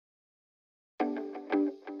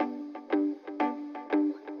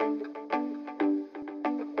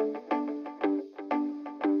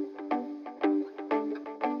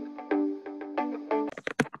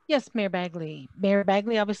Yes, Mayor Bagley. Mayor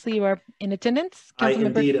Bagley, obviously you are in attendance. I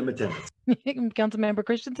indeed am attendance. Councilmember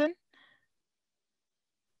Christensen.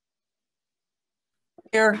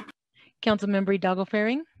 Here. Councilmember Hidalgo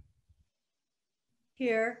Faring.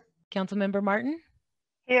 Here. Councilmember Martin.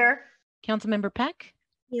 Here. Councilmember Peck.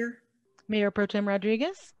 Here. Mayor Pro Tem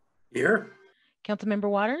Rodriguez. Here. Councilmember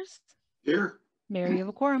Waters. Here. Mayor, you have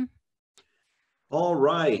a quorum. All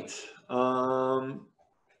right.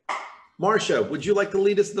 Marcia, would you like to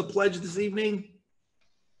lead us in the pledge this evening?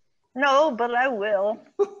 No, but I will.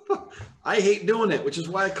 I hate doing it, which is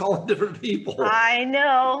why I call on different people. I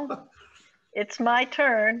know. It's my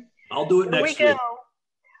turn. I'll do it Here next we go. week.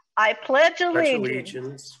 I pledge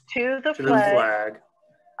allegiance to the flag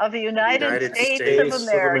of the United States of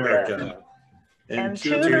America and to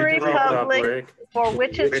the republic for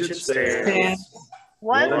which it stands,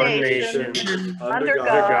 one nation, under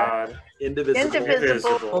God,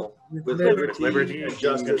 indivisible, with liberty and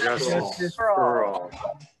justice for all.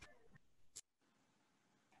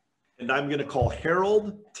 And I'm going to call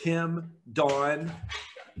Harold, Tim, Dawn,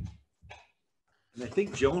 and I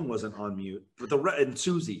think Joan wasn't on mute, but and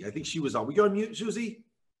Susie. I think she was on. We go on mute, Susie?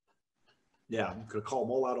 Yeah, I'm going to call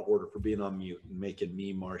them all out of order for being on mute and making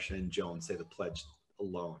me, Marcia, and Joan say the pledge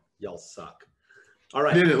alone. Y'all suck. All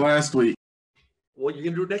right. I did it last week. Well, you're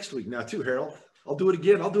going to do it next week now too, Harold. I'll do it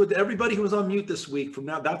again. I'll do it to everybody who was on mute this week. From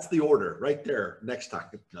now, that's the order right there. Next time.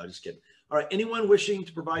 No, just kidding. All right. Anyone wishing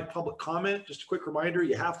to provide public comment, just a quick reminder,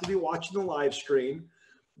 you have to be watching the live stream.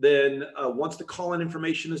 Then once the call-in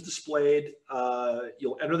information is displayed,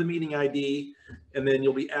 you'll enter the meeting ID, and then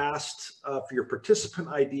you'll be asked for your participant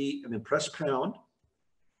ID, and then press pound.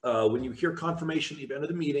 When you hear confirmation that you've entered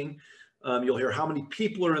the meeting, you'll hear how many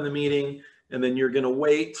people are in the meeting, and then you're going to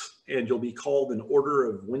wait, and you'll be called in order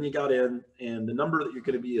of when you got in, and the number that you're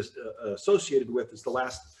going to be associated with is the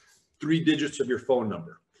last 3 digits of your phone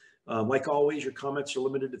number. Like always, your comments are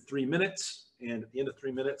limited to 3 minutes. And at the end of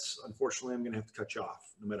 3 minutes, unfortunately, I'm going to have to cut you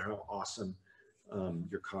off, no matter how awesome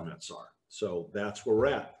your comments are. So that's where we're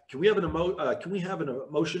at. Can we have an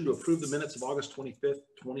motion to approve the minutes of August 25th,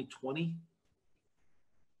 2020?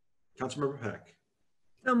 Councilmember Peck.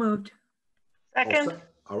 So moved. Second.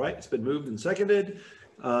 All right, it's been moved and seconded.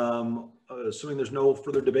 Assuming there's no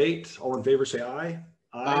further debate, all in favor say aye.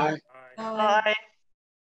 Aye. Aye.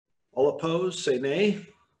 All opposed say nay.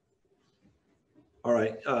 All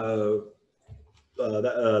right.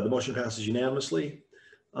 The motion passes unanimously.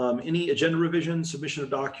 Any agenda revisions, submission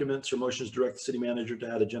of documents, or motions direct the city manager to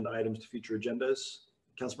add agenda items to future agendas?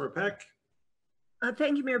 Councilmember Peck.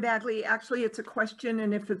 Thank you, Mayor Bagley. Actually, it's a question,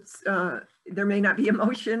 and if it's, there may not be a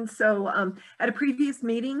motion. So at a previous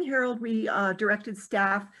meeting, Harold, we directed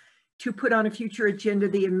staff to put on a future agenda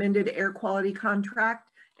the amended air quality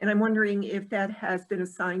contract. And I'm wondering if that has been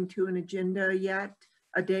assigned to an agenda yet,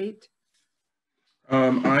 a date?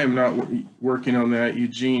 I am not working on that.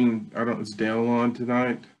 Eugene, is Dale on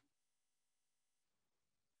tonight?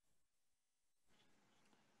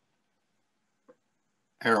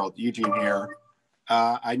 Harold, Eugene here.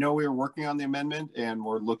 I know we were working on the amendment, and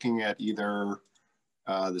we're looking at either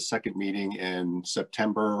the second meeting in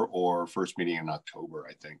September or first meeting in October,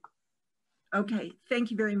 I think. Okay,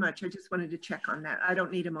 thank you very much. I just wanted to check on that. I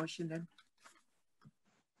don't need a motion then.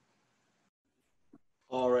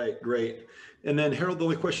 All right, great. And then Harold, the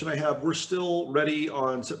only question I have, we're still ready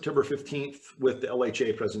on September 15th with the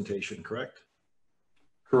LHA presentation, correct?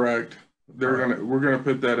 Correct. We're gonna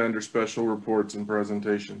put that under special reports and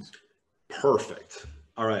presentations. Perfect.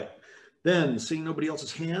 All right. Then seeing nobody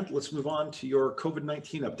else's hand, let's move on to your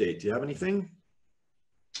COVID-19 update. Do you have anything?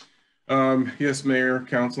 Yes, Mayor,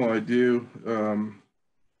 Council, I do.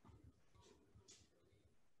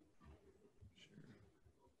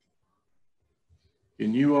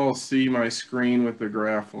 Can you all see my screen with the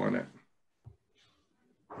graph on it?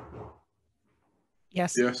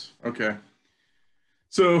 Yes. Yes, okay.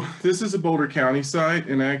 So this is a Boulder County site,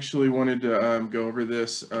 and I actually wanted to go over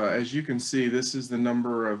this. As you can see, this is the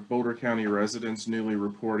number of Boulder County residents newly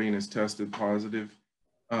reporting as tested positive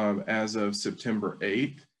as of September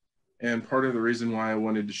 8th. And part of the reason why I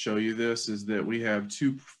wanted to show you this is that we have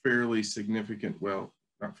two fairly significant, well,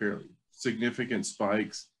 not fairly, significant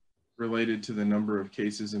spikes related to the number of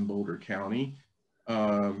cases in Boulder County,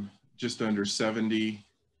 just under 70.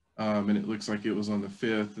 And it looks like it was on the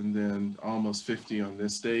 5th, and then almost 50 on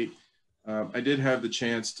this date. I did have the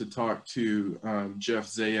chance to talk to Jeff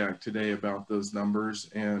Zayak today about those numbers,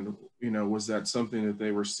 and was that something that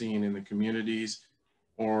they were seeing in the communities,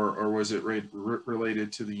 or was it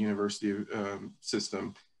related to the university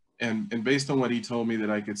system? And based on what he told me that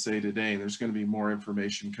I could say today, and there's going to be more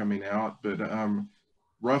information coming out, but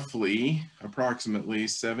roughly, approximately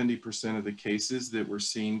 70% of the cases that we're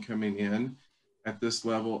seeing coming in at this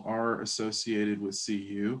level are associated with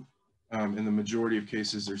CU. And the majority of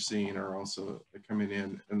cases they're seeing are also coming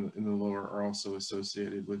in the lower are also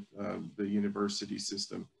associated with the university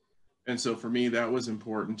system. And so for me, that was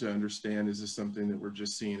important to understand. Is this something that we're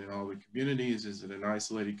just seeing in all the communities? Is it an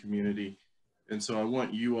isolated community? And so I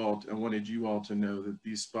wanted you all to know that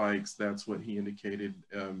these spikes, that's what he indicated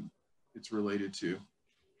it's related to.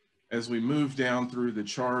 As we move down through the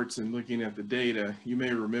charts and looking at the data, you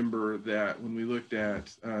may remember that when we looked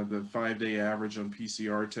at the 5-day average on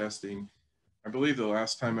PCR testing, I believe the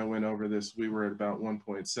last time I went over this, we were at about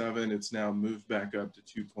 1.7. It's now moved back up to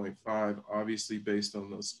 2.5, obviously based on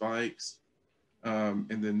those spikes. And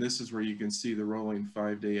then this is where you can see the rolling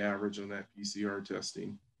 5-day average on that PCR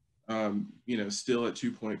testing. You know, still at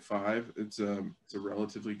 2.5. It's a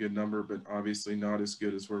relatively good number, but obviously not as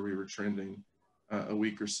good as where we were trending a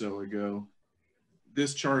week or so ago.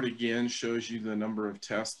 This chart again shows you the number of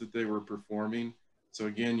tests that they were performing. So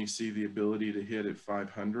again, you see the ability to hit at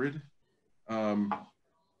 500.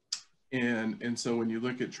 And so when you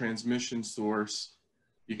look at transmission source,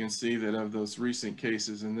 you can see that of those recent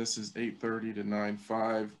cases, and this is 8:30 to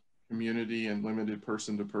 9:05, community and limited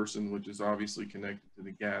person to person, which is obviously connected to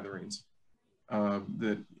the gatherings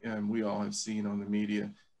that we all have seen on the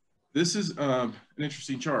media. This is an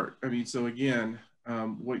interesting chart. I mean, so again,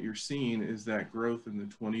 what you're seeing is that growth in the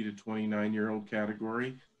 20 to 29-year-old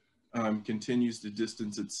category continues to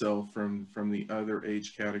distance itself from the other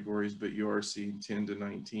age categories, but you are seeing 10 to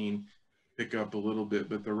 19 pick up a little bit,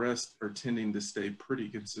 but the rest are tending to stay pretty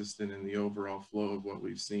consistent in the overall flow of what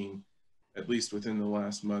we've seen, at least within the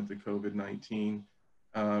last month of COVID-19.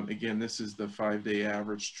 Again, this is the 5-day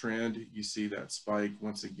average trend. You see that spike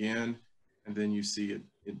once again, and then you see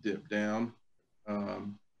it dip down.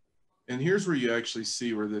 And here's where you actually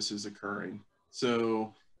see where this is occurring.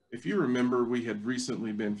 So if you remember, we had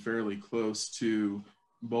recently been fairly close to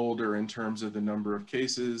Boulder in terms of the number of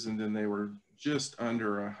cases, and then they were just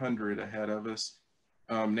under 100 ahead of us.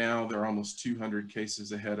 Now they're almost 200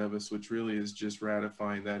 cases ahead of us, which really is just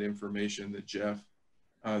ratifying that information that Jeff,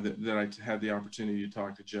 that I had the opportunity to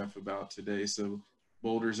talk to Jeff about today. So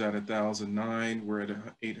Boulder's at 1,009, we're at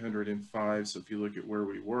 805. So if you look at where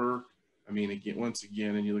we were, I mean, again, once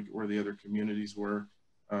again, and you look at where the other communities were,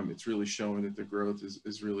 it's really showing that the growth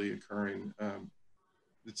is really occurring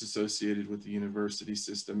that's associated with the university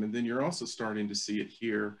system. And then you're also starting to see it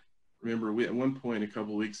here. Remember, we at one point a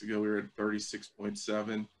couple of weeks ago, we were at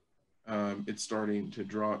 36.7. It's starting to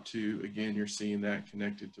drop to, again, you're seeing that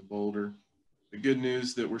connected to Boulder. The good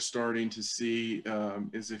news that we're starting to see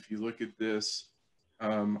is if you look at this,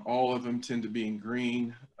 all of them tend to be in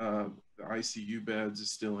green. The ICU beds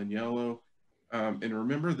is still in yellow. And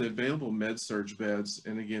remember the available med-surg beds,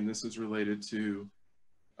 and again, this is related to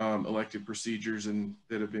elective procedures and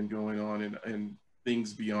that have been going on and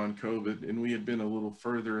things beyond COVID. And we had been a little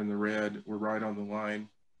further in the red. We're right on the line.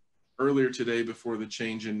 Earlier today, before the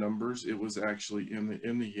change in numbers, it was actually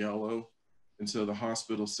in the yellow. And so the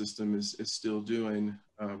hospital system is still doing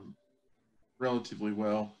relatively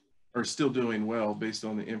well, or still doing well based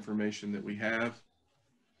on the information that we have.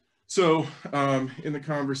 So in the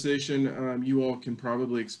conversation, you all can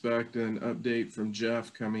probably expect an update from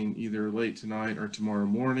Jeff coming either late tonight or tomorrow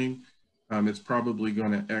morning. It's probably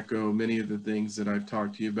going to echo many of the things that I've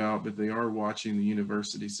talked to you about, but they are watching the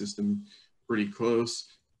university system pretty close.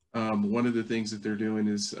 One of the things that they're doing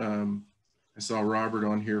is, I saw Robert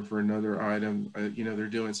on here for another item. You know, they're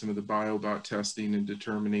doing some of the biobot testing and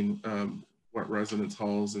determining what residence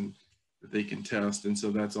halls and that they can test. And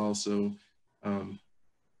so that's also,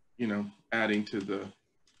 you know, adding to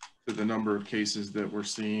the number of cases that we're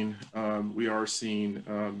seeing. We are seeing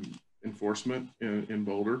enforcement in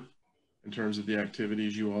Boulder in terms of the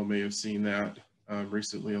activities. You all may have seen that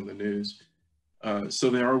recently on the news.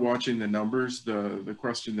 So they are watching the numbers. The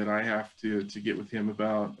question that I have to get with him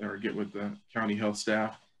about, or get with the county health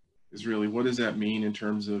staff, is really what does that mean in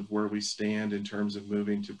terms of where we stand in terms of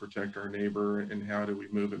moving to protect our neighbor, and how do we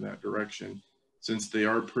move in that direction, since they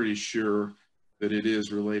are pretty sure that it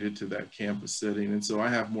is related to that campus setting. And so I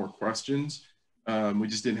have more questions. We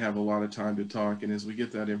just didn't have a lot of time to talk. And as we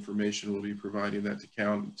get that information, we'll be providing that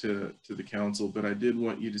to the council. But I did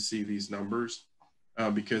want you to see these numbers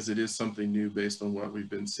because it is something new based on what we've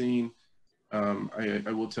been seeing.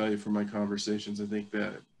 I will tell you from my conversations, I think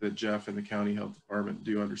that Jeff and the county health department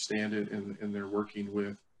do understand it, and they're working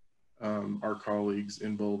with our colleagues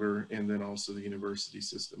in Boulder and then also the university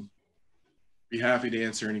system. Be happy to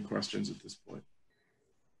answer any questions at this point.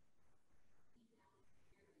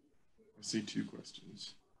 I see 2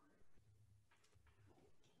 questions.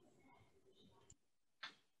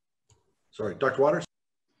 Sorry, Dr. Waters?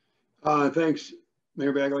 Thanks,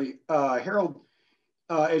 Mayor Bagley. Harold,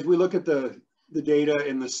 as we look at the data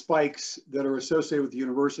and the spikes that are associated with the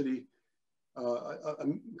university, a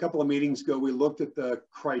couple of meetings ago, we looked at the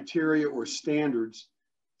criteria or standards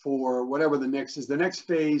for whatever the next is. The next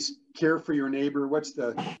phase, care for your neighbor. What's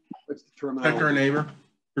the terminology? Protect our neighbor.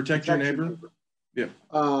 Protect your neighbor. Yeah.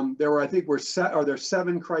 I think are there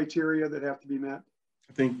 7 criteria that have to be met?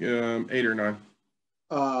 I think 8 or 9.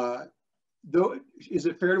 Though, is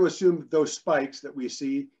it fair to assume that those spikes that we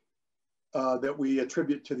see that we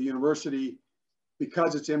attribute to the university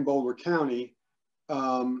because it's in Boulder County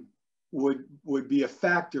would be a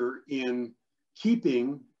factor in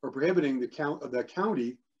keeping or prohibiting the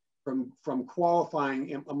county from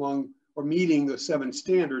qualifying among or meeting the 7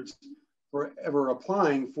 standards for ever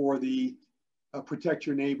applying for the protect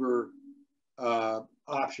your neighbor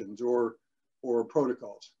options or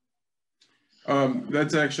protocols?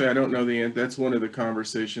 That's actually, I don't know the end. That's one of the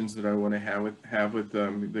conversations that I want to have with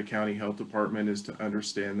the county health department, is to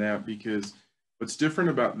understand that, because what's different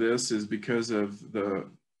about this is because of the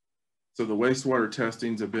wastewater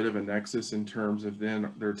testing is a bit of a nexus in terms of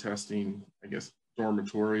then they're testing, I guess,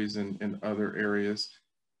 dormitories and other areas.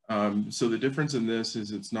 So the difference in this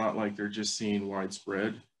is it's not like they're just seeing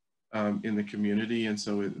widespread in the community. And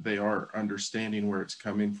so they are understanding where it's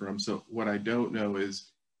coming from. So what I don't know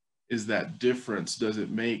is that difference, does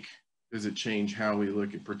it change how we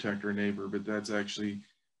look at protect our neighbor? But that's actually,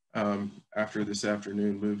 after this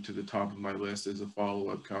afternoon, moved to the top of my list as a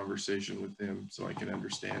follow-up conversation with them so I can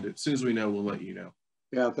understand it. As soon as we know, we'll let you know.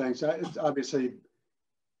 Yeah, thanks. It's obviously,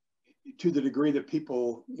 to the degree that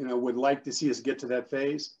people, would like to see us get to that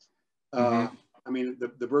phase. I mean,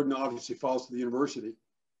 the burden obviously falls to the university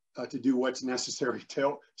to do what's necessary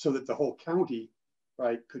so that the whole county,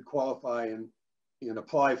 right, could qualify and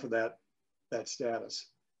apply for that status.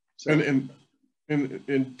 So,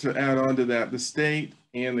 and to add on to that, the state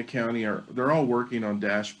and the county they're all working on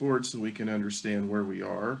dashboards so we can understand where we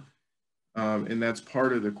are. And that's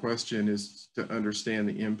part of the question, is to understand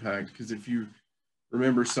the impact. Because if you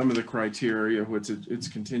remember, some of the criteria, it's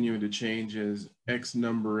continuing to change, is X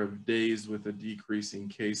number of days with a decreasing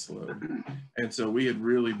caseload. And so we had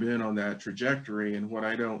really been on that trajectory. And what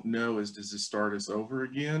I don't know is, does this start us over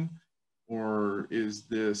again? Or is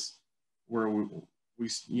this where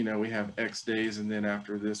we have X days, and then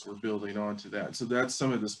after this we're building onto that? So that's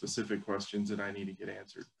some of the specific questions that I need to get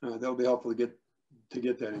answered. That'll be helpful to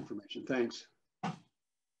get that information. Thanks.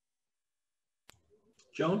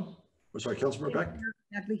 Joan? Oh, sorry, Councilmember Beck.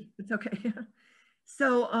 It's okay.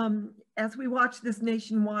 So as we watch this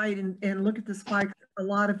nationwide and look at the spikes, a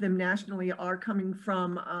lot of them nationally are coming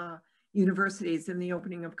from universities and the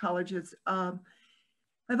opening of colleges.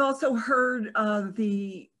 I've also heard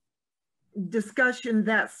the discussion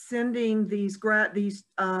that sending these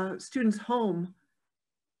students home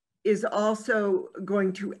is also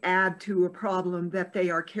going to add to a problem, that they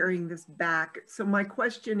are carrying this back. So my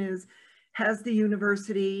question is, has the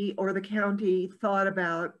university or the county thought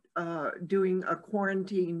about doing a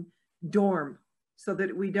quarantine dorm so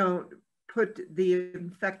that we don't put the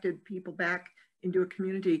infected people back into a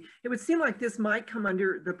community? It would seem like this might come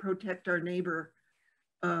under the protect our neighbor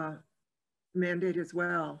mandate as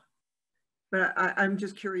well. But I'm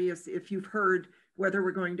just curious if you've heard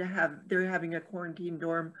whether they're having a quarantine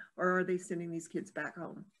dorm, or are they sending these kids back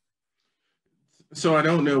home? So I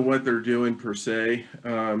don't know what they're doing per se.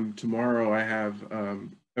 Tomorrow I have,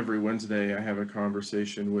 every Wednesday, I have a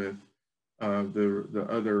conversation with the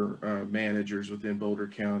other managers within Boulder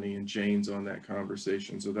County, and Jane's on that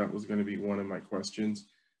conversation. So that was going to be one of my questions.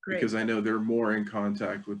 Great. Because I know they're more in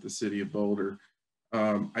contact with the city of Boulder.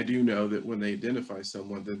 I do know that when they identify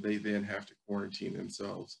someone, that they then have to quarantine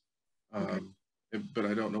themselves. Okay. But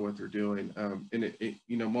I don't know what they're doing. And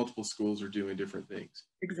multiple schools are doing different things.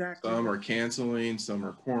 Exactly. Some are canceling, some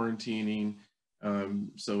are quarantining.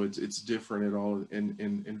 So it's different at all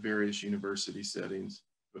in various university settings.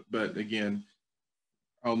 But again,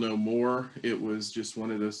 I'll know more. It was just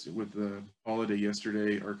one of those, with the holiday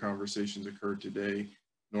yesterday, our conversations occurred today.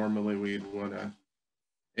 Normally we'd want to,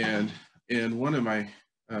 and one of my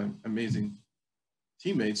amazing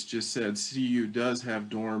teammates just said CU does have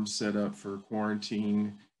dorms set up for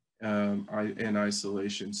quarantine and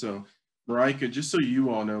isolation. So Marika, just so you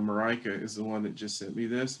all know, Marika is the one that just sent me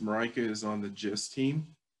this. Marika is on the GIST team.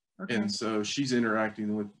 Okay. And so she's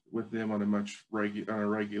interacting with them on a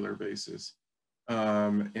regular basis.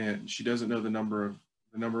 And she doesn't know the number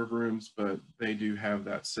of rooms, but they do have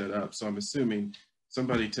that set up. So I'm assuming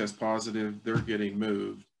somebody tests positive, they're getting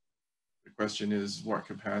moved. The question is, what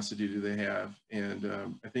capacity do they have? And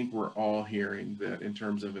I think we're all hearing that in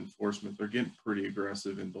terms of enforcement, they're getting pretty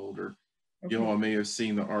aggressive in Boulder. Okay. You all may have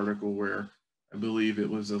seen the article where I believe it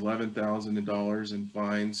was $11,000 in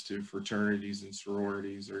fines to fraternities and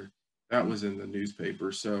sororities, or that was in the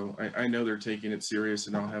newspaper. So I know they're taking it serious,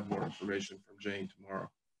 and I'll have more information from Jane tomorrow.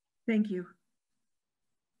 Thank you.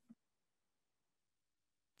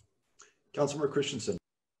 Councilmember Christensen.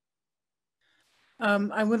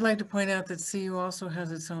 I would like to point out that CU also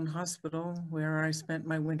has its own hospital where I spent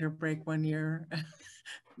my winter break 1 year.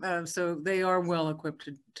 So they are well equipped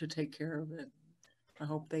to take care of it. I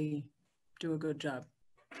hope they do a good job.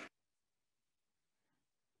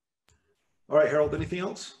 All right, Harold, anything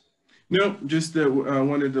else? No, just that I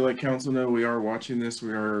wanted to let council know we are watching this,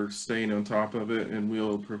 we are staying on top of it, and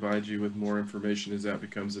we'll provide you with more information as that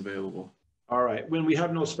becomes available. All right, when we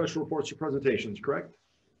have no special reports or presentations, correct?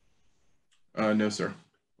 No, sir.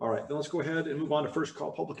 All right, then let's go ahead and move on to first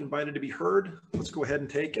call public invited to be heard. Let's go ahead and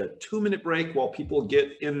take a 2-minute break while people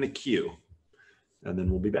get in the queue, and then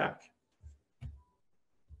we'll be back.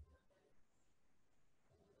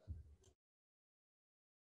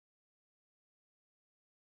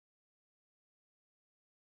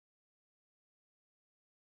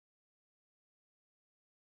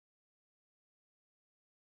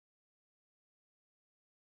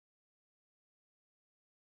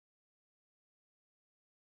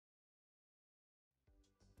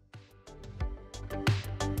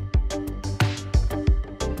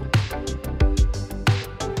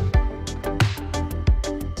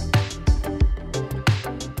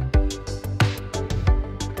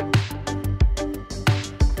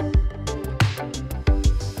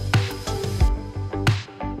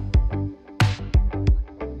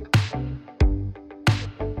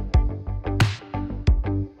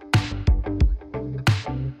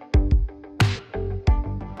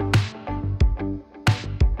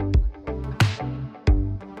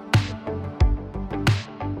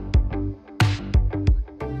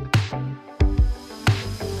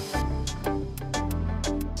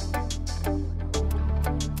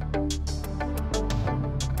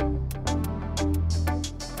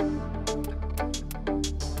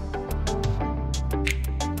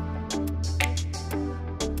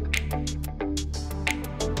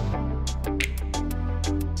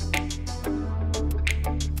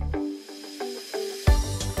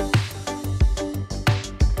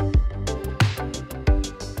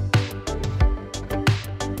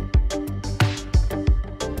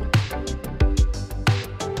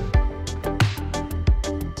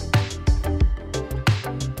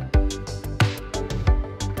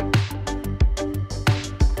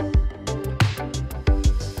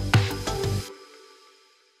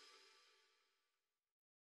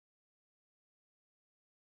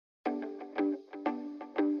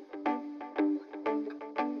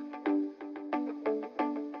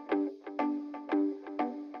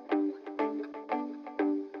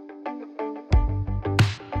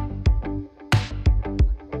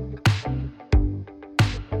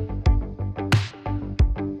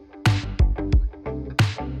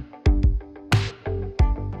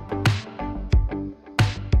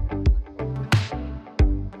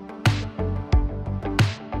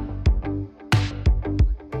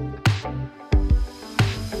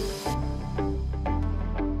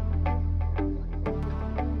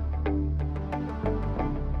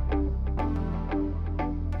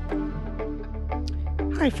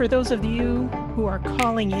 Hi, for those of you who are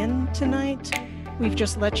calling in tonight, we've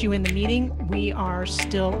just let you in the meeting. We are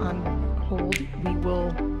still on hold. We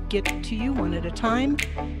will get to you one at a time.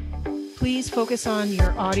 Please focus on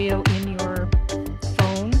your audio in your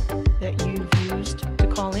phone that you've used to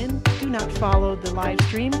call in. Do not follow the live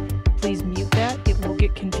stream. Please mute that. It will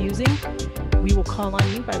get confusing. We will call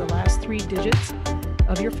on you by the last 3 digits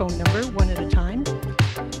of your phone number one at a time.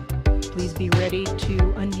 Please be ready to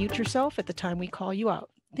unmute yourself at the time we call you out.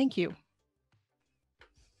 Thank you.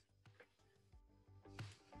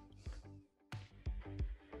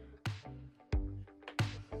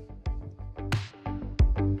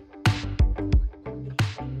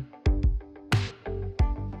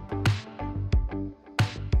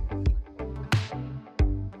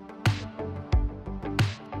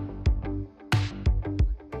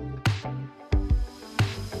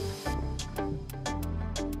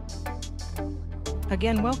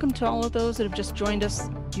 Again, welcome to all of those that have just joined us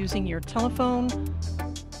using your telephone.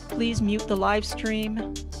 Please mute the live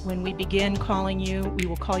stream. When we begin calling you, we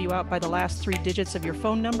will call you out by the last 3 digits of your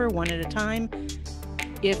phone number, one at a time.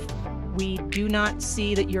 If we do not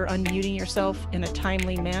see that you're unmuting yourself in a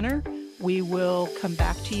timely manner, we will come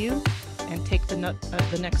back to you and take the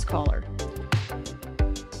next caller.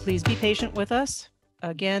 Please be patient with us.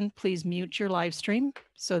 Again, please mute your live stream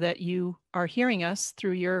so that you are hearing us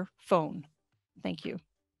through your phone. Thank you.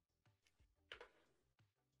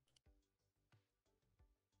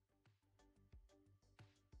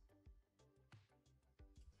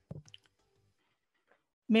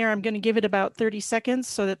 Mayor, I'm going to give it about 30 seconds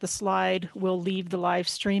so that the slide will leave the live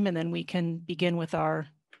stream, and then we can begin with our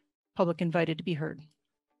public invited to be heard.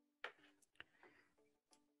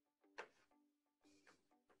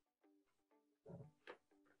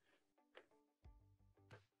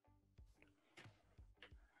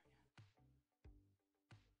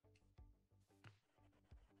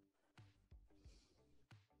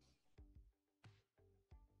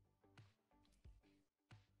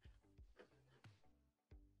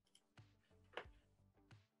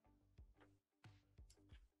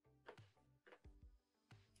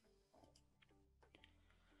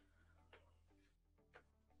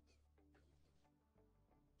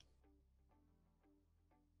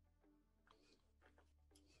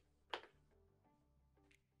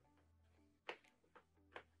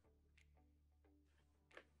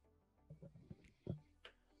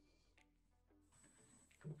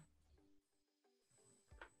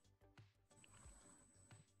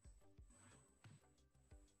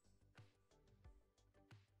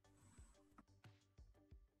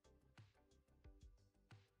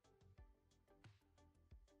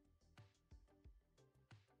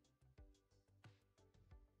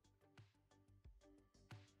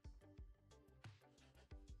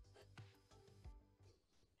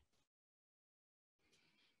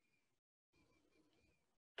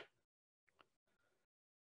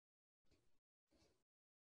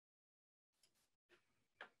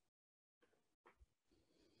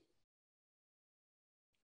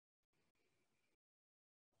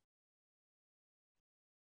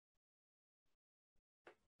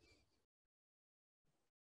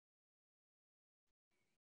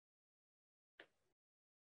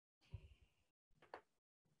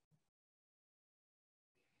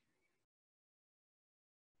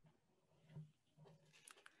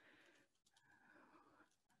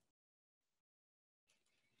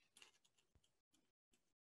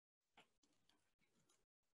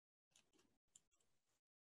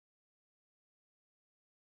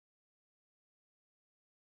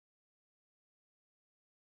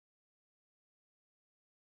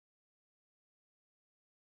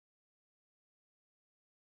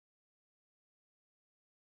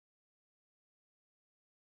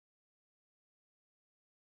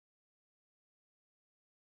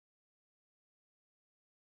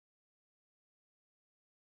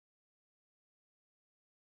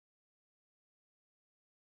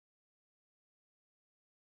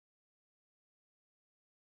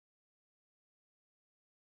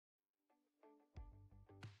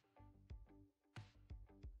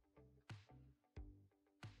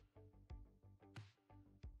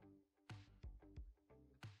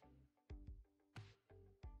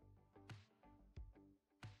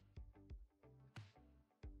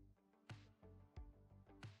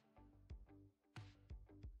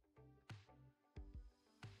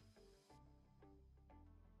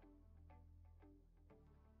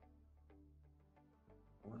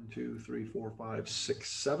 One, two, three, four, five, six,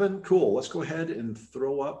 seven. Cool. Let's go ahead and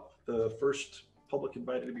throw up the first public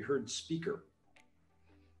invited to be heard speaker.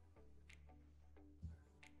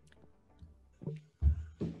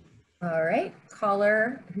 All right,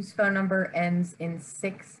 caller whose phone number ends in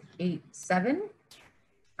 687.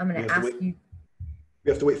 I'm going to ask you.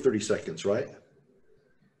 You have to wait 30 seconds, right?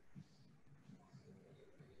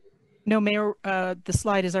 No, Mayor, the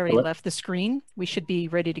slide has already left the screen. We should be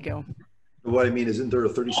ready to go. What I mean, isn't there a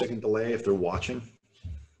 30-second delay if they're watching?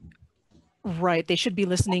 Right. They should be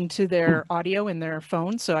listening to their audio in their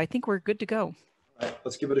phone. So I think we're good to go. All right,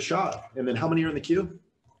 let's give it a shot. And then how many are in the queue?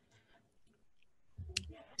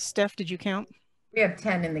 Steph, did you count? We have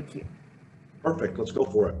 10 in the queue. Perfect. Let's go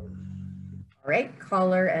for it. All right,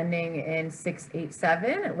 caller ending in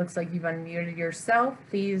 687. It looks like you've unmuted yourself.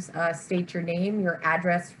 Please state your name, your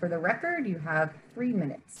address for the record. You have 3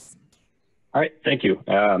 minutes. All right, thank you.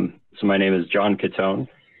 So my name is John Catone,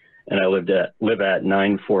 and I live at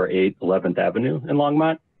 948 11th Avenue in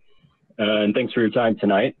Longmont. And thanks for your time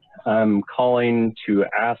tonight. I'm calling to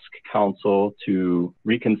ask council to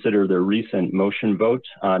reconsider their recent motion vote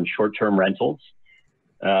on short-term rentals,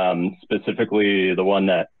 specifically the one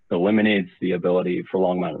that eliminates the ability for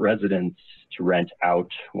Longmont residents to rent out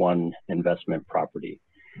one investment property.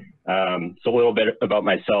 So a little bit about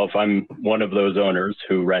myself. I'm one of those owners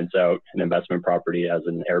who rents out an investment property as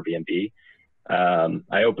an Airbnb.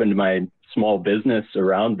 I opened my small business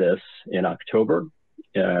around this in October,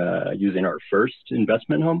 using our first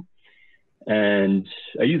investment home. And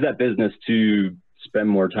I use that business to spend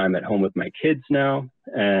more time at home with my kids now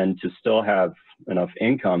and to still have enough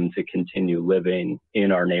income to continue living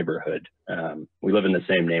in our neighborhood. We live in the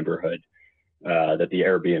same neighborhood that the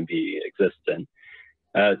Airbnb exists in.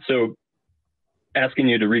 So asking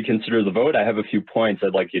you to reconsider the vote, I have a few points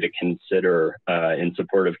I'd like you to consider in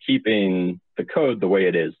support of keeping the code the way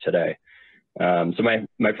it is today. So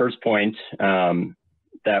my first point,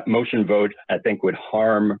 that motion vote, I think would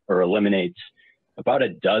harm or eliminate about a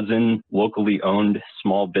dozen locally owned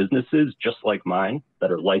small businesses just like mine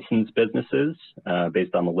that are licensed businesses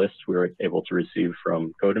based on the list we were able to receive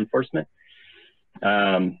from code enforcement.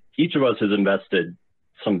 Each of us has invested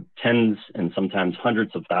some tens and sometimes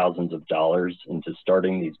hundreds of thousands of dollars into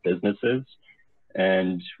starting these businesses.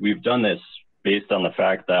 And we've done this based on the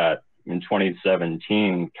fact that in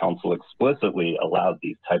 2017, council explicitly allowed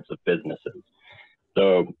these types of businesses.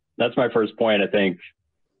 So that's my first point. I think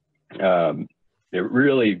it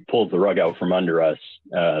really pulls the rug out from under us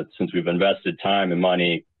since we've invested time and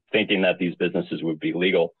money thinking that these businesses would be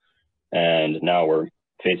legal. And now we're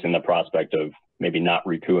facing the prospect of maybe not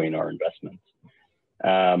recouping our investments.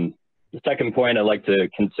 The second point I'd like to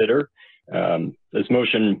consider, this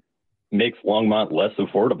motion makes Longmont less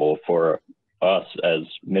affordable for us as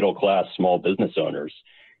middle-class small business owners.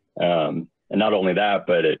 And not only that,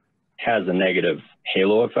 but it has a negative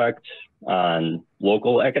halo effect on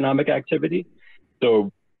local economic activity.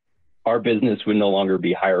 So our business would no longer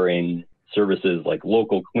be hiring services like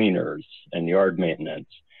local cleaners and yard maintenance.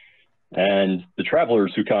 And the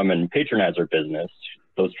travelers who come and patronize our business,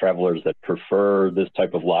 those travelers that prefer this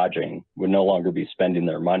type of lodging, would no longer be spending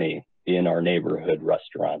their money in our neighborhood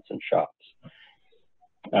restaurants and shops.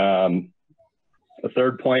 A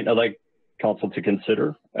third point I'd like council to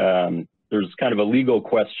consider, there's kind of a legal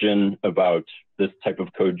question about this type of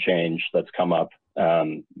code change that's come up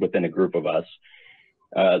within a group of us.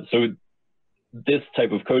 So this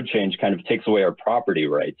type of code change kind of takes away our property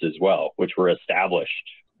rights as well, which were established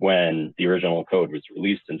when the original code was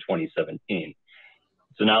released in 2017.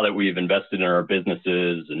 So now that we've invested in our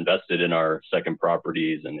businesses, invested in our second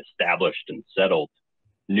properties, and established and settled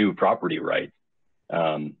new property rights,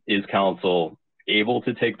 is council able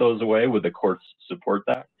to take those away? Would the courts support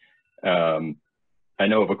that? I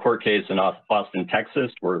know of a court case in Austin,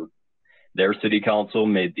 Texas, where their city council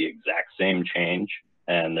made the exact same change,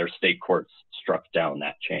 and their state courts struck down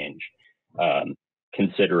that change,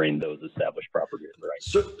 considering those established property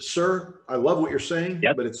rights. Sir, I love what you're saying,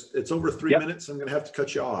 yep. But it's over 3 minutes. I'm going to have to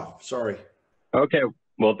cut you off. Sorry. Okay.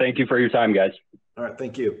 Well, thank you for your time, guys. All right.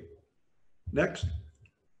 Thank you. Next.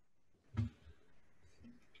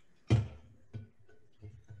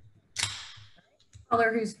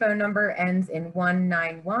 Caller whose phone number ends in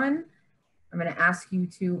 191. I'm going to ask you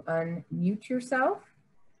to unmute yourself.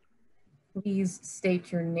 Please state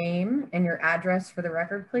your name and your address for the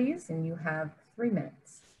record, please, and you have 3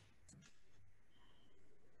 minutes.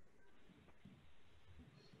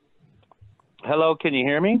 Hello, can you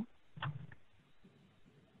hear me?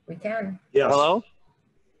 We can. Yes. Hello?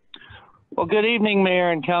 Well, good evening, Mayor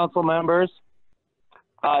and council members.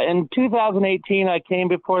 In 2018, I came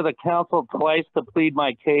before the council twice to plead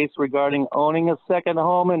my case regarding owning a second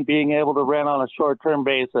home and being able to rent on a short-term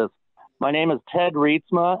basis. My name is Ted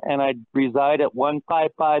Rietzma, and I reside at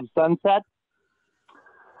 155 Sunset.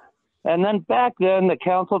 And then back then, the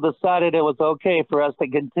council decided it was okay for us to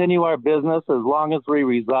continue our business as long as we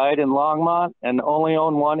reside in Longmont and only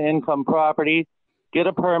own one income property, get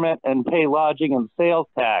a permit, and pay lodging and sales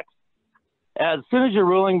tax. As soon as your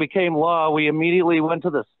ruling became law, we immediately went to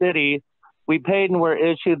the city. We paid and were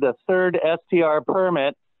issued the third STR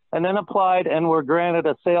permit, and then applied and were granted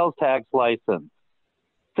a sales tax license.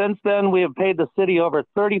 Since then, we have paid the city over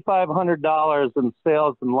 $3,500 in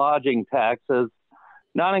sales and lodging taxes,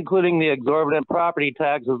 not including the exorbitant property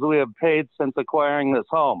taxes we have paid since acquiring this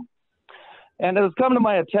home. And it has come to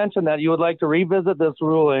my attention that you would like to revisit this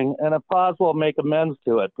ruling and, if possible, make amends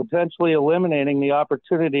to it, potentially eliminating the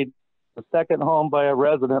opportunity a second home by a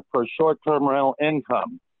resident for short-term rental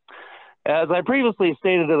income. As I previously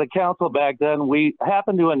stated to the council back then, we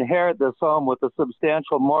happened to inherit this home with a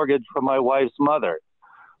substantial mortgage from my wife's mother.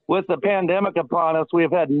 With the pandemic upon us, we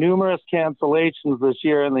have had numerous cancellations this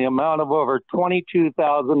year in the amount of over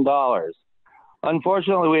 $22,000.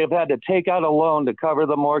 Unfortunately, we have had to take out a loan to cover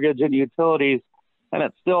the mortgage and utilities, and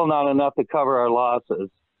it's still not enough to cover our losses.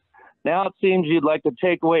 Now it seems you'd like to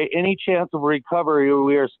take away any chance of recovery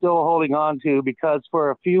we are still holding on to, because for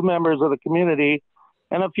a few members of the community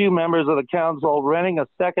and a few members of the council, renting a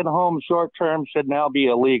second home short-term should now be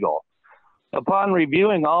illegal. Upon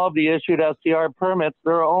reviewing all of the issued STR permits,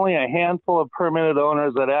 there are only a handful of permitted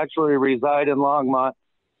owners that actually reside in Longmont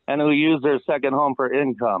and who use their second home for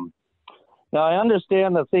income. Now, I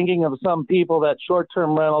understand the thinking of some people that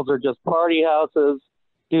short-term rentals are just party houses,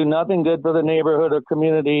 do nothing good for the neighborhood or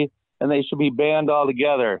community, and they should be banned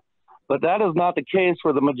altogether. But that is not the case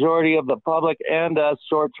for the majority of the public and us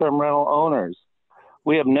short-term rental owners.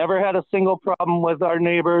 We have never had a single problem with our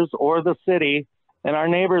neighbors or the city, and our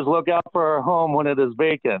neighbors look out for our home when it is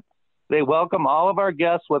vacant. They welcome all of our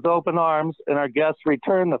guests with open arms, and our guests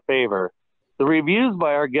return the favor. The reviews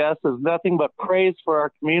by our guests is nothing but praise for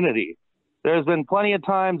our community. There's been plenty of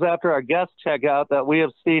times after our guests check out that we have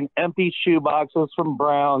seen empty shoe boxes from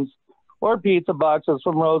Brown's or pizza boxes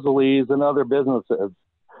from Rosalie's and other businesses.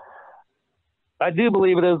 I do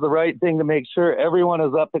believe it is the right thing to make sure everyone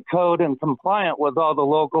is up to code and compliant with all the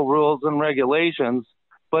local rules and regulations.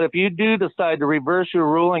 But if you do decide to reverse your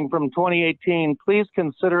ruling from 2018, please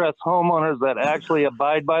consider us homeowners that actually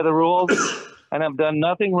abide by the rules and have done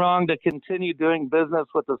nothing wrong to continue doing business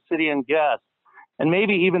with the city and guests, and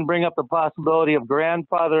maybe even bring up the possibility of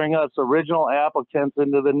grandfathering us original applicants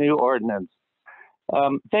into the new ordinance.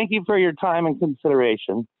 Thank you for your time and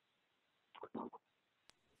consideration.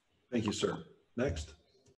 Thank you, sir. Next.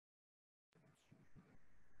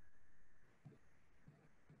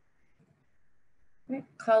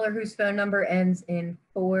 Caller whose phone number ends in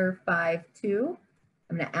 452.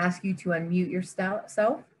 I'm going to ask you to unmute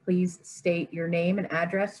yourself. Please state your name and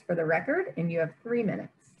address for the record, and you have 3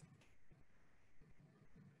 minutes.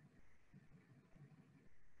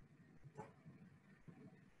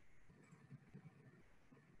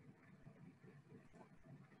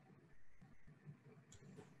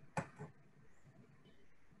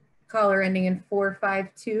 Caller ending in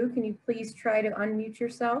 452, can you please try to unmute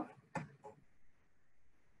yourself?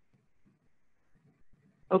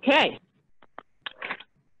 Okay.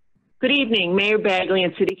 Good evening, Mayor Bagley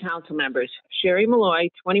and City Council members. Sherry Malloy,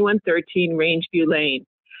 2113 Rangeview Lane.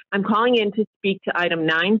 I'm calling in to speak to item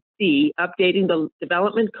 9C, updating the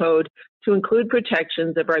development code to include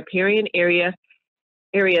protections of riparian areas,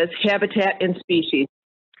 habitat, and species.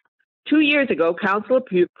 2 years ago, Council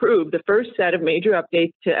approved the first set of major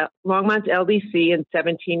updates to Longmont's LDC in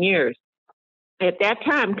 17 years. At that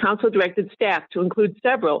time, Council directed staff to include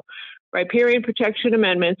several riparian protection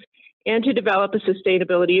amendments and to develop a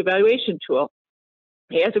sustainability evaluation tool.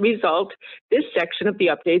 As a result, this section of the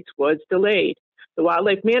updates was delayed. The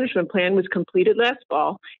Wildlife Management Plan was completed last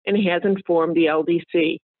fall and has informed the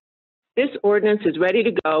LDC. This ordinance is ready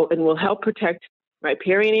to go and will help protect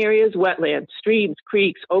riparian areas, wetlands, streams,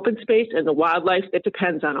 creeks, open space, and the wildlife that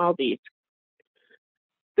depends on all these.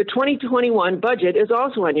 The 2021 budget is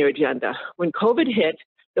also on your agenda. When COVID hit,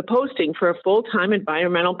 the posting for a full-time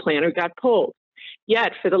environmental planner got pulled.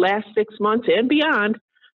 Yet, for the last 6 months and beyond,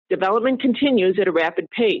 development continues at a rapid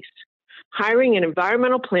pace. Hiring an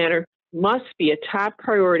environmental planner must be a top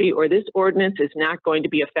priority, or this ordinance is not going to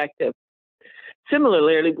be effective.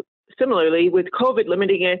 Similarly, with COVID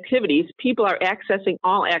limiting activities, people are accessing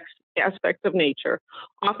all aspects of nature,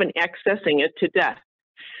 often accessing it to death.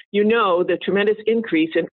 You know the tremendous increase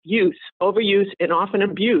in use, overuse, and often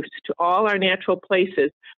abuse to all our natural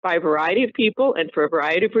places by a variety of people and for a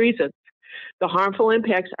variety of reasons. The harmful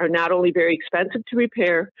impacts are not only very expensive to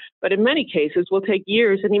repair, but in many cases will take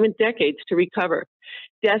years and even decades to recover.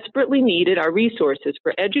 Desperately needed are resources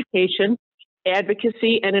for education,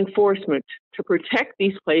 advocacy, and enforcement to protect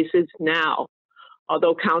these places now.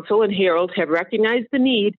 Although Council and Herald have recognized the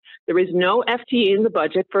need, there is no FTE in the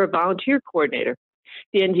budget for a volunteer coordinator.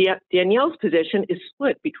 Danielle's position is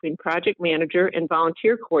split between project manager and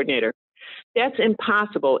volunteer coordinator. That's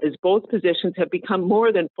impossible, as both positions have become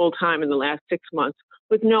more than full-time in the last 6 months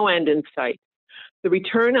with no end in sight. The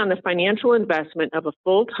return on the financial investment of a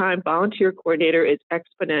full-time volunteer coordinator is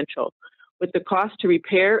exponential, with the cost to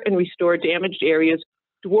repair and restore damaged areas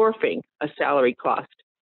dwarfing a salary cost.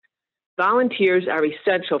 Volunteers are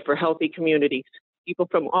essential for healthy communities. People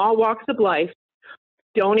from all walks of life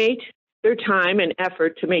donate their time and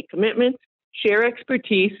effort to make commitments, share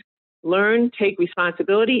expertise, learn, take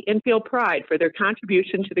responsibility, and feel pride for their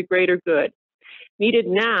contribution to the greater good. Needed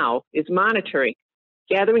now is monitoring,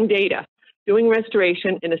 gathering data, doing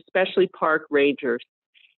restoration, and especially park rangers.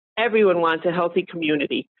 Everyone wants a healthy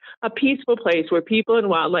community, a peaceful place where people and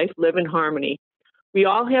wildlife live in harmony. We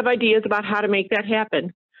all have ideas about how to make that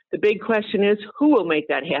happen. The big question is, who will make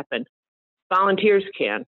that happen? Volunteers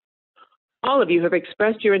can. All of you have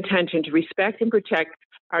expressed your intention to respect and protect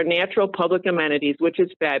our natural public amenities, which is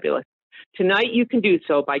fabulous. Tonight, you can do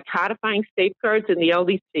so by codifying safeguards in the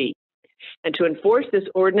LDC. And to enforce this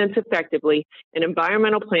ordinance effectively, an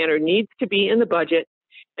environmental planner needs to be in the budget,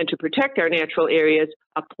 and to protect our natural areas,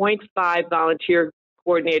 a 0.5 volunteer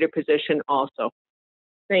coordinator position also.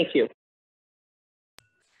 Thank you.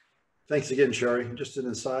 Thanks again, Sherry. Just an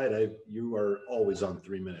aside, you are always on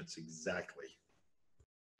 3 minutes exactly.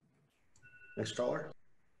 Next caller.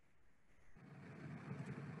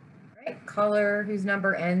 All right, caller whose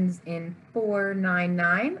number ends in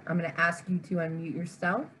 499. I'm going to ask you to unmute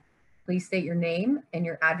yourself. Please state your name and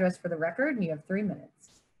your address for the record, and you have 3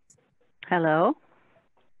 minutes. Hello.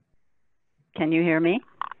 Can you hear me?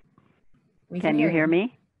 Can you hear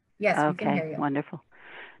me? Yes, okay, we can hear you. Wonderful.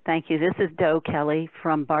 Thank you. This is Doe Kelly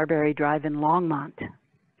from Barberry Drive in Longmont.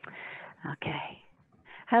 Okay.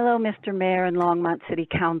 Hello, Mr. Mayor and Longmont City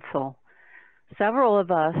Council. Several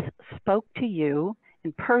of us spoke to you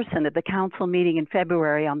in person at the council meeting in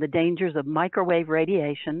February on the dangers of microwave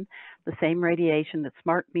radiation, the same radiation that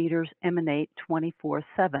smart meters emanate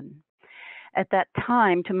 24/7. At that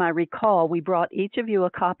time, to my recall, we brought each of you a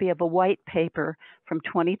copy of a white paper from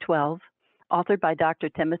 2012, authored by Dr.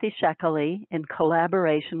 Timothy Sheckley in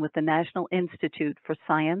collaboration with the National Institute for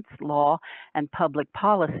Science, Law, and Public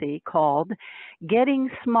Policy, called Getting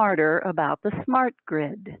Smarter About the Smart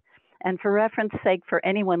Grid. And for reference sake, for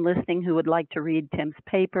anyone listening who would like to read Tim's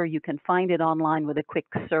paper, you can find it online with a quick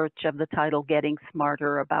search of the title, Getting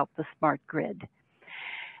Smarter About the Smart Grid.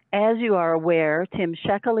 As you are aware, Tim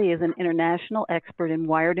Sheckley is an international expert in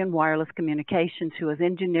wired and wireless communications who has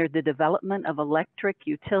engineered the development of electric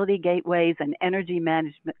utility gateways and energy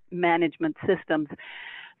management systems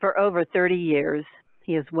for over 30 years.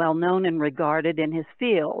 He is well known and regarded in his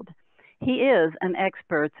field. He is an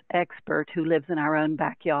expert's expert who lives in our own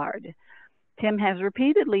backyard. Tim has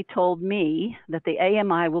repeatedly told me that the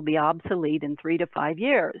AMI will be obsolete in 3 to 5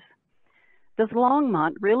 years. Does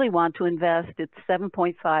Longmont really want to invest its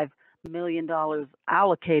 $7.5 million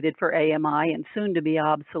allocated for AMI and soon to be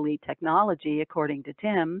obsolete technology, according to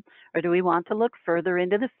Tim, or do we want to look further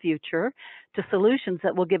into the future to solutions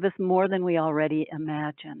that will give us more than we already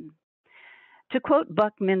imagine? To quote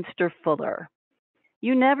Buckminster Fuller,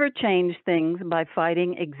 "You never change things by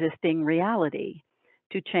fighting existing reality.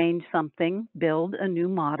 To change something, build a new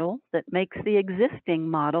model that makes the existing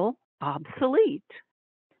model obsolete."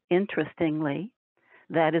 Interestingly,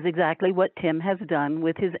 that is exactly what Tim has done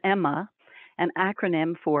with his EMMA, an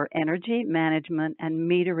acronym for Energy Management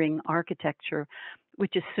and Metering Architecture,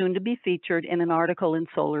 which is soon to be featured in an article in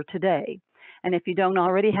Solar Today. And if you don't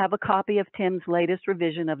already have a copy of Tim's latest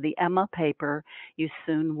revision of the EMMA paper, you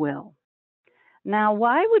soon will. Now,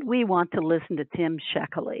 why would we want to listen to Tim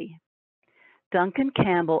Sheckley? Duncan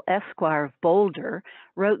Campbell, Esquire of Boulder,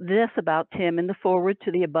 wrote this about Tim in the foreword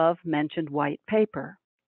to the above-mentioned white paper.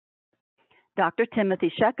 Dr. Timothy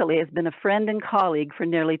Sheckley has been a friend and colleague for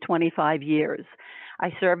nearly 25 years.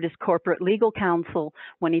 I served as corporate legal counsel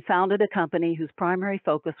when he founded a company whose primary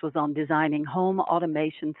focus was on designing home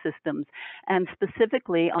automation systems and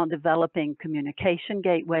specifically on developing communication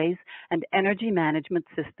gateways and energy management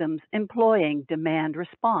systems employing demand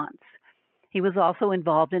response. He was also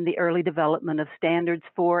involved in the early development of standards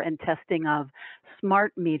for and testing of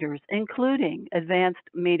smart meters, including Advanced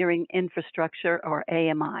Metering Infrastructure, or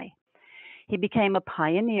AMI. He became a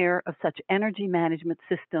pioneer of such energy management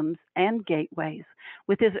systems and gateways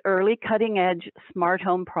with his early cutting-edge smart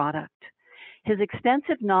home product. His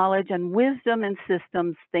extensive knowledge and wisdom in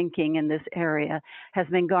systems thinking in this area has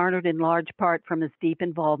been garnered in large part from his deep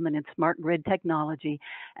involvement in smart grid technology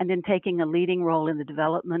and in taking a leading role in the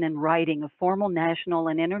development and writing of formal national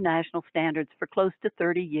and international standards for close to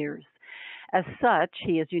 30 years. As such,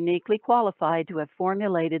 he is uniquely qualified to have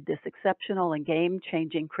formulated this exceptional and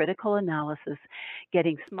game-changing critical analysis,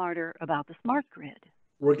 getting smarter about the smart grid.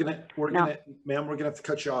 Ma'am, we're gonna have to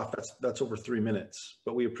cut you off. That's over 3 minutes,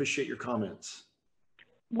 but we appreciate your comments.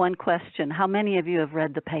 One question: how many of you have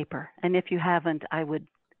read the paper? And if you haven't, I would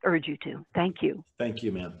urge you to. Thank you. Thank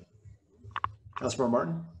you, ma'am. Councilmember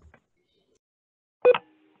Martin.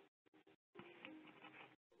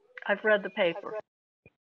 I've read the paper.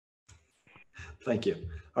 Thank you.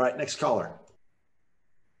 All right, next caller.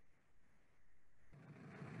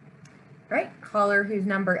 All right, caller whose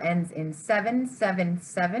number ends in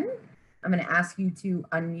 777. I'm going to ask you to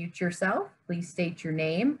unmute yourself. Please state your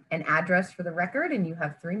name and address for the record, and you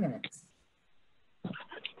have 3 minutes.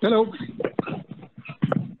 Hello.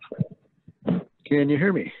 Can you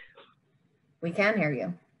hear me? We can hear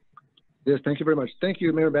you. Yes, thank you very much. Thank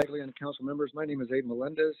you, Mayor Bagley and council members. My name is Aiden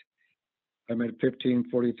Melendez. I'm at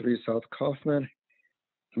 1543 South Kaufman.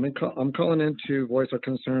 I'm calling in to voice our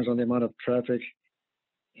concerns on the amount of traffic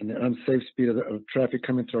and the unsafe speed of traffic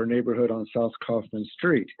coming to our neighborhood on South Kaufman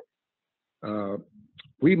Street.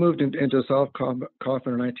 We moved into South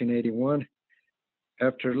Kaufman in 1981.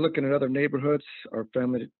 After looking at other neighborhoods, our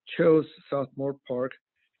family chose Southmore Park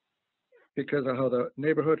because of how the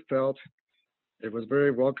neighborhood felt. It was very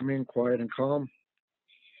welcoming, quiet, and calm.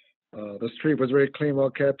 The street was very clean, well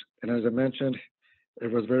kept, and as I mentioned,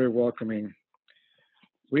 it was very welcoming.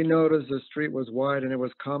 We noticed the street was wide, and it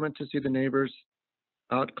was common to see the neighbors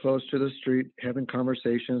out close to the street having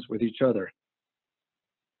conversations with each other.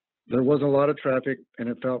 There wasn't a lot of traffic, and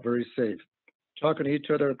it felt very safe. Talking to each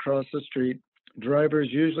other across the street, drivers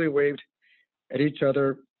usually waved at each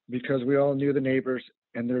other because we all knew the neighbors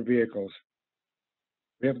and their vehicles.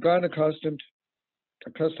 We have gotten accustomed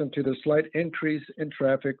to the slight increase in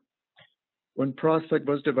traffic when Prospect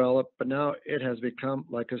was developed, but now it has become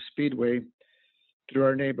like a speedway through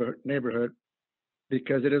our neighborhood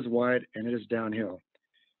because it is wide and it is downhill.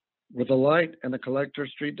 With the light and the collector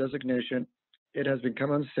street designation, it has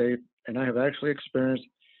become unsafe, and I have actually experienced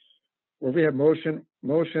where we have motioned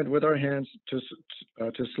with our hands to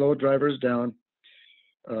slow drivers down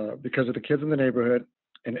because of the kids in the neighborhood,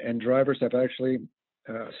 and drivers have actually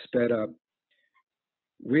sped up.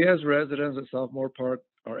 We as residents at Southmore Park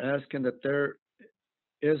are asking that there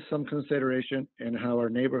is some consideration in how our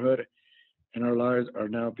neighborhood and our lives are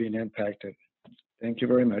now being impacted. Thank you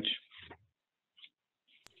very much.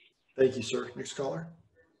 Thank you, sir. Next caller.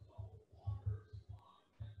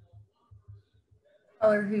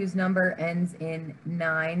 Caller whose number ends in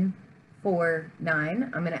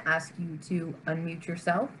 949. I'm going to ask you to unmute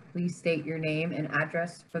yourself. Please state your name and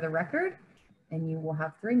address for the record, and you will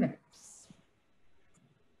have 3 minutes.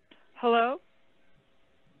 Hello?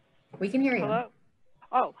 We can hear you. Hello?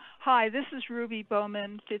 Oh, hi, this is Ruby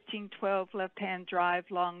Bowman, 1512 Left Hand Drive,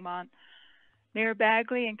 Longmont. Mayor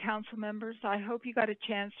Bagley and council members, I hope you got a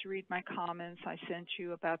chance to read my comments I sent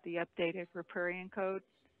you about the updated riparian code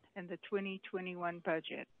and the 2021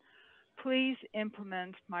 budget. Please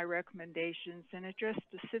implement my recommendations and address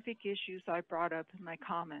specific issues I brought up in my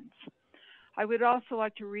comments. I would also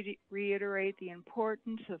like to reiterate the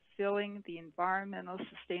importance of filling the environmental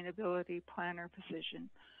sustainability planner position.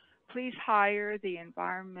 Please hire the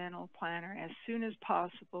environmental planner as soon as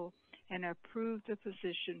possible and approve the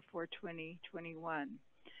position for 2021.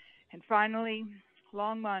 And finally,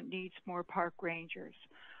 Longmont needs more park rangers.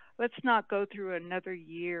 Let's not go through another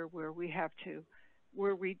year where we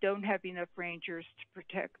don't have enough rangers to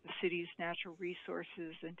protect the city's natural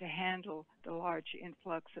resources and to handle the large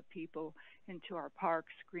influx of people into our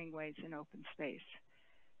parks, greenways, and open space.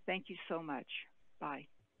 Thank you so much. Bye.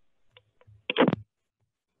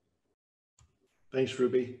 Thanks,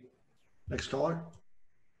 Ruby. Next caller.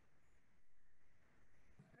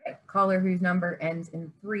 Caller whose number ends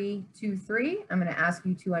in 323. I'm going to ask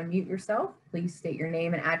you to unmute yourself. Please state your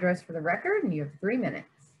name and address for the record, and you have 3 minutes.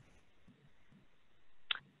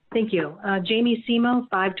 Thank you. Jamie Simo,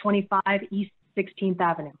 525 East 16th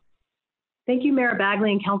Avenue. Thank you, Mayor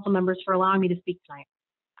Bagley and council members, for allowing me to speak tonight.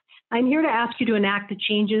 I'm here to ask you to enact the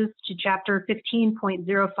changes to Chapter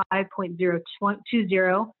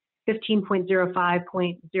 15.05.020,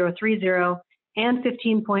 15.05.030, and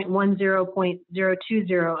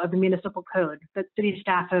 15.10.020 of the municipal code that city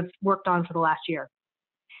staff have worked on for the last year.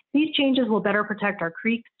 These changes will better protect our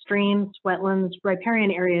creeks, streams, wetlands,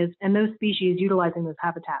 riparian areas, and those species utilizing those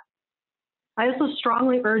habitats. I also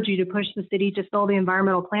strongly urge you to push the city to fill the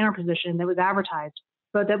environmental planner position that was advertised,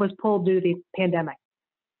 but that was pulled due to the pandemic.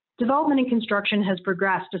 Development and construction has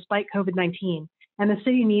progressed despite COVID-19, and the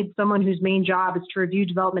city needs someone whose main job is to review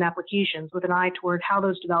development applications with an eye toward how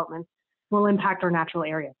those developments will impact our natural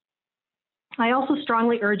areas. I also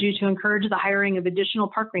strongly urge you to encourage the hiring of additional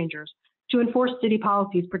park rangers to enforce city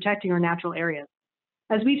policies protecting our natural areas.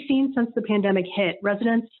 As we've seen since the pandemic hit,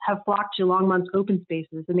 residents have flocked to Longmont's open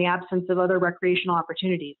spaces in the absence of other recreational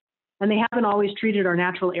opportunities, and they haven't always treated our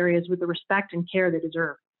natural areas with the respect and care they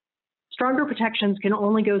deserve. Stronger protections can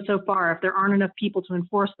only go so far if there aren't enough people to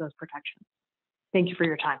enforce those protections. Thank you for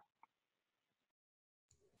your time.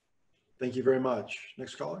 Thank you very much.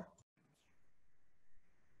 Next caller.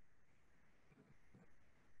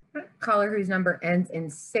 Caller whose number ends in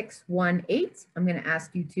 618. I'm going to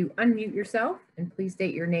ask you to unmute yourself and please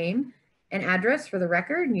state your name and address for the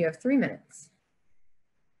record, and you have 3 minutes.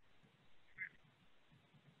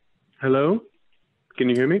 Hello, can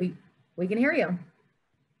you hear me? We can hear you.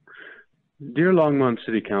 Dear Longmont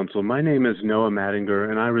City Council, my name is Noah Mattinger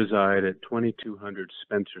and I reside at 2200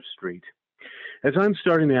 Spencer Street. As I'm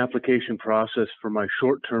starting the application process for my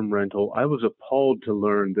short-term rental, I was appalled to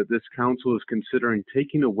learn that this council is considering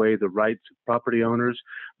taking away the rights of property owners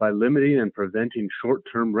by limiting and preventing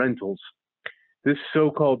short-term rentals. This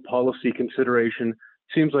so-called policy consideration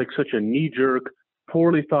seems like such a knee-jerk,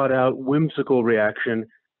 poorly thought out, whimsical reaction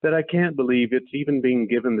that I can't believe it's even being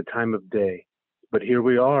given the time of day. But here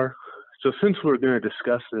we are. So since we're going to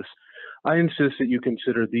discuss this, I insist that you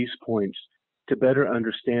consider these points to better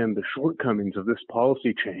understand the shortcomings of this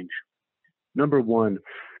policy change. Number one,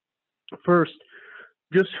 first,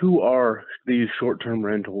 just who are these short-term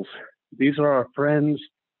rentals? These are our friends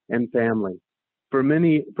and family. For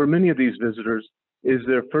many of these visitors, it is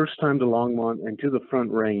their first time to Longmont and to the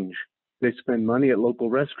Front Range. They spend money at local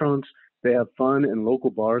restaurants, they have fun in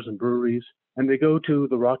local bars and breweries, and they go to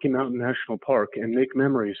the Rocky Mountain National Park and make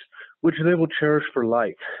memories, which they will cherish for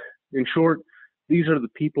life. In short, these are the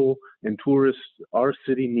people and tourists our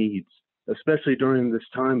city needs, especially during this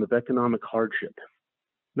time of economic hardship.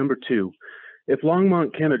 Number two, if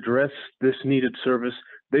Longmont can address this needed service,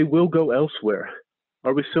 they will go elsewhere.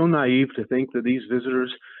 Are we so naive to think that these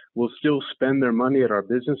visitors will still spend their money at our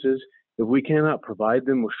businesses if we cannot provide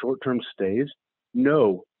them with short-term stays?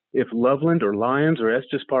 No. If Loveland or Lyons or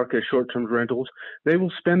Estes Park has short-term rentals, they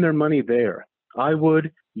will spend their money there. I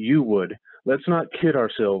would, you would. Let's not kid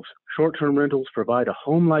ourselves. Short-term rentals provide a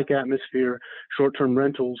home-like atmosphere. Short-term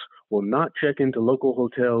rentals will not check into local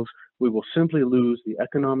hotels. We will simply lose the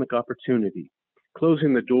economic opportunity.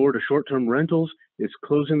 Closing the door to short-term rentals is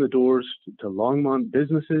closing the doors to Longmont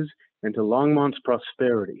businesses and to Longmont's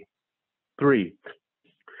prosperity. Three,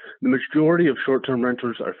 the majority of short-term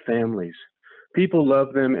renters are families. People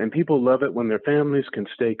love them, and people love it when their families can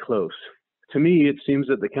stay close. To me, it seems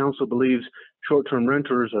that the council believes short-term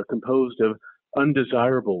renters are composed of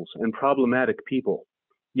undesirables and problematic people.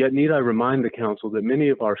 Yet need I remind the council that many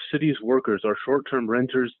of our city's workers are short-term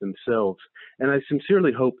renters themselves, and I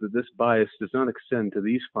sincerely hope that this bias does not extend to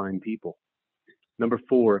these fine people. Number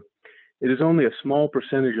four, it is only a small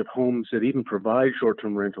percentage of homes that even provide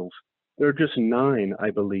short-term rentals. There are just 9,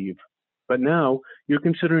 I believe. But now you're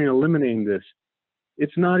considering eliminating this.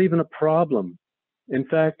 It's not even a problem. In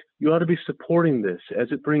fact, you ought to be supporting this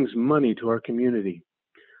as it brings money to our community.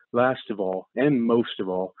 Last of all, and most of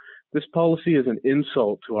all, this policy is an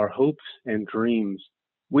insult to our hopes and dreams.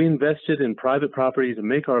 We invested in private property to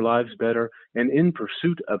make our lives better and in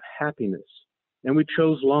pursuit of happiness, and we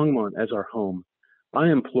chose Longmont as our home. I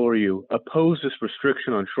implore you, oppose this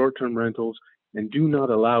restriction on short-term rentals and do not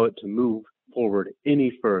allow it to move forward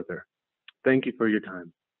any further. Thank you for your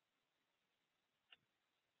time.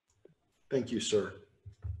 Thank you, sir.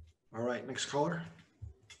 All right, next caller.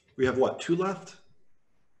 We have what, 2 left?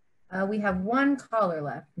 We have 1 caller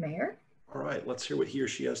left, Mayor. All right, let's hear what he or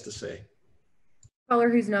she has to say. Caller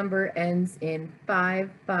whose number ends in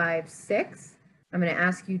 556. I'm going to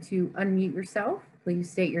ask you to unmute yourself. Please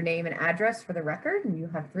state your name and address for the record, and you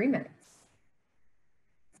have 3 minutes.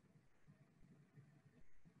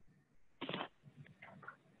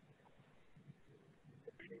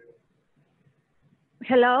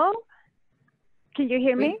 Hello? Can you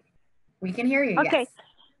hear me? We can hear you, okay. Yes.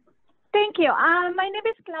 Thank you. My name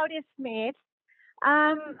is Claudia Smith.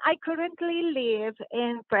 I currently live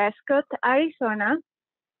in Prescott, Arizona.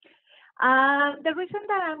 The reason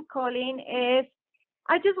that I'm calling is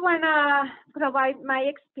I just want to provide my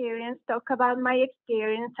experience, talk about my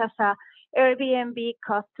experience as a Airbnb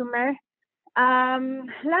customer.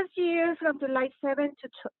 Last year, from July 7th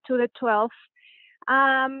to the 12th,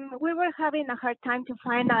 we were having a hard time to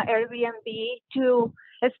find an Airbnb to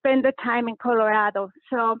spend the time in Colorado.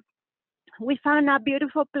 So we found a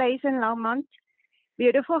beautiful place in Longmont,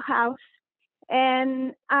 beautiful house,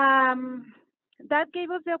 and that gave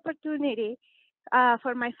us the opportunity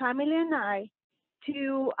for my family and I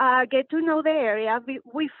to get to know the area.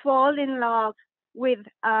 We fall in love with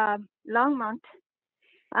Longmont.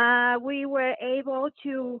 We were able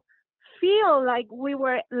to feel like we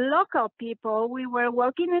were local people. We were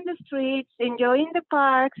walking in the streets, enjoying the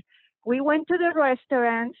parks. We went to the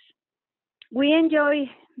restaurants. We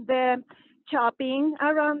enjoy the shopping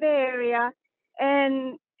around the area.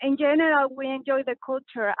 And in general, we enjoy the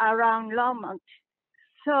culture around Longmont.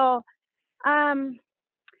 So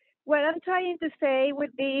what I'm trying to say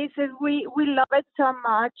with this is we love it so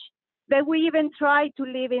much that we even try to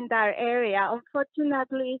live in that area.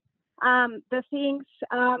 Unfortunately, the things,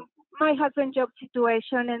 my husband's job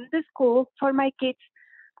situation and the school for my kids,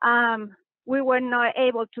 we were not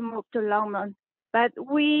able to move to Longmont. But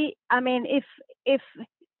if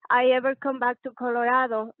I ever come back to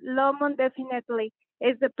Colorado, Longmont definitely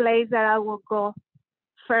is the place that I will go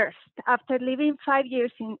first. After living 5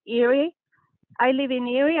 years in Erie, I live in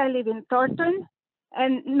Erie, I live in Thornton,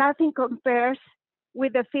 and nothing compares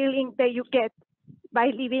with the feeling that you get by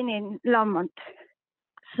living in Longmont.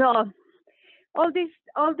 So all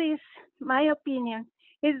this, my opinion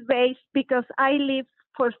is based because I live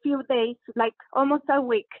for a few days, like almost a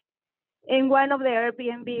week, in one of the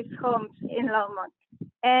Airbnb homes in Longmont.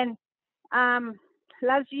 And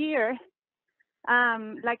last year,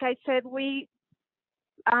 like I said, we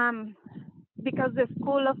because the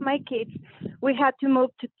school of my kids, we had to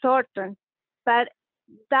move to Thornton, but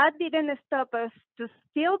that didn't stop us to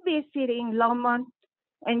still visiting Longmont,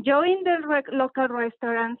 enjoying the local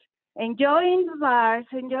restaurants, enjoying the bars,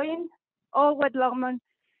 enjoying all what Longmont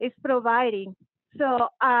is providing. So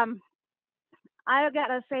I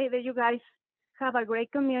gotta say that you guys have a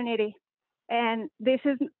great community, and this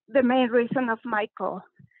is the main reason of my call.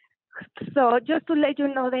 So just to let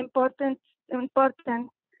you know the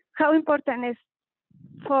how important it is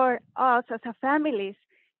for us as a families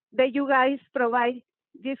that you guys provide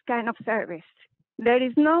this kind of service. There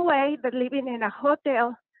is no way that living in a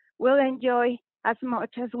hotel will enjoy as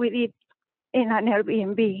much as we did in an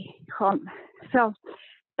Airbnb home. So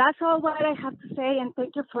that's all what I have to say, and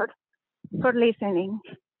thank you for listening.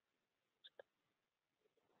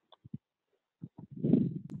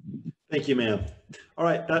 Thank you, ma'am. All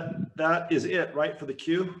right, that is it, right, for the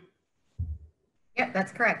queue? Yep,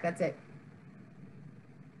 that's correct. That's it.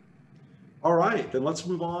 All right, then let's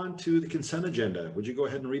move on to the consent agenda. Would you go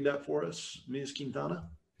ahead and read that for us, Ms. Quintana?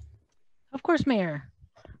 Of course, Mayor.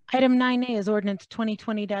 Item 9A is ordinance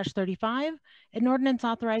 2020-35, an ordinance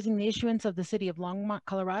authorizing the issuance of the City of Longmont,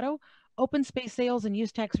 Colorado, open space sales and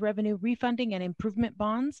use tax revenue refunding and improvement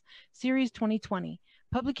bonds, Series 2020.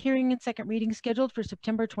 Public hearing and second reading scheduled for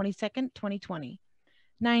September 22nd, 2020.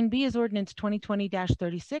 9B is ordinance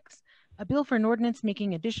 2020-36, a bill for an ordinance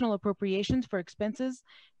making additional appropriations for expenses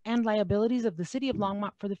and liabilities of the City of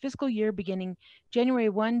Longmont for the fiscal year beginning January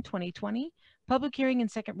 1, 2020. Public hearing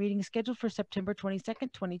and second reading scheduled for September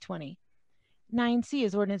 22nd, 2020. 9C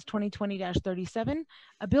is ordinance 2020-37,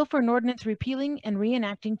 a bill for an ordinance repealing and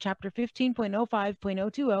reenacting Chapter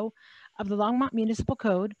 15.05.020 of the Longmont Municipal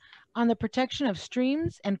Code on the protection of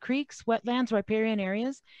streams and creeks, wetlands, riparian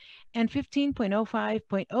areas, and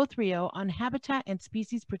 15.05.030 on habitat and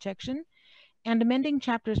species protection, and amending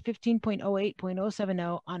Chapters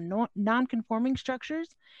 15.08.070 on non-conforming structures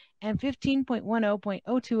and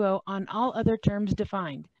 15.10.020 on all other terms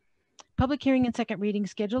defined. Public hearing and second reading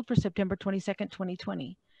scheduled for September 22nd,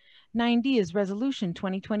 2020. 9D is Resolution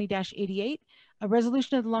 2020-88, a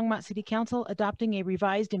resolution of the Longmont City Council adopting a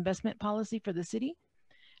revised investment policy for the city.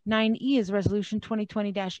 9E is Resolution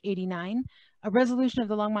 2020-89, a resolution of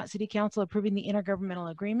the Longmont City Council approving the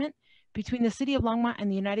intergovernmental agreement between the City of Longmont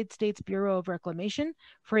and the United States Bureau of Reclamation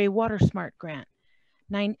for a Water Smart grant.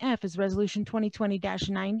 9F is Resolution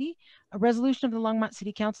 2020-90, a resolution of the Longmont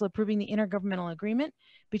City Council approving the intergovernmental agreement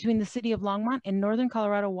between the City of Longmont and Northern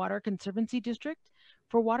Colorado Water Conservancy District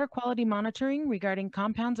for water quality monitoring regarding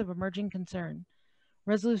compounds of emerging concern.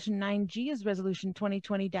 Resolution 9G is Resolution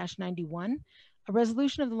 2020-91, a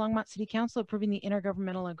resolution of the Longmont City Council approving the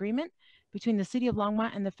intergovernmental agreement between the City of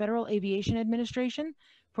Longmont and the Federal Aviation Administration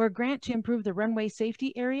for a grant to improve the runway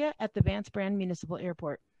safety area at the Vance Brand Municipal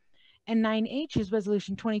Airport. And 9H is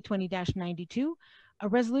Resolution 2020-92, a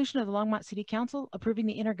resolution of the Longmont City Council approving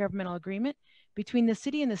the intergovernmental agreement between the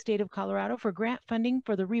city and the state of Colorado for grant funding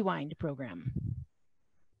for the Rewind program.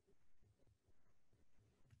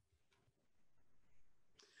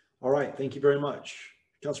 All right, thank you very much.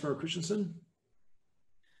 Councilmember Christensen?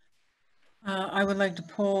 I would like to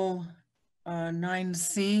pull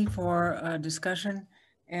 9C for discussion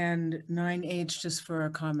and 9H just for a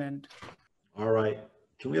comment. All right,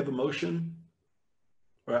 can we have a motion?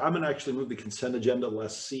 All right, I'm going to actually move the consent agenda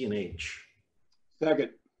less C and H.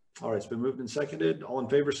 Second. All right, it's been moved and seconded. All in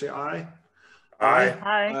favor say aye. Aye.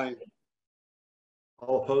 Aye.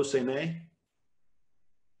 All opposed say nay.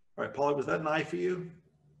 All right, Polly, was that an aye for you?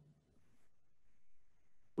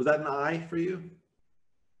 Was that an aye for you?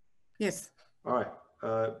 Yes. All right,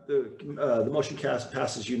 the motion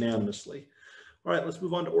passes unanimously. All right, let's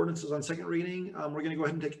move on to ordinances on second reading. We're going to go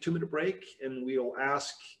ahead and take a 2-minute break, and we'll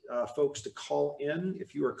ask folks to call in.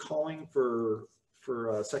 If you are calling for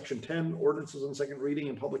section 10 ordinances on second reading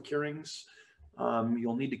and public hearings,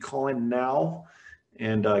 you'll need to call in now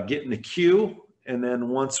and get in the queue. And then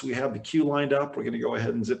once we have the queue lined up, we're going to go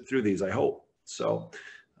ahead and zip through these, I hope. So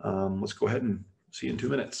let's go ahead and see you in 2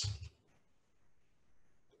 minutes.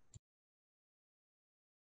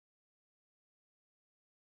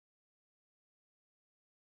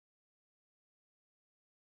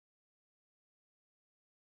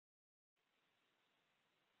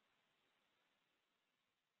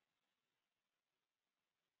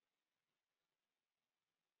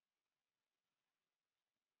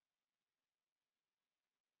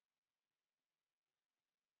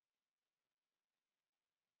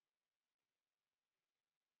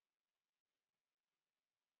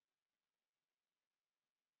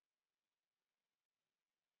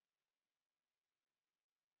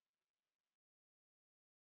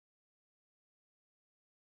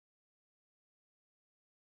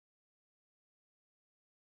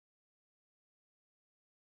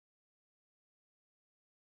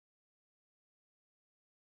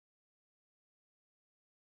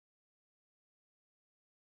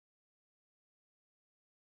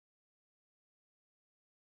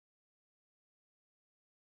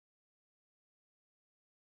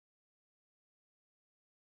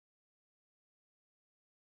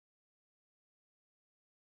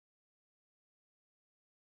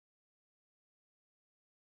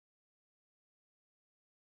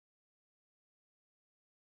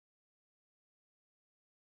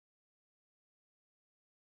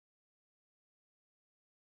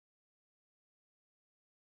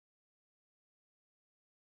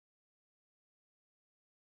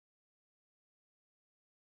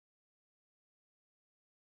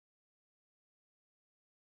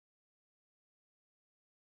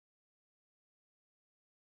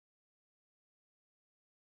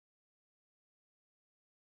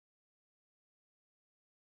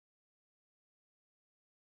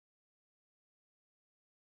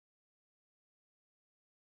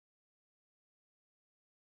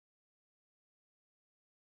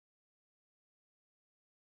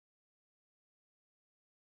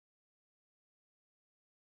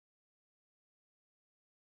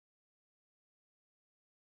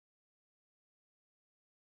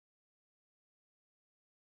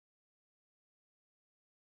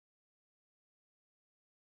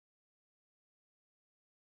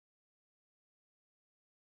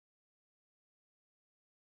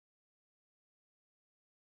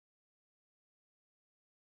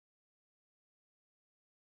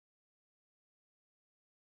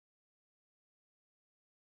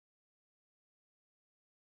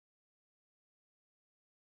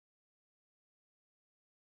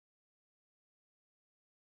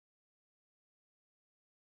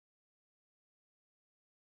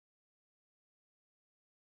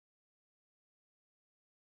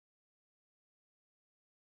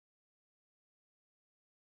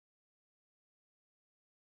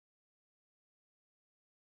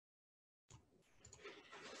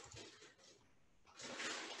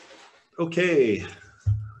 Okay,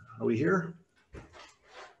 are we here?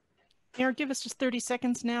 Mayor, give us just 30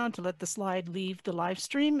 seconds now to let the slide leave the live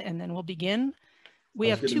stream, and then we'll begin. We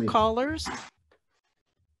have two callers.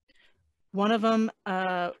 One of them,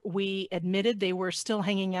 we admitted they were still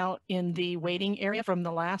hanging out in the waiting area from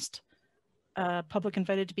the last public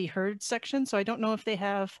invited to be heard section. So I don't know if they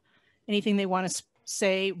have anything they want to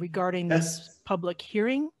say regarding this public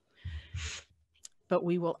hearing, but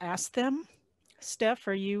we will ask them. Steph,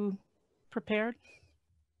 are you prepared?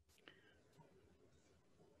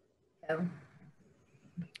 No.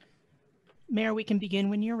 Mayor, we can begin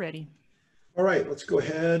when you're ready. All right, let's go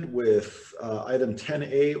ahead with item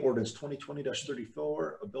 10A, ordinance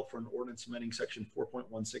 2020-34, a bill for an ordinance amending section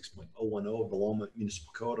 4.16.010 of the Longmont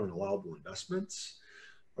Municipal Code on allowable investments.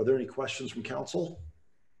 Are there any questions from council?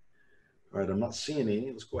 All right, I'm not seeing any.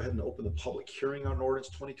 Let's go ahead and open the public hearing on ordinance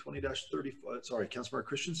 2020-34. Sorry, Councilmember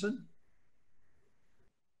Christensen.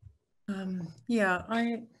 Yeah,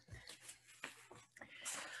 I'm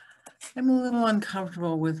a little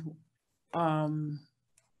uncomfortable with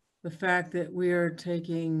the fact that we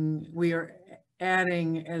are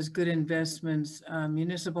adding as good investments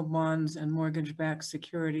municipal bonds and mortgage-backed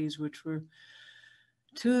securities, which were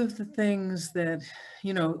two of the things that,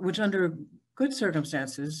 you know, which under good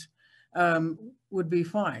circumstances would be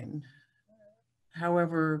fine.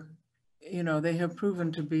 However, you know, they have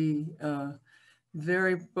proven to be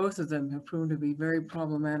both of them have proven to be very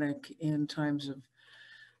problematic in times of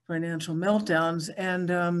financial meltdowns.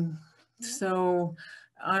 And so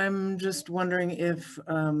I'm just wondering if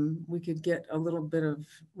we could get a little bit of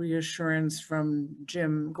reassurance from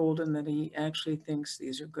Jim Golden that he actually thinks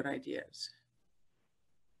these are good ideas.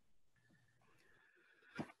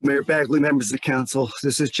 Mayor Bagley, members of the council,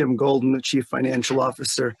 this is Jim Golden, the Chief Financial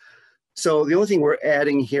Officer. So the only thing we're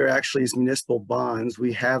adding here actually is municipal bonds.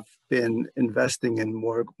 We have been investing in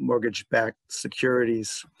more mortgage-backed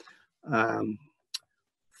securities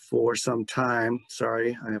for some time.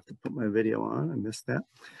 Sorry, I have to put my video on. I missed that.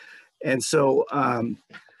 And so,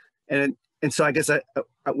 so I guess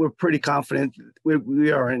we're pretty confident.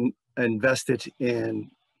 We are invested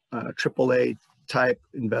in AAA type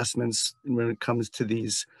investments when it comes to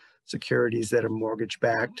these securities that are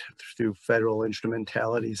mortgage-backed through federal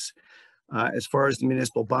instrumentalities. As far as the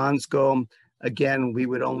municipal bonds go, again, we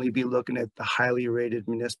would only be looking at the highly rated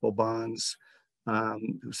municipal bonds.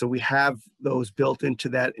 So we have those built into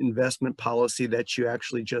that investment policy that you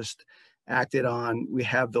actually just acted on. We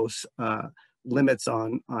have those limits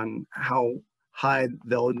on how high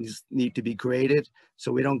those need to be graded,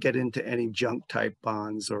 so we don't get into any junk type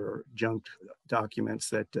bonds or junk documents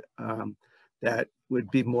that that would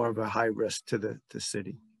be more of a high risk to the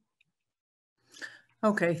city.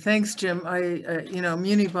 Okay, thanks, Jim. You know,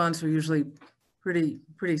 muni bonds are usually pretty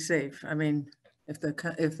safe. I mean,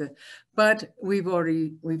 but we've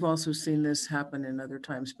also seen this happen in other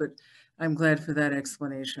times. But I'm glad for that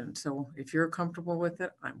explanation. So if you're comfortable with it,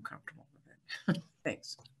 I'm comfortable with it.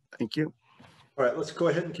 Thanks. Thank you. All right, let's go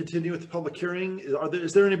ahead and continue with the public hearing.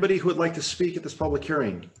 Is there anybody who would like to speak at this public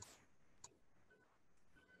hearing?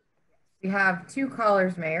 We have two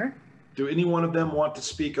callers, Mayor. Do any one of them want to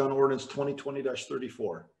speak on ordinance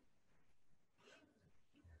 2020-34?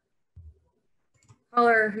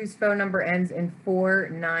 Caller whose phone number ends in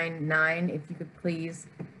 499, if you could please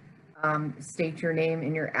state your name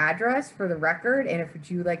and your address for the record, and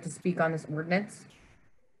if you would like to speak on this ordinance.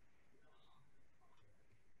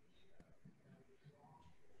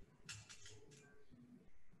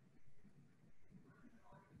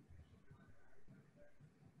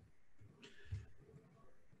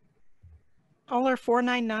 Caller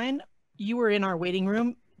 499, you were in our waiting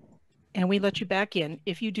room and we let you back in.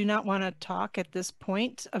 If you do not want to talk at this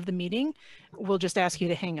point of the meeting, we'll just ask you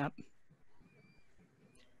to hang up.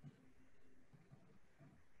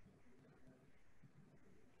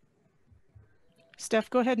 Steph,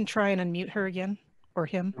 go ahead and try and unmute her again, or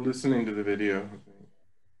him. We're listening to the video.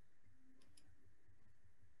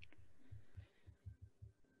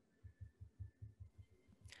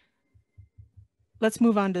 Let's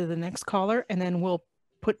move on to the next caller, and then we'll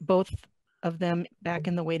put both of them back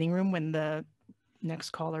in the waiting room when the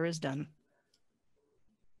next caller is done.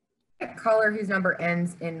 Caller whose number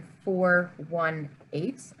ends in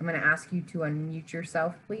 418. I'm going to ask you to unmute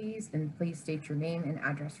yourself, please, and please state your name and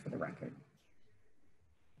address for the record.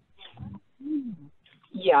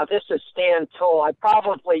 Yeah, this is Stan Toll. I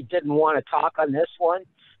probably didn't want to talk on this one.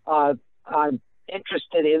 I'm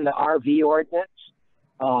interested in the RV ordinance.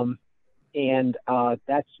 And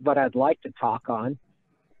that's what I'd like to talk on.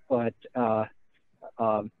 But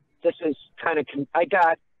this is kind of, I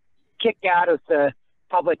got kicked out of the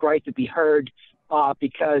public right to be heard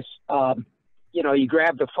because, you know, you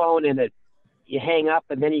grab the phone and you hang up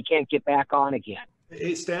and then you can't get back on again.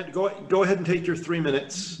 Hey, Stan, go ahead and take your 3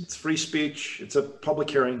 minutes. It's free speech. It's a public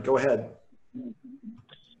hearing. Go ahead.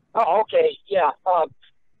 Oh, okay. Yeah.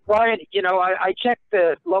 Brian, you know, I checked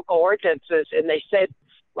the local ordinances and they said,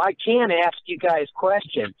 well, I can't ask you guys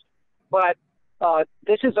questions, but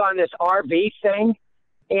this is on this RV thing,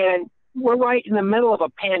 and we're right in the middle of a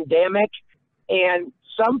pandemic, and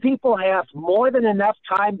some people have more than enough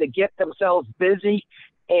time to get themselves busy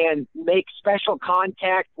and make special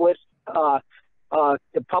contact with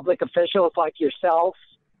the public officials like yourself.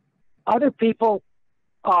 Other people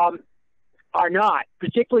are not,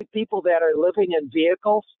 particularly people that are living in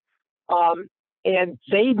vehicles, and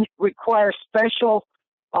they require special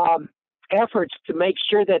efforts to make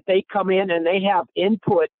sure that they come in and they have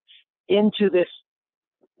input into this.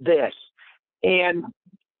 And,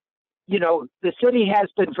 you know, the city has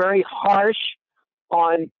been very harsh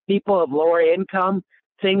on people of lower income,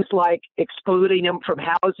 things like excluding them from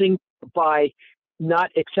housing by not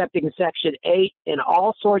accepting Section 8 and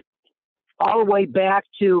all the way back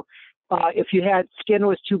to if you had skin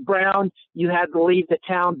was too brown, you had to leave the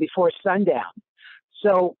town before sundown.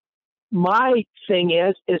 So my thing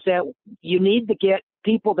is that you need to get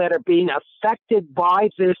people that are being affected by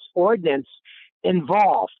this ordinance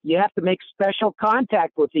involved. You have to make special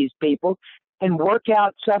contact with these people and work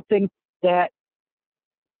out something that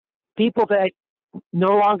people that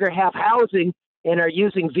no longer have housing and are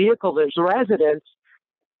using vehicles as residents,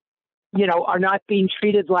 you know, are not being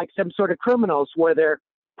treated like some sort of criminals where their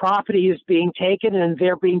property is being taken and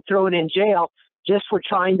they're being thrown in jail just for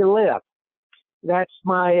trying to live. That's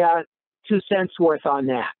my 2 cents worth on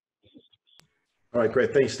that. All right,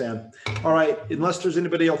 great. Thanks, Stan. All right, unless there's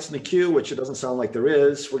anybody else in the queue, which it doesn't sound like there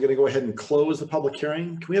is, we're going to go ahead and close the public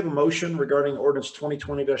hearing. Can we have a motion regarding ordinance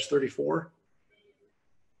 2020-34? All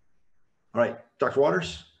right, Dr.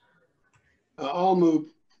 Waters? I'll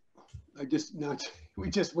move. When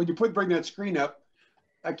you bring that screen up,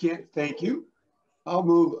 I can't thank you. I'll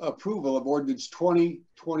move approval of ordinance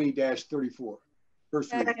 2020-34.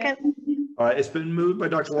 First reading. Second. All right, it's been moved by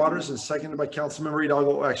Dr. Waters and seconded by Councilmember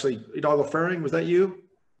Hidalgo. Actually, Hidalgo Faring, was that you?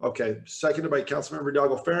 Okay, seconded by Councilmember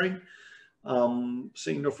Hidalgo Faring.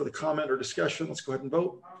 Seeing no further comment or discussion, let's go ahead and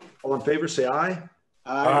vote. All in favor, say aye.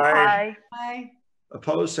 Aye. Aye.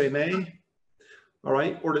 Opposed, say nay. All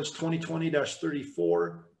right, ordinance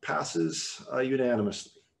 2020-34 passes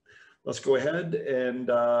unanimously. Let's go ahead and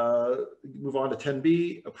move on to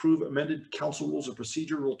 10B, approve amended council rules of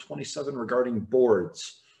procedure, Rule 27 regarding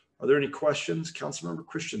boards. Are there any questions? Councilmember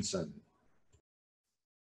Christensen.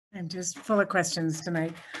 I'm just full of questions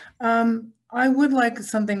tonight. I would like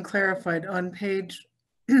something clarified on page,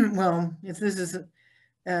 well, if this is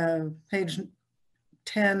page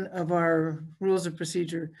 10 of our rules of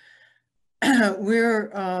procedure,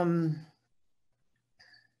 we're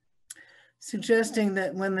suggesting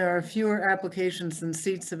that when there are fewer applications than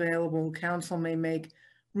seats available, council may make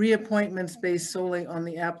reappointments based solely on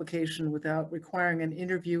the application without requiring an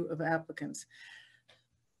interview of applicants.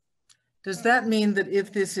 Does that mean that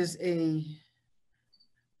if this is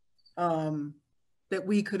that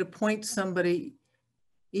we could appoint somebody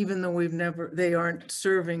even though they aren't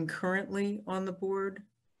serving currently on the board?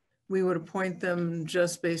 We would appoint them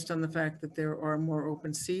just based on the fact that there are more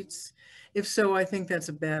open seats? If so, I think that's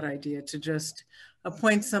a bad idea to just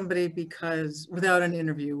appoint somebody because without an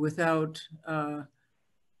interview, without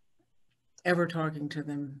ever talking to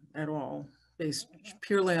them at all, based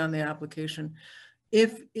purely on the application.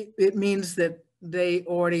 If it means that they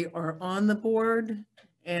already are on the board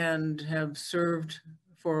and have served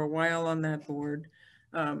for a while on that board,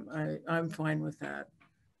 I'm fine with that.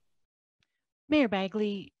 Mayor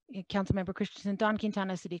Bagley, Councilmember Christensen, Don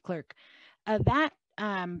Quintana, City Clerk.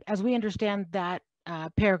 As we understand that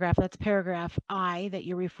paragraph, that's paragraph I that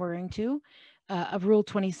you're referring to of Rule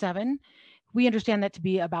 27. We understand that to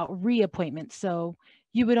be about reappointments. So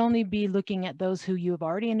you would only be looking at those who you have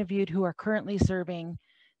already interviewed, who are currently serving,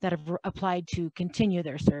 that have applied to continue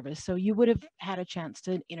their service. So you would have had a chance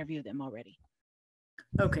to interview them already.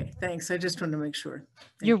 Okay, thanks. I just wanted to make sure.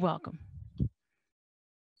 You're welcome.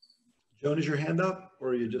 Joan, is your hand up or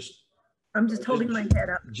are you just? I'm just holding my head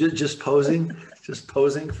up. Just posing, just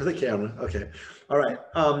posing for the camera. Okay. All right.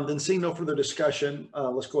 Then seeing no further discussion,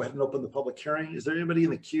 let's go ahead and open the public hearing. Is there anybody in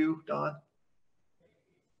the queue, Don?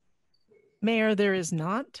 Mayor, there is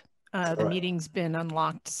not. The meeting's been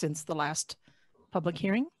unlocked since the last public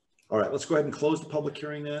hearing. All right, let's go ahead and close the public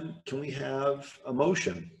hearing then. Can we have a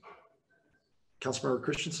motion? Councilmember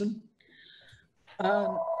Christensen?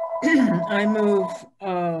 I move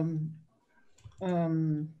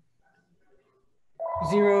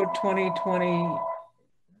 02020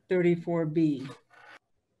 34B.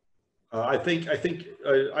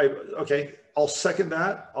 Okay, I'll second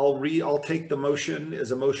that. I'll take the motion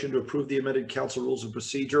as a motion to approve the amended council rules of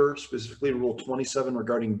procedure, specifically Rule 27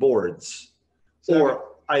 regarding boards. Second. Or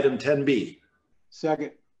item 10B.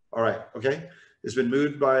 Second. All right, okay. It's been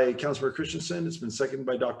moved by Councilmember Christensen. It's been seconded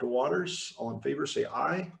by Dr. Waters. All in favor, say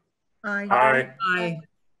aye. Aye. Aye. Aye.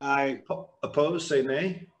 Aye. Opposed, say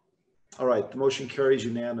nay. All right, the motion carries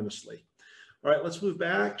unanimously. All right, let's move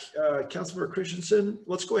back. Councilmember Christensen,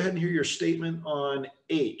 let's go ahead and hear your statement on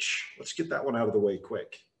H. Let's get that one out of the way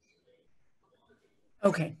quick.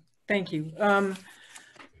 Okay, thank you.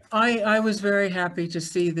 I was very happy to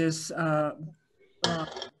see this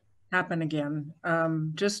happen again.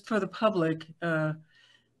 Just for the public,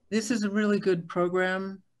 this is a really good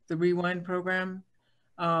program, the Rewind program.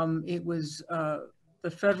 It was,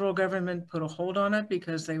 the federal government put a hold on it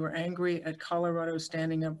because they were angry at Colorado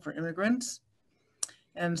standing up for immigrants.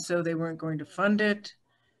 And so they weren't going to fund it.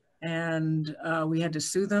 And we had to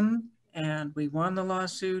sue them and we won the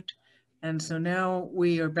lawsuit. And so now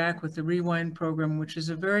we are back with the Rewind program, which is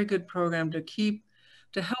a very good program to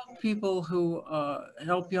help people who,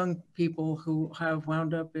 help young people who have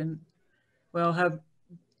wound up in, well, have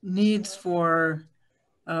needs for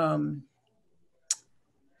help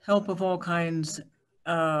of all kinds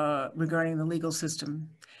regarding the legal system.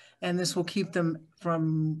 And this will keep them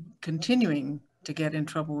from continuing to get in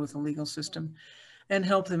trouble with the legal system and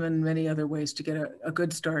help them in many other ways to get a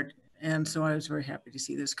good start. And so I was very happy to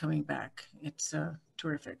see this coming back. It's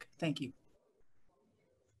terrific. Thank you.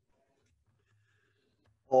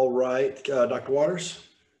 All right, Dr. Waters.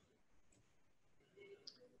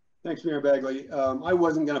 Thanks, Mayor Bagley. I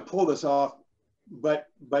wasn't going to pull this off, but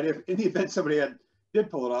if in the event somebody did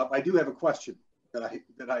pull it off, I do have a question that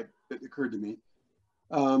occurred to me.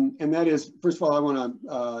 And that is, first of all, I want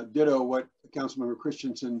to ditto what Councilmember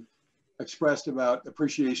Christensen expressed about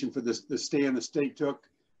appreciation for the stand the state took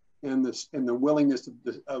and the willingness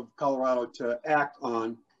of Colorado to act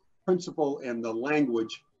on principle and the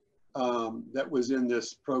language that was in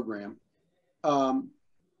this program.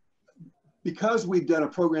 Because we've done a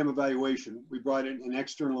program evaluation, we brought in an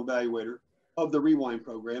external evaluator of the Rewind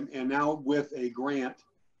program, and now with a grant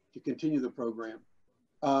to continue the program.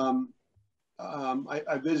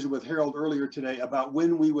 I visited with Harold earlier today about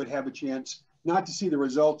when we would have a chance not to see the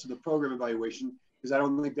results of the program evaluation, because I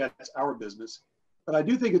don't think that's our business, but I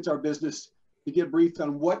do think it's our business to get briefed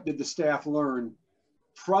on what did the staff learn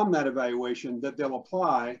from that evaluation that they'll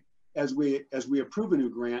apply as we approve a new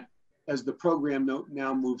grant as the program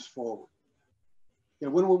now moves forward.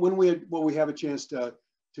 And when will we have a chance to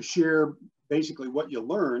share basically what you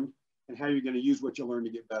learned and how you're going to use what you learned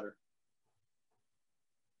to get better?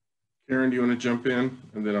 Karen, do you want to jump in,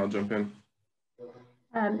 and then I'll jump in?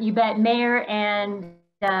 You bet, Mayor and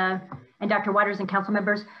Dr. Waters and council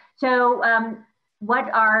members. So what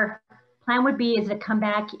our plan would be is to come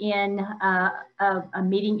back in a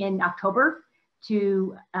meeting in October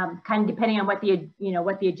to kind of depending on what the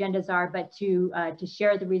agendas are, but to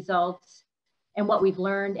share the results and what we've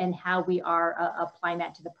learned and how we are applying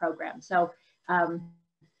that to the program. So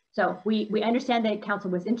so we understand that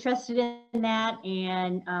council was interested in that,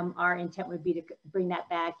 and our intent would be to bring that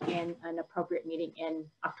back in an appropriate meeting in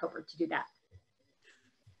October to do that.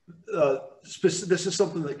 This is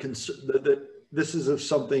something this is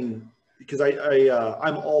something, because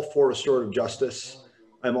I'm all for restorative justice.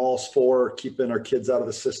 I'm all for keeping our kids out of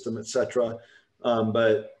the system, etc.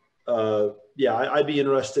 Yeah, I'd be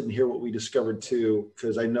interested in hear what we discovered too,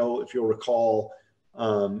 because I know if you'll recall,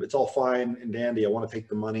 it's all fine and dandy. I want to take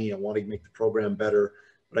the money. I want to make the program better.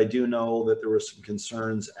 But I do know that there were some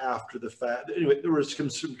concerns after the fact. Anyway, there was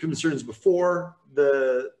some concerns before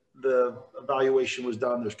the evaluation was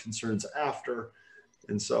done. There's concerns after.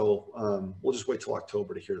 And so we'll just wait till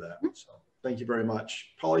October to hear that. So thank you very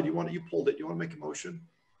much. Polly, you pulled it. Do you want to make a motion?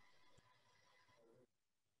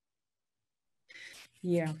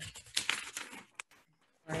 Yeah.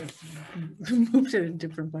 I moved to a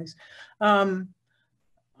different place.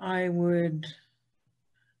 I would,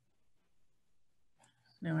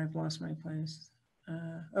 now I've lost my place.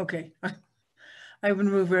 Okay, I would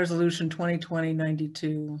move resolution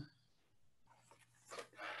 2020-92.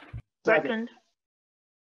 Second.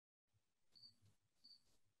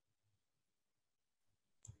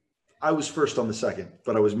 I was first on the second,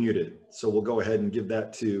 but I was muted. So we'll go ahead and give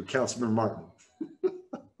that to Councilmember Martin.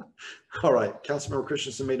 All right, Councilmember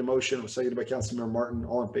Christensen made a motion. It was seconded by Councilmember Martin.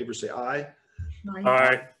 All in favor say aye.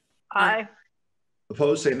 Aye. Aye.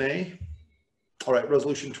 Opposed say nay. All right,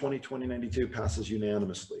 resolution 2020-92 passes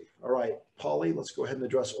unanimously. All right, Polly, let's go ahead and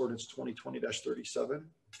address ordinance 2020-37.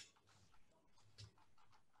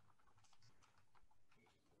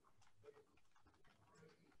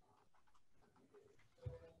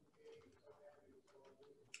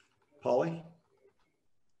 Polly?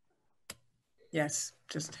 Yes,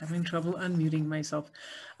 just having trouble unmuting myself.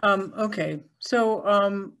 Okay,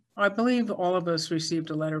 so I believe all of us received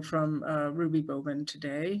a letter from Ruby Bowman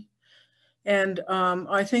today. And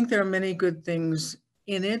I think there are many good things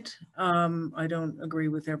in it. I don't agree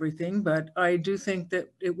with everything, but I do think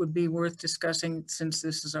that it would be worth discussing since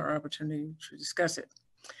this is our opportunity to discuss it.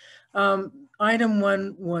 Item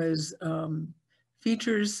 1 was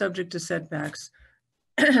features subject to setbacks.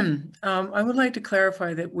 I would like to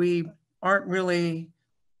clarify that we aren't really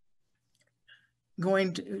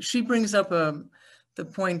going to, she brings up the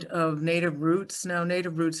point of native roots. Now,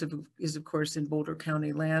 native roots is of course in Boulder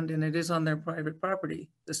County land, and it is on their private property,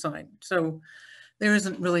 the sign. So there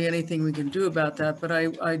isn't really anything we can do about that, but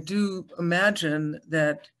I do imagine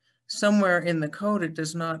that somewhere in the code, it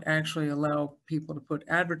does not actually allow people to put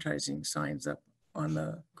advertising signs up on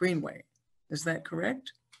the greenway. Is that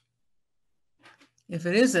correct? If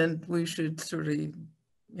it isn't, we should sort of, you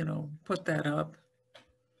know, put that up.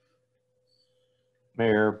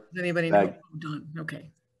 Mayor. Does anybody know? Done. Okay.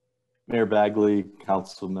 Mayor Bagley,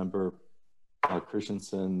 Council Member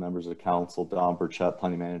Christensen, members of council, Don Burchett,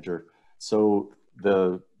 Planning Manager. So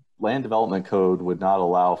the Land Development Code would not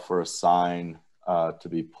allow for a sign to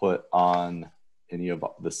be put on any of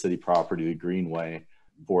the city property, the greenway,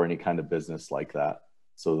 for any kind of business like that.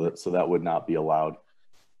 So that would not be allowed.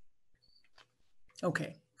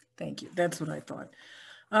 Okay, thank you. That's what I thought.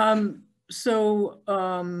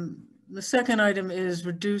 The second item is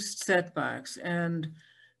reduced setbacks, and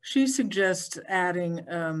she suggests adding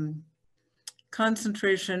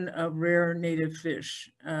concentration of rare native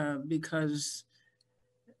fish because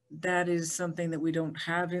that is something that we don't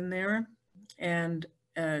have in there. And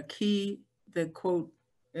the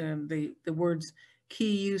words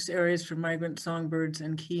key use areas for migrant songbirds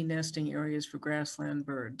and key nesting areas for grassland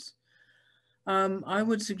birds. I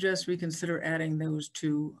would suggest we consider adding those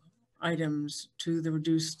two items to the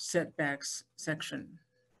reduced setbacks section.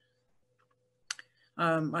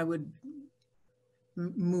 I would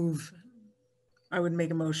make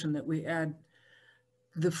a motion that we add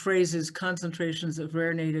the phrases concentrations of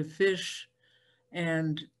rare native fish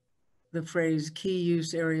and the phrase key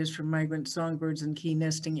use areas for migrant songbirds and key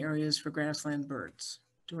nesting areas for grassland birds.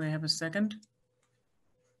 Do I have a second?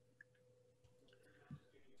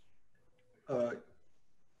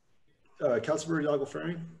 Councilmember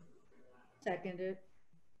Yagle-Ferring? Seconded.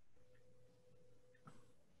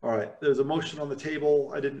 All right, there's a motion on the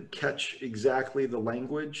table. I didn't catch exactly the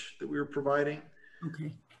language that we were providing.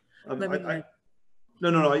 Okay.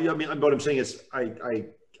 No. I mean, what I'm saying is I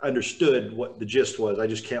understood what the gist was. I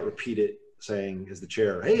just can't repeat it saying as the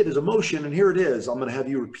chair, hey, there's a motion and here it is. I'm going to have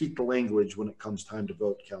you repeat the language when it comes time to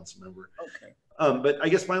vote, council member. Okay. But I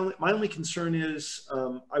guess my only concern is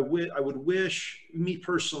I would wish, me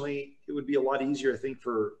personally, it would be a lot easier, I think,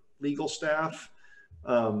 for legal staff.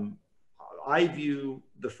 I view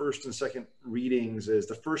the first and second readings as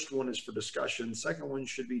the first one is for discussion. Second one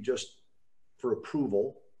should be just for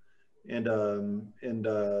approval. And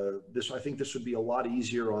I think this would be a lot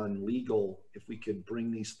easier on legal if we could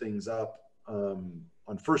bring these things up on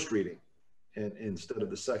first reading and instead of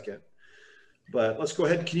the second. But let's go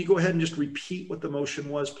ahead. Can you go ahead and just repeat what the motion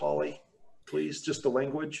was, Polly, please? Just the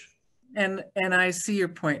language. And I see your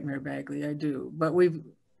point, Mayor Bagley, I do. But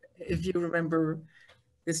if you remember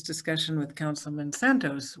this discussion with Councilman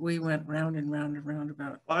Santos, we went round and round and round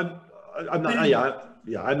about. I'm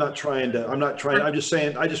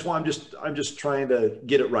just trying to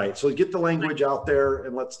get it right. So get the language out there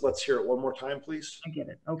and let's hear it one more time, please. I get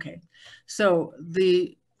it. Okay. So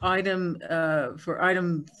the item for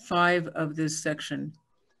item 5 of this section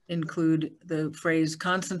include the phrase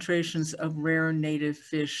concentrations of rare native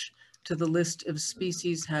fish to the list of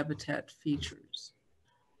species habitat features.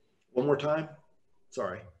 One more time.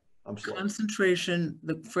 Sorry, I'm slow. Concentration,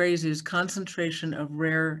 the phrase is concentration of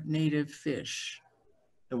rare native fish.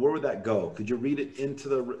 And where would that go? Could you read it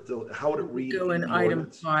into how would it read? Go in item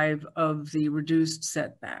 5 of the reduced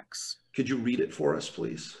setbacks. Could you read it for us,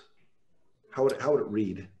 please? How would it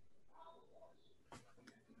read?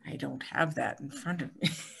 I don't have that in front of me.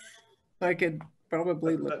 I could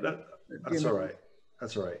probably look. That's all right.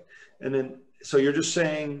 That's all right. And then, so you're just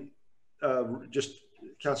saying, just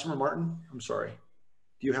Councilmember Martin, I'm sorry.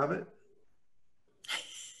 Do you have it?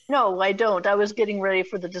 No, I don't. I was getting ready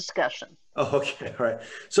for the discussion. Oh, okay, all right.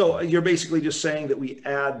 So you're basically just saying that we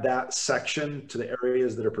add that section to the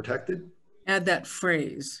areas that are protected? Add that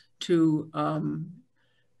phrase to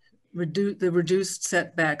the reduced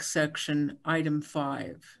setback section, item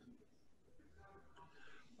 5.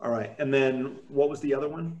 All right, and then what was the other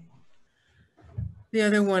one? The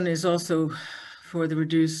other one is also for the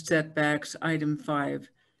reduced setbacks, item 5.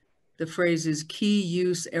 The phrase is key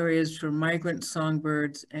use areas for migrant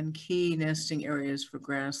songbirds and key nesting areas for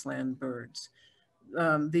grassland birds.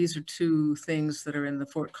 These are two things that are in the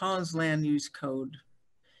Fort Collins Land Use Code.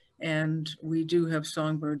 And we do have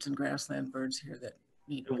songbirds and grassland birds here that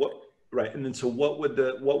need. And what, right, and then so what would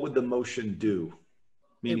the motion do?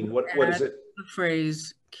 Meaning what is it? The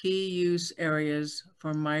phrase key use areas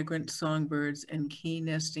for migrant songbirds and key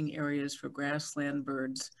nesting areas for grassland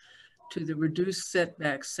birds to the reduced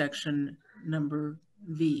setback section number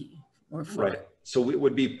V or 5. Right, so it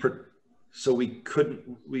would be, so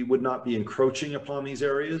we would not be encroaching upon these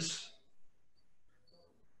areas?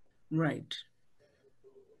 Right.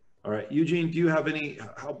 All right, Eugene, do you have any,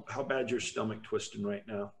 how bad your stomach twisting right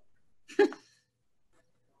now?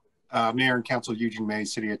 Mayor and Council, Eugene May,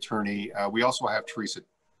 City Attorney. We also have Teresa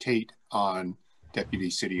Tate on, Deputy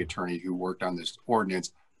City Attorney, who worked on this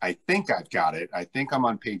ordinance. I think I've got it. I think I'm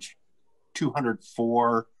on page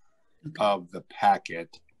 204 of the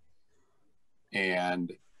packet.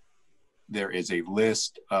 And there is a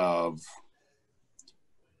list of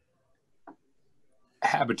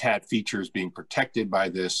habitat features being protected by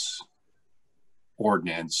this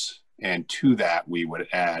ordinance. And to that, we would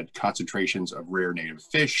add concentrations of rare native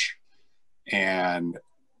fish and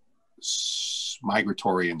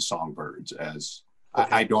migratory and songbirds. As okay.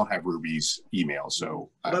 I don't have Ruby's email, so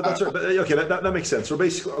that's right. But okay, that makes sense. So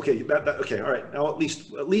basically, okay, okay, all right. Now at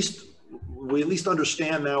least we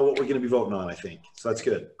understand now what we're going to be voting on. I think so. That's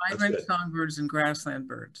good. Migrant songbirds and grassland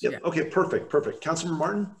birds. Yep. Yeah. Okay. Perfect. Councilman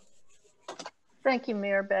Martin. Thank you,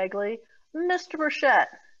 Mayor Bagley. Mr. Burchett,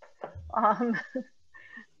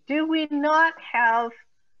 do we not have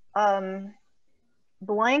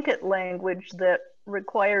blanket language that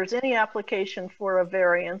requires any application for a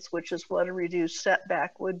variance, which is what a reduced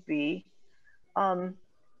setback would be,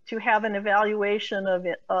 to have an evaluation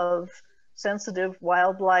of sensitive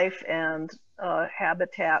wildlife and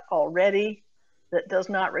habitat already that does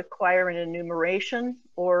not require an enumeration,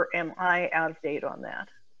 or am I out of date on that?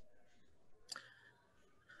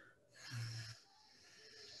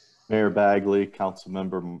 Mayor Bagley,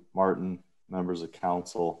 Councilmember Martin, members of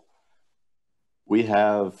council, we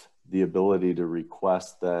have the ability to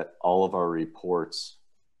request that all of our reports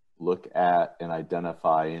look at and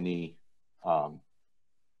identify any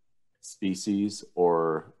species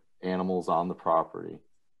or animals on the property.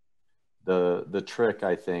 The trick,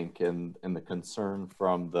 I think, and the concern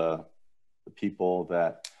from the people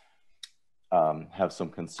that have some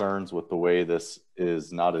concerns with the way this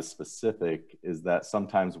is not as specific is that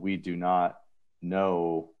sometimes we do not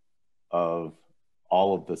know of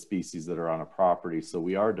all of the species that are on a property. So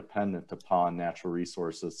we are dependent upon natural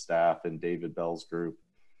resources staff and David Bell's group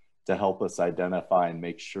to help us identify and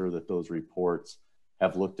make sure that those reports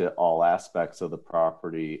have looked at all aspects of the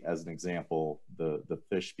property. As an example, the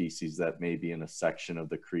fish species that may be in a section of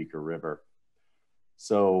the creek or river.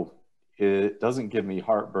 So it doesn't give me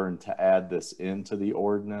heartburn to add this into the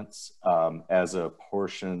ordinance as a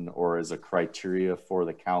portion or as a criteria for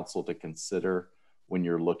the council to consider when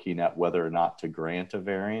you're looking at whether or not to grant a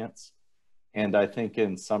variance. And I think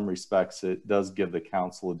in some respects, it does give the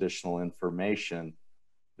council additional information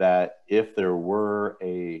that if there were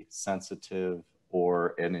a sensitive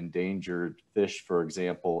or an endangered fish, for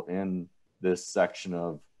example, in this section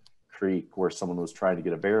of creek where someone was trying to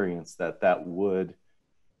get a variance, that would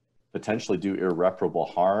potentially do irreparable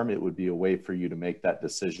harm. It would be a way for you to make that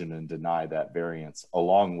decision and deny that variance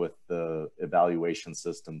along with the evaluation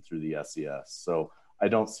system through the SES. So I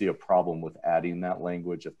don't see a problem with adding that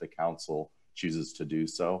language if the council chooses to do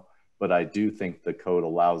so. But I do think the code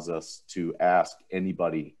allows us to ask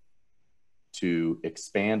anybody to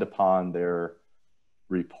expand upon their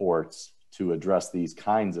reports to address these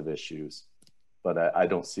kinds of issues. But I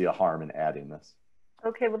don't see a harm in adding this.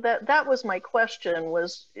 Okay, well that was my question,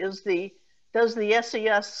 does the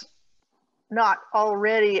SES not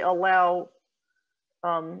already allow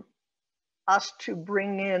us to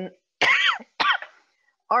bring in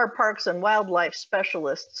our parks and wildlife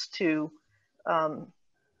specialists to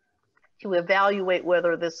evaluate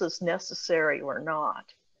whether this is necessary or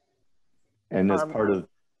not? And as part of,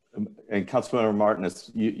 and Councilmember Martin,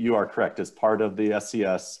 you are correct, as part of the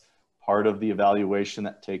SES, part of the evaluation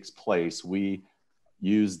that takes place,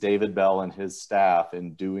 use David Bell and his staff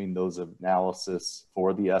in doing those analysis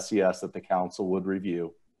for the SES that the council would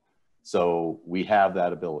review. So we have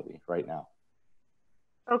that ability right now.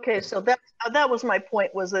 Okay, so that was my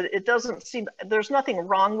point, was that it doesn't seem, there's nothing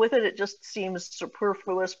wrong with it. It just seems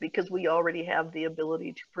superfluous because we already have the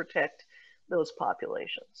ability to protect those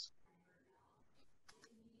populations.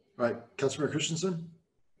 All right, Councilmember Christensen?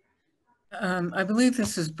 I believe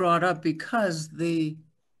this is brought up because the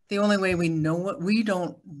only way we know what, we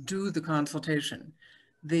don't do the consultation.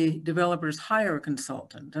 The developers hire a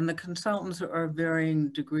consultant, and the consultants are varying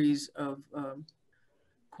degrees of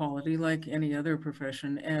quality like any other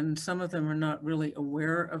profession, and some of them are not really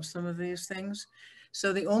aware of some of these things.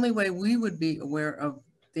 So the only way we would be aware of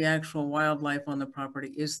the actual wildlife on the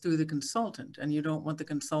property is through the consultant, and you don't want the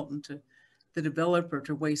consultant to, the developer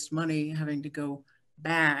to waste money having to go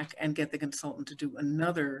back and get the consultant to do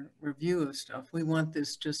another review of stuff. We want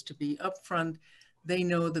this just to be upfront. They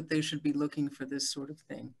know that they should be looking for this sort of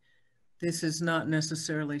thing. This is not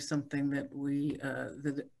necessarily something that we,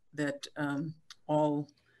 all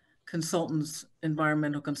consultants,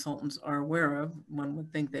 environmental consultants are aware of. One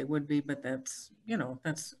would think they would be, but that's, you know,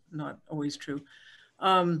 that's not always true.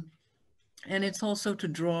 And it's also to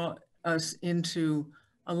draw us into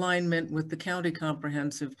alignment with the county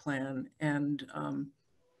comprehensive plan, and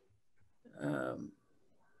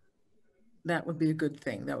that would be a good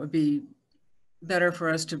thing. That would be better for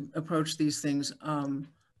us to approach these things on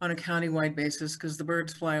a countywide basis, because the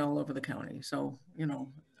birds fly all over the county. So, you know,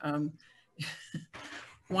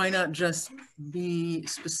 why not just be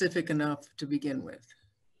specific enough to begin with?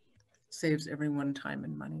 Saves everyone time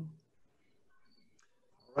and money.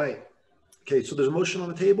 All right. Okay, so there's a motion on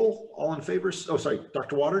the table. All in favor? Oh, sorry,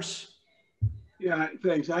 Dr. Waters? Yeah,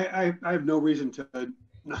 thanks. I have no reason to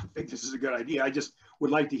not think this is a good idea. I just would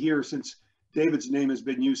like to hear, since David's name has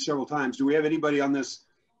been used several times, do we have anybody on this,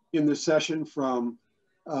 in this session from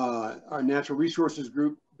our natural resources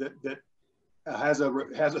group that has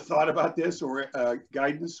a thought about this, or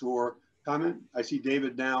guidance or comment? I see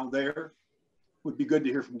David now there. Would be good to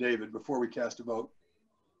hear from David before we cast a vote.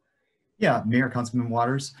 Yeah, Mayor, Councilman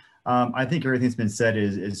Waters. I think everything that's been said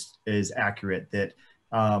is accurate. That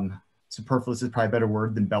superfluous is probably a better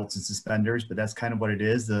word than belts and suspenders, but that's kind of what it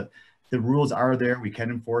is. The rules are there, we can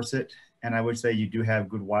enforce it. And I would say you do have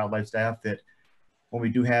good wildlife staff that when we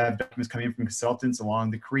do have documents coming in from consultants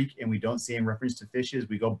along the creek and we don't see any reference to fishes,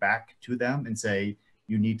 we go back to them and say,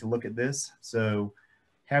 you need to look at this. So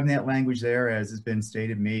having that language there, as has been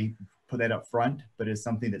stated, may put that up front, but it's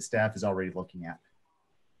something that staff is already looking at.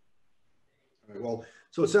 All right, well,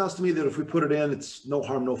 so it sounds to me that if we put it in, it's no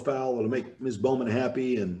harm, no foul. It'll make Ms. Bowman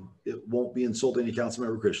happy and it won't be insulting to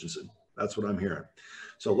Councilmember Christensen. That's what I'm hearing.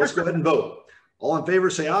 So let's go ahead and vote. All in favor,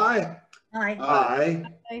 say aye. Aye. Aye.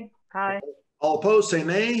 Aye. Aye. All opposed, say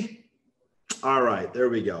nay. All right, there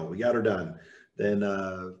we go. We got her done. Then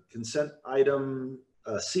consent item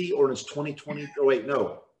C, ordinance 2020. Oh, wait,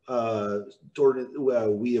 no.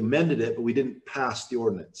 We amended it, but we didn't pass the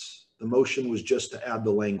ordinance. The motion was just to add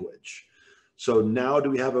the language. So now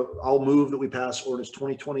do we have I'll move that we pass ordinance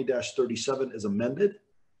 2020-37 as amended.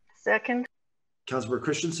 Second. Councilmember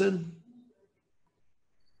Christensen.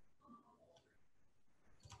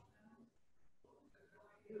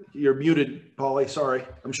 You're muted, Polly, sorry.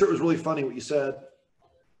 I'm sure it was really funny what you said.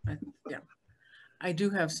 Yeah, I do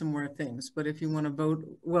have some more things, but if you want to vote,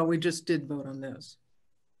 well, we just did vote on this.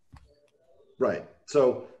 Right,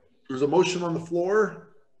 so there's a motion on the floor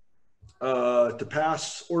to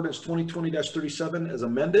pass ordinance 2020-37 as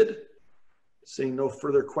amended. Seeing no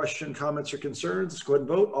further question, comments, or concerns, let's go ahead and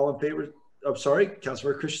vote. All in favor, I'm sorry,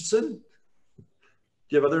 Councilmember Christensen. Do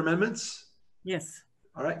you have other amendments? Yes.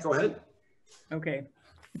 All right, go ahead. Okay.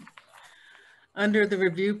 Under the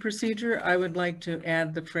review procedure, I would like to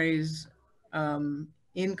add the phrase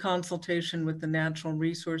in consultation with the Natural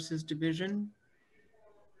Resources Division.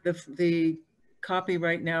 The copy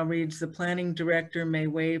right now reads, the planning director may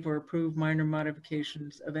waive or approve minor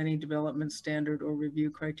modifications of any development standard or review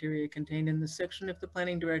criteria contained in the section if the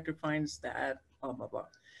planning director finds that blah, blah, blah.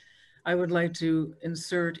 I would like to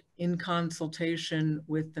insert in consultation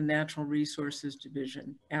with the Natural Resources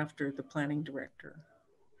Division after the planning director.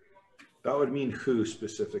 That would mean who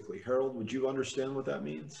specifically? Harold, would you understand what that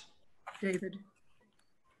means? David.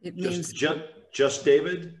 It means just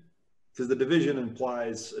David? Because the division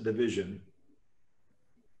implies a division.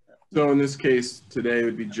 So in this case, today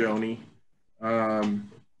would be Joni.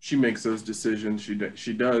 She makes those decisions.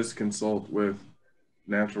 She does consult with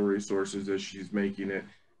natural resources as she's making it.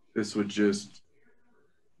 This would just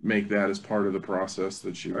make that as part of the process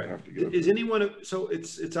that she would have to go through. Is anyone, so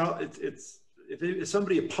it's if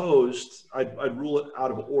somebody opposed, I'd rule it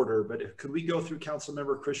out of order, but could we go through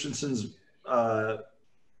Councilmember Christensen's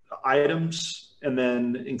items and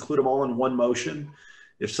then include them all in one motion?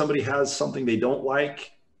 If somebody has something they don't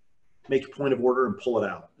like, make a point of order and pull it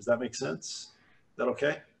out. Does that make sense? Is that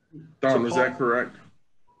okay? Don, was that correct?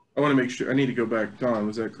 I want to make sure, I need to go back. Don,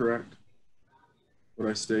 was that correct? What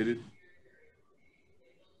I stated?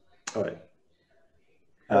 All right.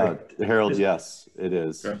 Harold, yes, it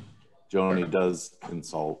is. Okay. Joni does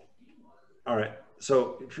consult. All right.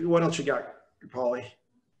 So what else you got, Polly?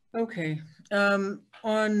 Okay. On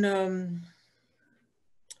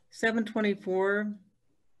 7/24,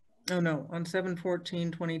 oh no, on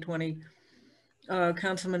 7/14/2020,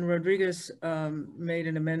 Councilman Rodriguez made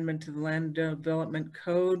an amendment to the Land Development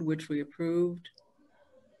Code, which we approved.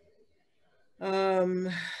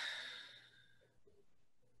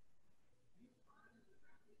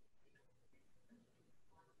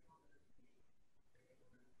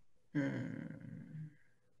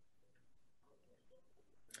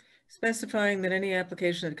 Specifying that any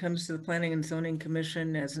application that comes to the Planning and Zoning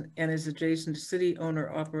Commission and is adjacent to city owner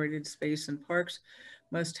operated space and parks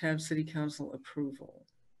must have city council approval.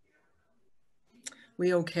 We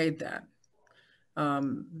okayed that.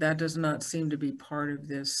 That does not seem to be part of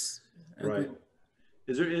this. Right.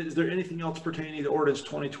 Is there anything else pertaining to ordinance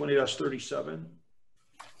 2020-37?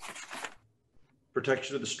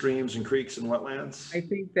 Protection of the streams and creeks and wetlands? I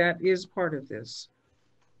think that is part of this.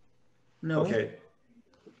 No. Okay.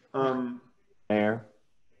 Mayor?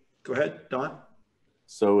 Go ahead, Don.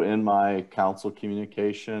 So in my council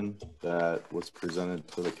communication that was presented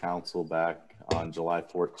to the council back on July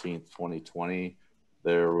 14th, 2020,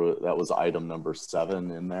 that was item number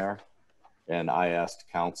 7 in there. And I asked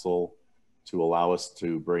council to allow us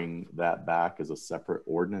to bring that back as a separate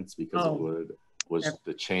ordinance because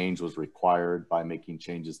the change was required by making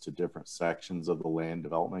changes to different sections of the Land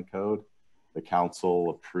Development Code. The council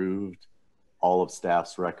approved all of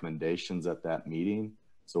staff's recommendations at that meeting.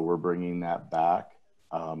 So we're bringing that back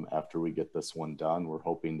after we get this one done. We're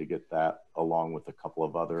hoping to get that along with a couple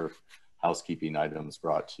of other housekeeping items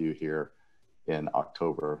brought to you here in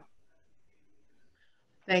October.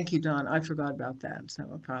 Thank you, Don. I forgot about that, so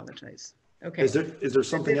I apologize. Okay. Is there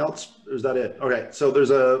something else? Or is that it? Okay. So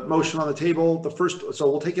there's a motion on the table. So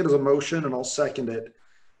we'll take it as a motion and I'll second it.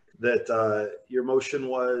 That your motion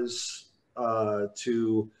was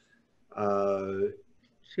to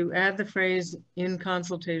add the phrase "in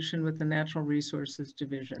consultation with the Natural Resources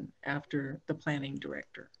Division" after the planning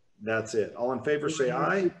director. That's it. All in favor, say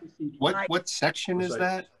aye. What section is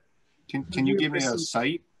that? Can you give me a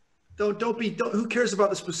site? Who cares about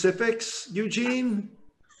the specifics, Eugene?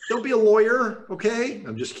 Don't be a lawyer, okay?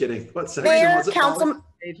 I'm just kidding. What section was it?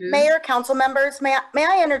 Mayor, council members, may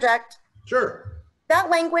I interject? Sure. That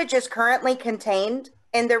language is currently contained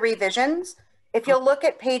in the revisions. If you'll look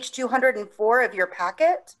at page 204 of your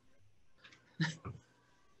packet.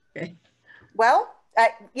 Okay. Well,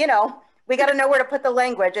 you know, we got to know where to put the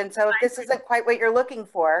language. And so if this isn't quite what you're looking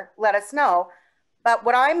for, let us know. But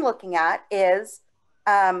what I'm looking at is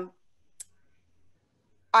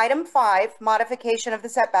item 5, modification of the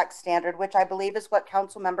setback standard, which I believe is what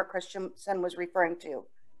Councilmember Christensen was referring to.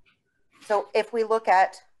 So if we look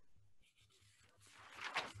at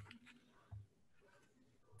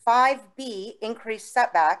 5B, increased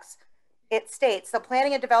setbacks, it states the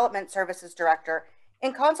Planning and Development Services Director,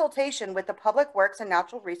 in consultation with the Public Works and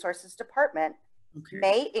Natural Resources Department,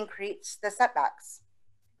 may increase the setbacks.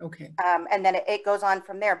 Okay. And then it goes on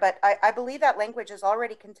from there. But I believe that language is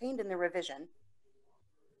already contained in the revision.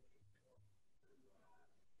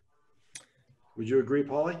 Would you agree,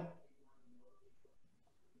 Polly?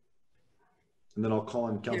 And then I'll call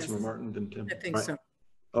on Councilor Martin and Tim. I think so.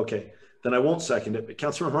 Okay, then I won't second it, but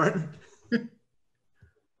Councilor Martin?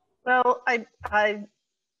 Well, I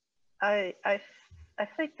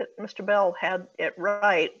think that Mr. Bell had it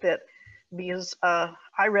right, that because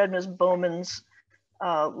I read Ms. Bowman's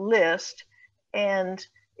list, and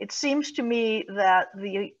it seems to me that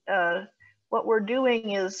the what we're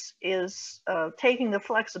doing is taking the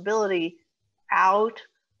flexibility out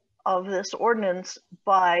of this ordinance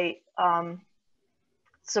by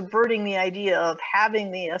subverting the idea of having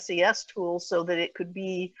the SES tool so that it could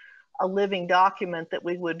be a living document that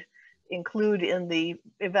we would include in the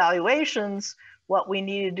evaluations, what we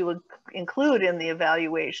needed to include in the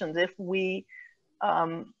evaluations. If we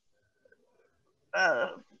put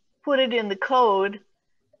it in the code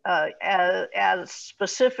as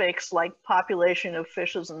specifics like population of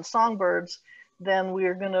fishes and songbirds, then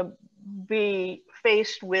we're going to be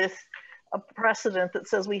faced with a precedent that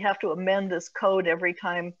says we have to amend this code every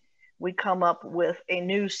time we come up with a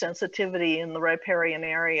new sensitivity in the riparian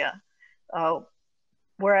area.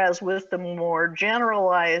 Whereas with the more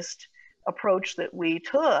generalized approach that we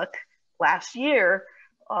took last year,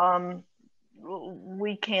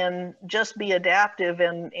 we can just be adaptive,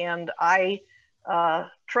 and I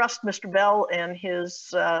trust Mr. Bell and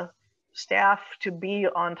his staff to be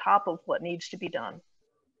on top of what needs to be done.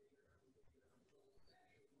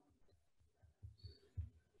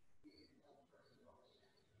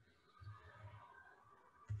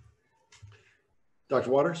 Dr.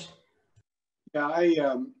 Waters? Yeah,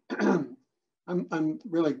 I'm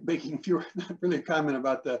really making really a comment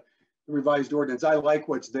about the revised ordinance. I like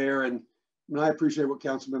what's there, and I appreciate what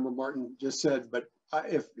Councilmember Martin just said. But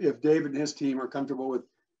if David and his team are comfortable with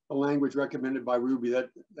the language recommended by Ruby,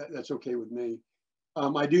 that's okay with me.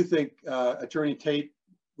 I do think Attorney Tate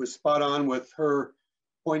was spot on with her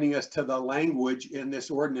pointing us to the language in this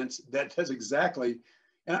ordinance that does exactly,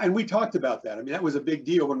 and we talked about that. I mean, that was a big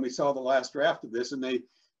deal when we saw the last draft of this, and they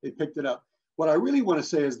picked it up. What I really want to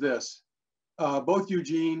say is this. Both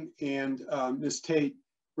Eugene and Ms. Tate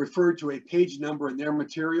referred to a page number in their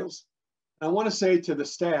materials. I want to say to the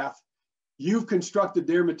staff, you've constructed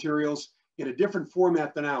their materials in a different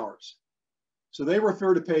format than ours. So they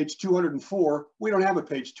refer to page 204. We don't have a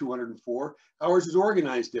page 204. Ours is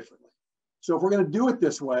organized differently. So if we're going to do it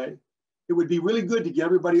this way, it would be really good to get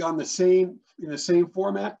everybody on in the same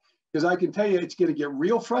format, because I can tell you it's going to get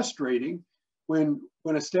real frustrating when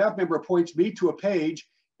a staff member points me to a page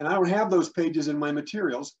and I don't have those pages in my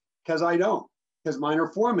materials, because mine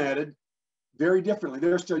are formatted very differently.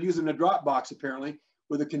 They're still using a Dropbox apparently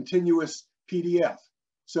with a continuous PDF.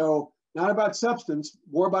 So not about substance,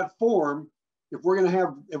 more about form. If we're going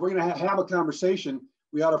to have a conversation,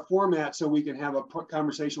 we ought to format so we can have a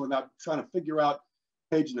conversation without trying to figure out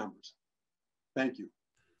page numbers. Thank you.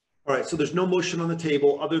 All right, so there's no motion on the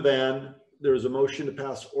table other than there is a motion to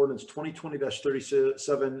pass ordinance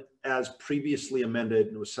 2020-37 as previously amended,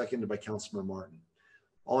 and it was seconded by Councilmember Martin.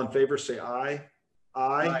 All in favor, say aye.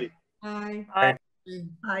 Aye. Aye. Aye.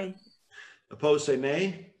 Aye. Opposed, say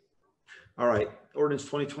nay. All right, ordinance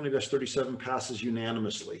 2020-37 passes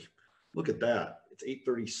unanimously. Look at that, it's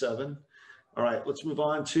 8:37. All right, let's move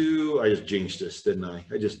on to, I just jinxed this, didn't I?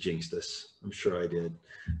 I just jinxed this, I'm sure I did.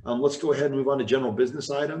 Let's go ahead and move on to general business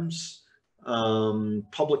items.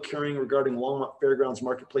 Public hearing regarding Longmont Fairgrounds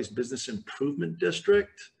Marketplace Business Improvement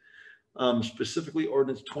District, specifically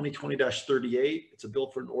ordinance 2020-38. It's a bill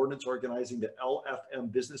for an ordinance organizing the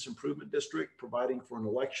LFM Business Improvement District, providing for an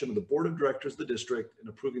election of the board of directors of the district, and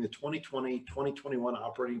approving the 2020-2021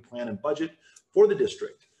 operating plan and budget for the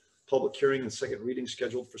district. Public hearing and second reading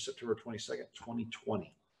scheduled for September 22nd,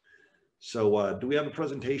 2020. So do we have a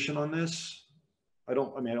presentation on this? I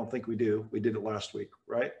don't think we do. We did it last week,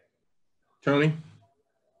 right? Tony?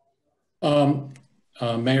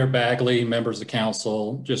 Mayor Bagley, members of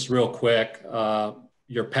council, just real quick,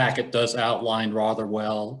 your packet does outline rather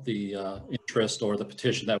well the interest or the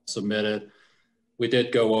petition that was submitted. We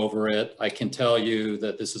did go over it. I can tell you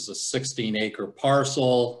that this is a 16-acre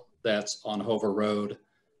parcel that's on Hover Road,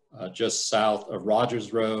 just south of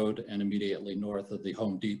Rogers Road and immediately north of the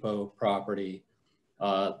Home Depot property.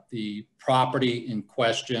 The property in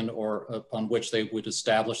question, or upon which they would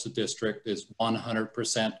establish the district, is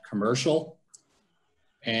 100% commercial.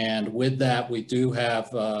 And with that, we do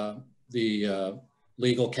have the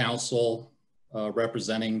legal counsel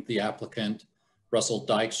representing the applicant. Russell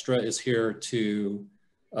Dykstra is here to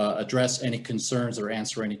address any concerns or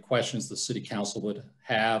answer any questions the city council would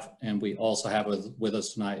have. And we also have with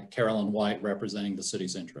us tonight, Carolyn White, representing the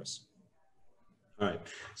city's interests. All right,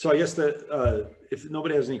 so I guess that if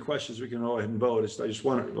nobody has any questions, we can go ahead and vote. I just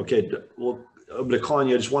want to, okay, well, I'm going to call on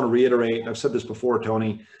you. I just want to reiterate, I've said this before,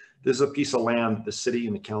 Tony, this is a piece of land the city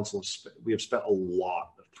and the council, we have spent a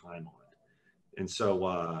lot of time on. And so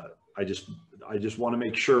I just want to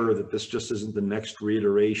make sure that this just isn't the next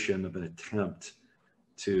reiteration of an attempt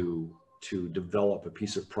to develop a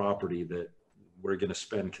piece of property that we're going to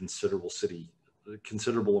spend considerable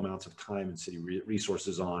amounts of time and city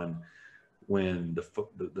resources on, when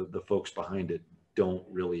the folks behind it don't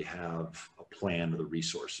really have a plan of the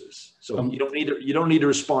resources. So you don't need to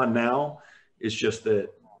respond now. It's just that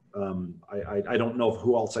I don't know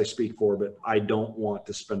who else I speak for, but I don't want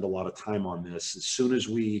to spend a lot of time on this. As soon as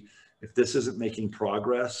if this isn't making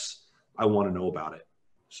progress, I want to know about it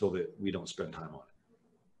so that we don't spend time on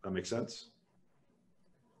it. That make sense?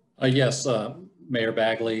 Yes, Mayor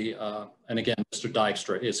Bagley, and again, Mr.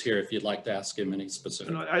 Dykstra is here if you'd like to ask him any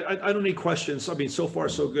specific. No, I don't need questions. I mean, so far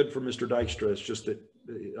so good for Mr. Dykstra. It's just that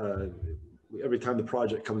every time the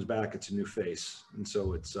project comes back, it's a new face. And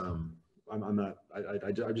so it's, I'm not,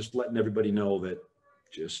 I'm just letting everybody know that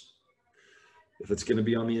just, if it's going to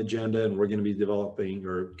be on the agenda and we're going to be developing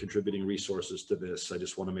or contributing resources to this, I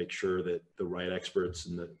just want to make sure that the right experts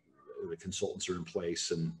and the consultants are in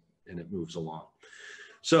place and it moves along.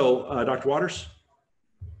 So Dr. Waters.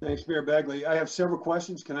 Thanks, Mayor Bagley. I have several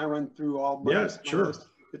questions. Can I run through all my Yeah, list? sure. List?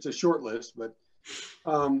 It's a short list, but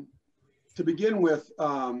to begin with,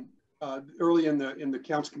 early in the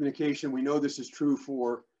council communication, we know this is true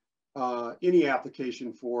for any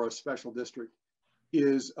application for a special district,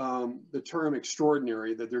 is the term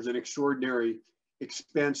extraordinary, that there's an extraordinary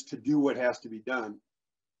expense to do what has to be done.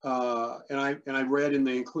 And I read in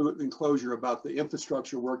the enclosure about the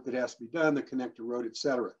infrastructure work that has to be done, the connector road, et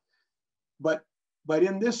cetera. But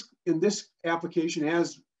in this application,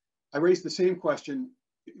 as I raised the same question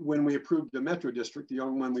when we approved the Metro District, the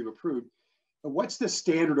only one we've approved, what's the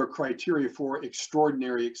standard or criteria for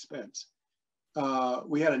extraordinary expense?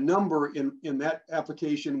 We had a number in that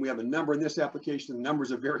application. We have a number in this application. The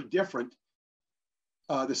numbers are very different.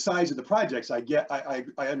 The size of the projects, I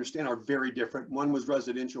understand, are very different. One was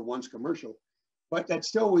residential, one's commercial. But that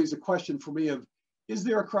still leaves a question for me of, is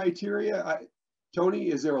there a criteria? Tony,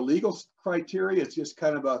 is there a legal criteria? It's just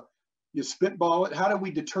kind of you spitball it. How do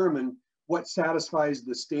we determine what satisfies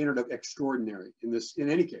the standard of extraordinary in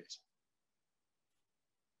any case?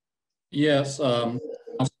 Yes,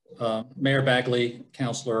 Mayor Bagley,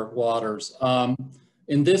 Councilor Waters.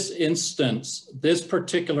 In this instance, this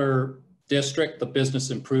particular district, the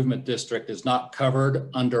Business Improvement District, is not covered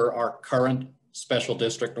under our current special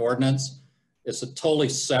district ordinance. It's a totally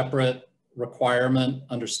separate requirement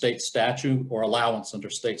under state statute, or allowance under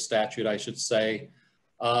state statute, I should say.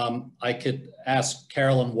 I could ask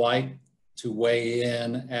Carolyn White to weigh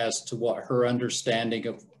in as to what her understanding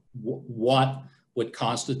of what would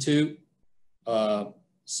constitute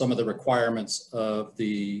some of the requirements of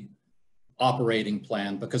the operating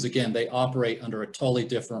plan, because again, they operate under a totally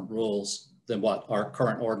different rules than what our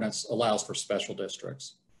current ordinance allows for special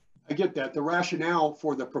districts. I get that. The rationale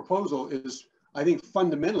for the proposal is, I think,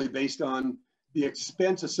 fundamentally based on the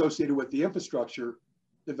expense associated with the infrastructure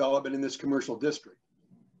development in this commercial district.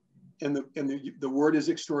 And the word is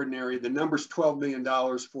extraordinary. The number's $12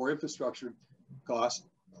 million for infrastructure costs.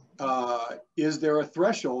 Is there a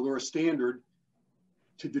threshold or a standard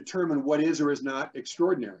to determine what is or is not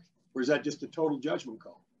extraordinary? Or is that just a total judgment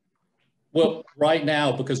call? Well, right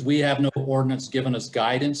now, because we have no ordinance giving us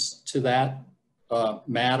guidance to that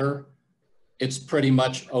matter, it's pretty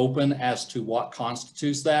much open as to what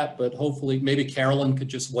constitutes that, but hopefully maybe Carolyn could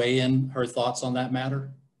just weigh in her thoughts on that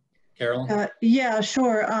matter. Carolyn? Yeah,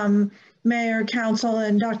 sure. Mayor, Council,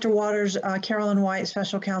 and Dr. Waters, Carolyn White,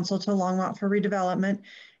 Special Counsel to Longmont for Redevelopment.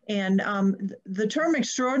 And the term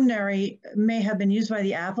extraordinary may have been used by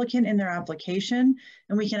the applicant in their application,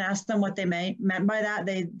 and we can ask them what they meant by that.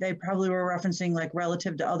 They probably were referencing like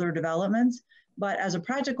relative to other developments, but as a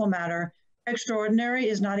practical matter, extraordinary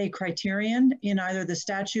is not a criterion in either the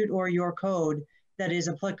statute or your code that is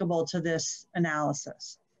applicable to this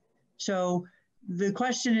analysis. So the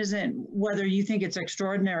question isn't whether you think it's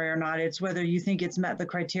extraordinary or not, it's whether you think it's met the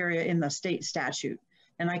criteria in the state statute.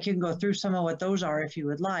 And I can go through some of what those are if you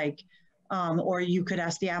would like, or you could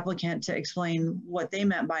ask the applicant to explain what they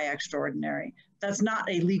meant by extraordinary. That's not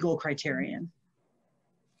a legal criterion.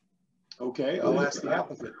 Okay, I'll ask the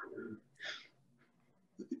applicant.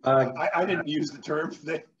 I didn't use the term.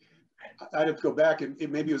 I'd have to go back and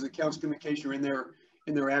maybe it was a council communication or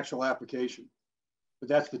in their actual application, but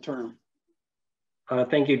that's the term.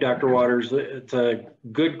 Thank you, Dr. Waters. It's a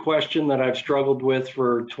good question that I've struggled with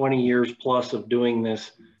for 20 years plus of doing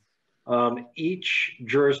this. Each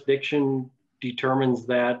jurisdiction determines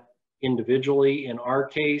that individually. In our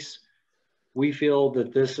case, we feel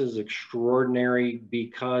that this is extraordinary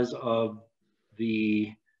because of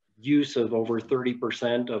the use of over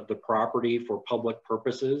 30% of the property for public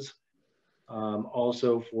purposes.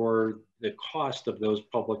 Also for the cost of those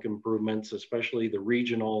public improvements, especially the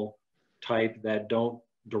regional type that don't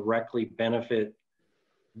directly benefit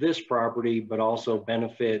this property, but also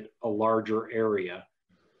benefit a larger area.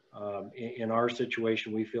 In our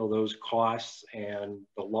situation, we feel those costs and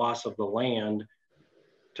the loss of the land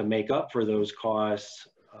to make up for those costs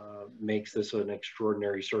makes this an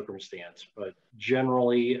extraordinary circumstance. But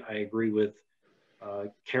generally, I agree with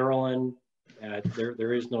Carolyn.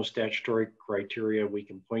 There is no statutory criteria we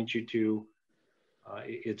can point you to.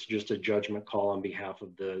 It's just a judgment call on behalf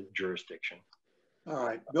of the jurisdiction. All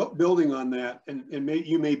right, building on that, and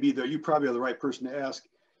you probably are the right person to ask.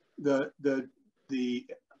 The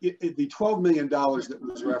 $12 million that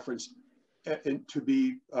was referenced and to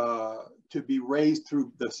be raised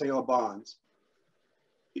through the sale of bonds.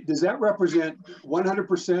 does that represent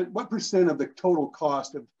 100%? What percent of the total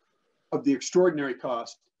cost of the extraordinary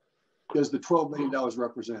cost does the $12 million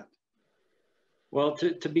represent? Well,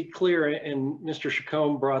 to be clear, and Mr.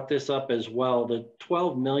 Chacon brought this up as well, the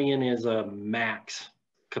 12 million is a max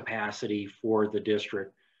capacity for the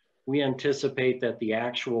district. We anticipate that the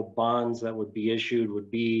actual bonds that would be issued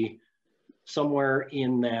would be somewhere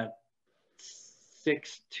in that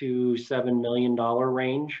 $6 to $7 million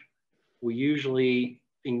range. We usually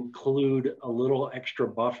include a little extra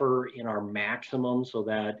buffer in our maximum so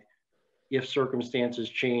that if circumstances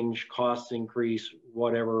change, costs increase,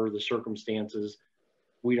 whatever the circumstances,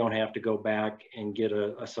 we don't have to go back and get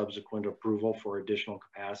a subsequent approval for additional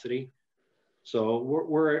capacity. So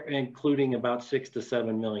we're including about 6 to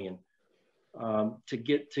 7 million. To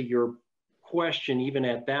get to your question, even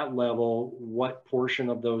at that level, what portion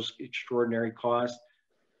of those extraordinary costs,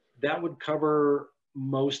 that would cover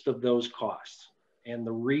most of those costs. And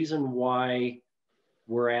the reason why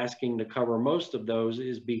we're asking to cover most of those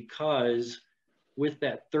is because with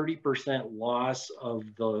that 30% loss of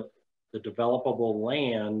the developable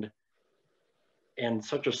land and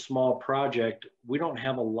such a small project, we don't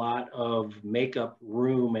have a lot of makeup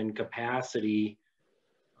room and capacity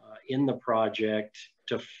in the project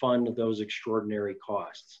to fund those extraordinary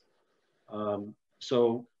costs.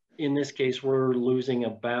 So in this case, we're losing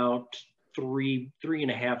about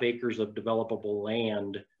 3.5 acres of developable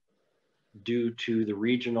land due to the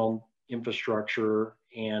regional infrastructure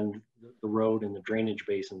and the road and the drainage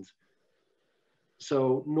basins.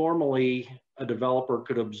 So normally a developer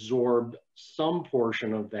could absorb some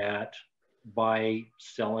portion of that by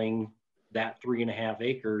selling that 3.5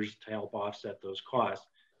 acres to help offset those costs.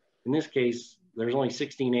 In this case, there's only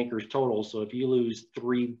 16 acres total. So if you lose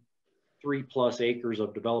three plus acres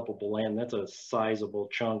of developable land, that's a sizable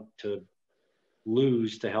chunk to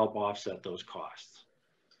lose to help offset those costs.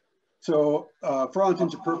 So for all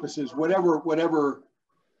intents and purposes, whatever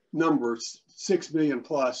numbers, 6 million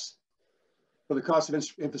plus for the cost of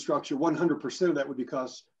infrastructure, 100% of that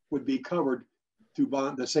would be covered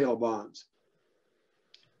through the sale of bonds.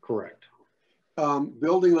 Correct.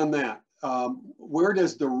 Building on that, where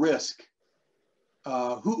does the risk,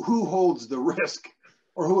 who holds the risk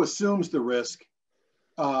or who assumes the risk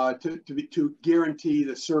to guarantee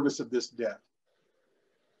the service of this debt?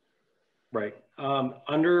 Right.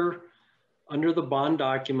 Under the bond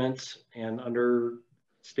documents and under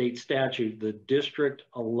state statute, the district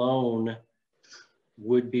alone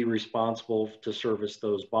would be responsible to service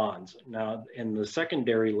those bonds. Now, and the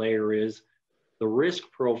secondary layer is the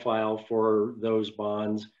risk profile for those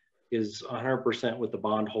bonds is 100% with the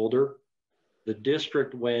bondholder. The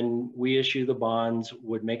district, when we issue the bonds,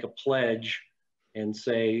 would make a pledge and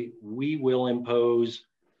say, we will impose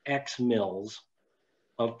X mils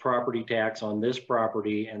of property tax on this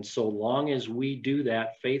property. And so long as we do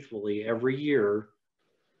that faithfully every year,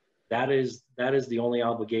 that is the only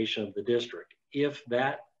obligation of the district. If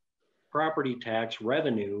that property tax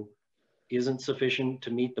revenue isn't sufficient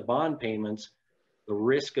to meet the bond payments, the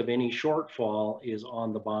risk of any shortfall is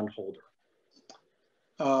on the bondholder.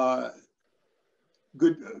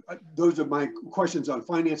 Good. Those are my questions on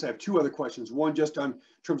finance. I have two other questions. One, just on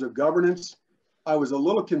terms of governance. I was a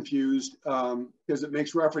little confused because it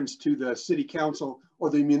makes reference to the city council or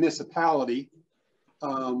the municipality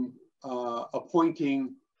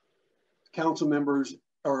appointing council members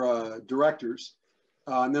or directors.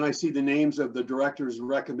 And then I see the names of the directors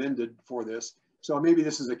recommended for this. So maybe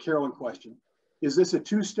this is a Carolyn question. Is this a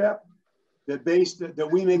two-step that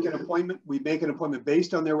we make an appointment? We make an appointment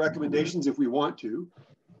based on their recommendations if we want to.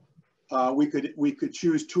 We could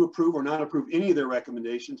choose to approve or not approve any of their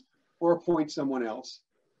recommendations or appoint someone else.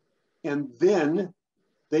 And then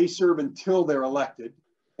they serve until they're elected.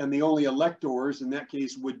 And the only electors in that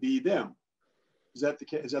case would be them. Is that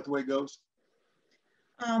the way it goes?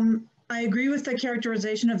 I agree with the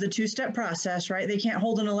characterization of the two-step process, right? They can't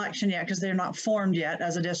hold an election yet because they're not formed yet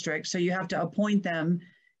as a district. So you have to appoint them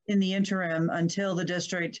in the interim until the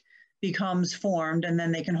district becomes formed, and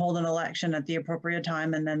then they can hold an election at the appropriate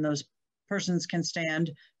time, and then those persons can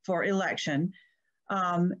stand for election.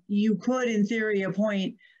 You could, in theory,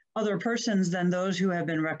 appoint other persons than those who have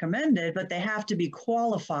been recommended, but they have to be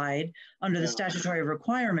qualified under the statutory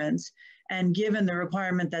requirements. And given the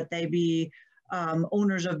requirement that they be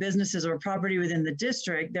owners of businesses or property within the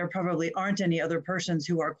district, there probably aren't any other persons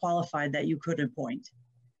who are qualified that you could appoint.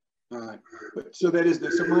 All right. So that is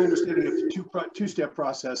so my understanding of the two-step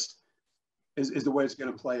process is the way it's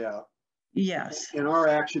going to play out. Yes. And our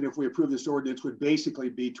action, if we approve this ordinance, would basically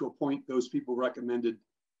be to appoint those people recommended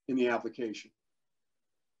in the application.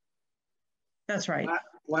 That's right.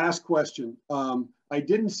 Last question. I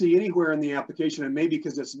didn't see anywhere in the application, and maybe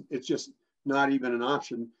because it's just not even an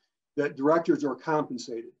option, that directors are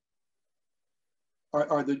compensated.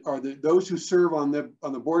 Are those who serve on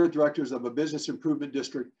the board of directors of a business improvement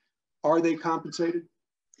district, are they compensated?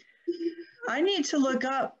 I need to look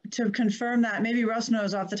up to confirm that. Maybe Russ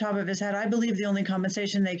knows off the top of his head. I believe the only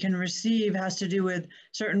compensation they can receive has to do with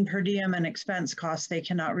certain per diem and expense costs. They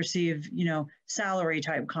cannot receive, salary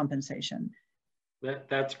type compensation.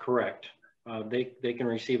 That's correct. They can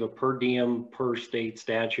receive a per diem per state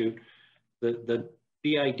statute. The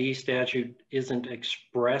BID statute isn't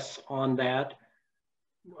express on that.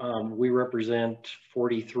 We represent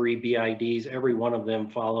 43 BIDs. Every one of them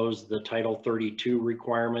follows the Title 32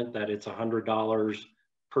 requirement that it's $100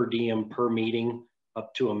 per diem per meeting,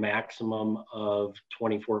 up to a maximum of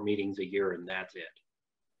 24 meetings a year, and that's it.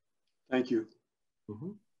 Thank you.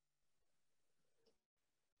 Mm-hmm.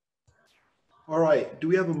 All right, do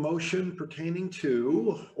we have a motion pertaining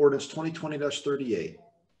to ordinance 2020-38?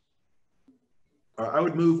 I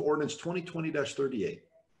would move ordinance 2020-38.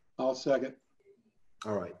 I'll second.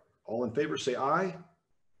 All right, all in favor say aye.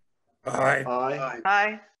 Aye. Aye.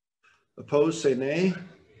 Aye. Opposed say nay.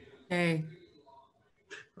 Nay.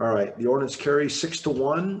 All right, the ordinance carries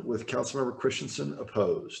 6-1 with Councilmember Christensen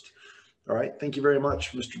opposed. All right, thank you very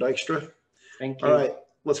much, Mr. Dykstra. Thank you. All right,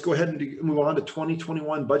 let's go ahead and move on to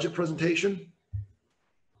 2021 budget presentation.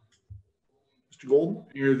 Mr. Golden?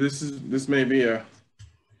 Here, this may be a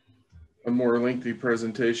more lengthy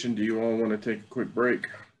presentation. Do you all want to take a quick break?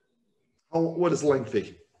 Oh, what is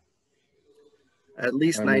lengthy? At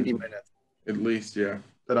least 90 minutes. At least, yeah.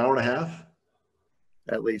 An hour and a half?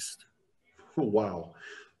 At least. Oh, wow.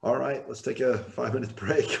 All right, let's take a 5-minute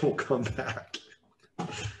break. We'll come back.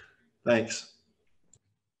 Thanks.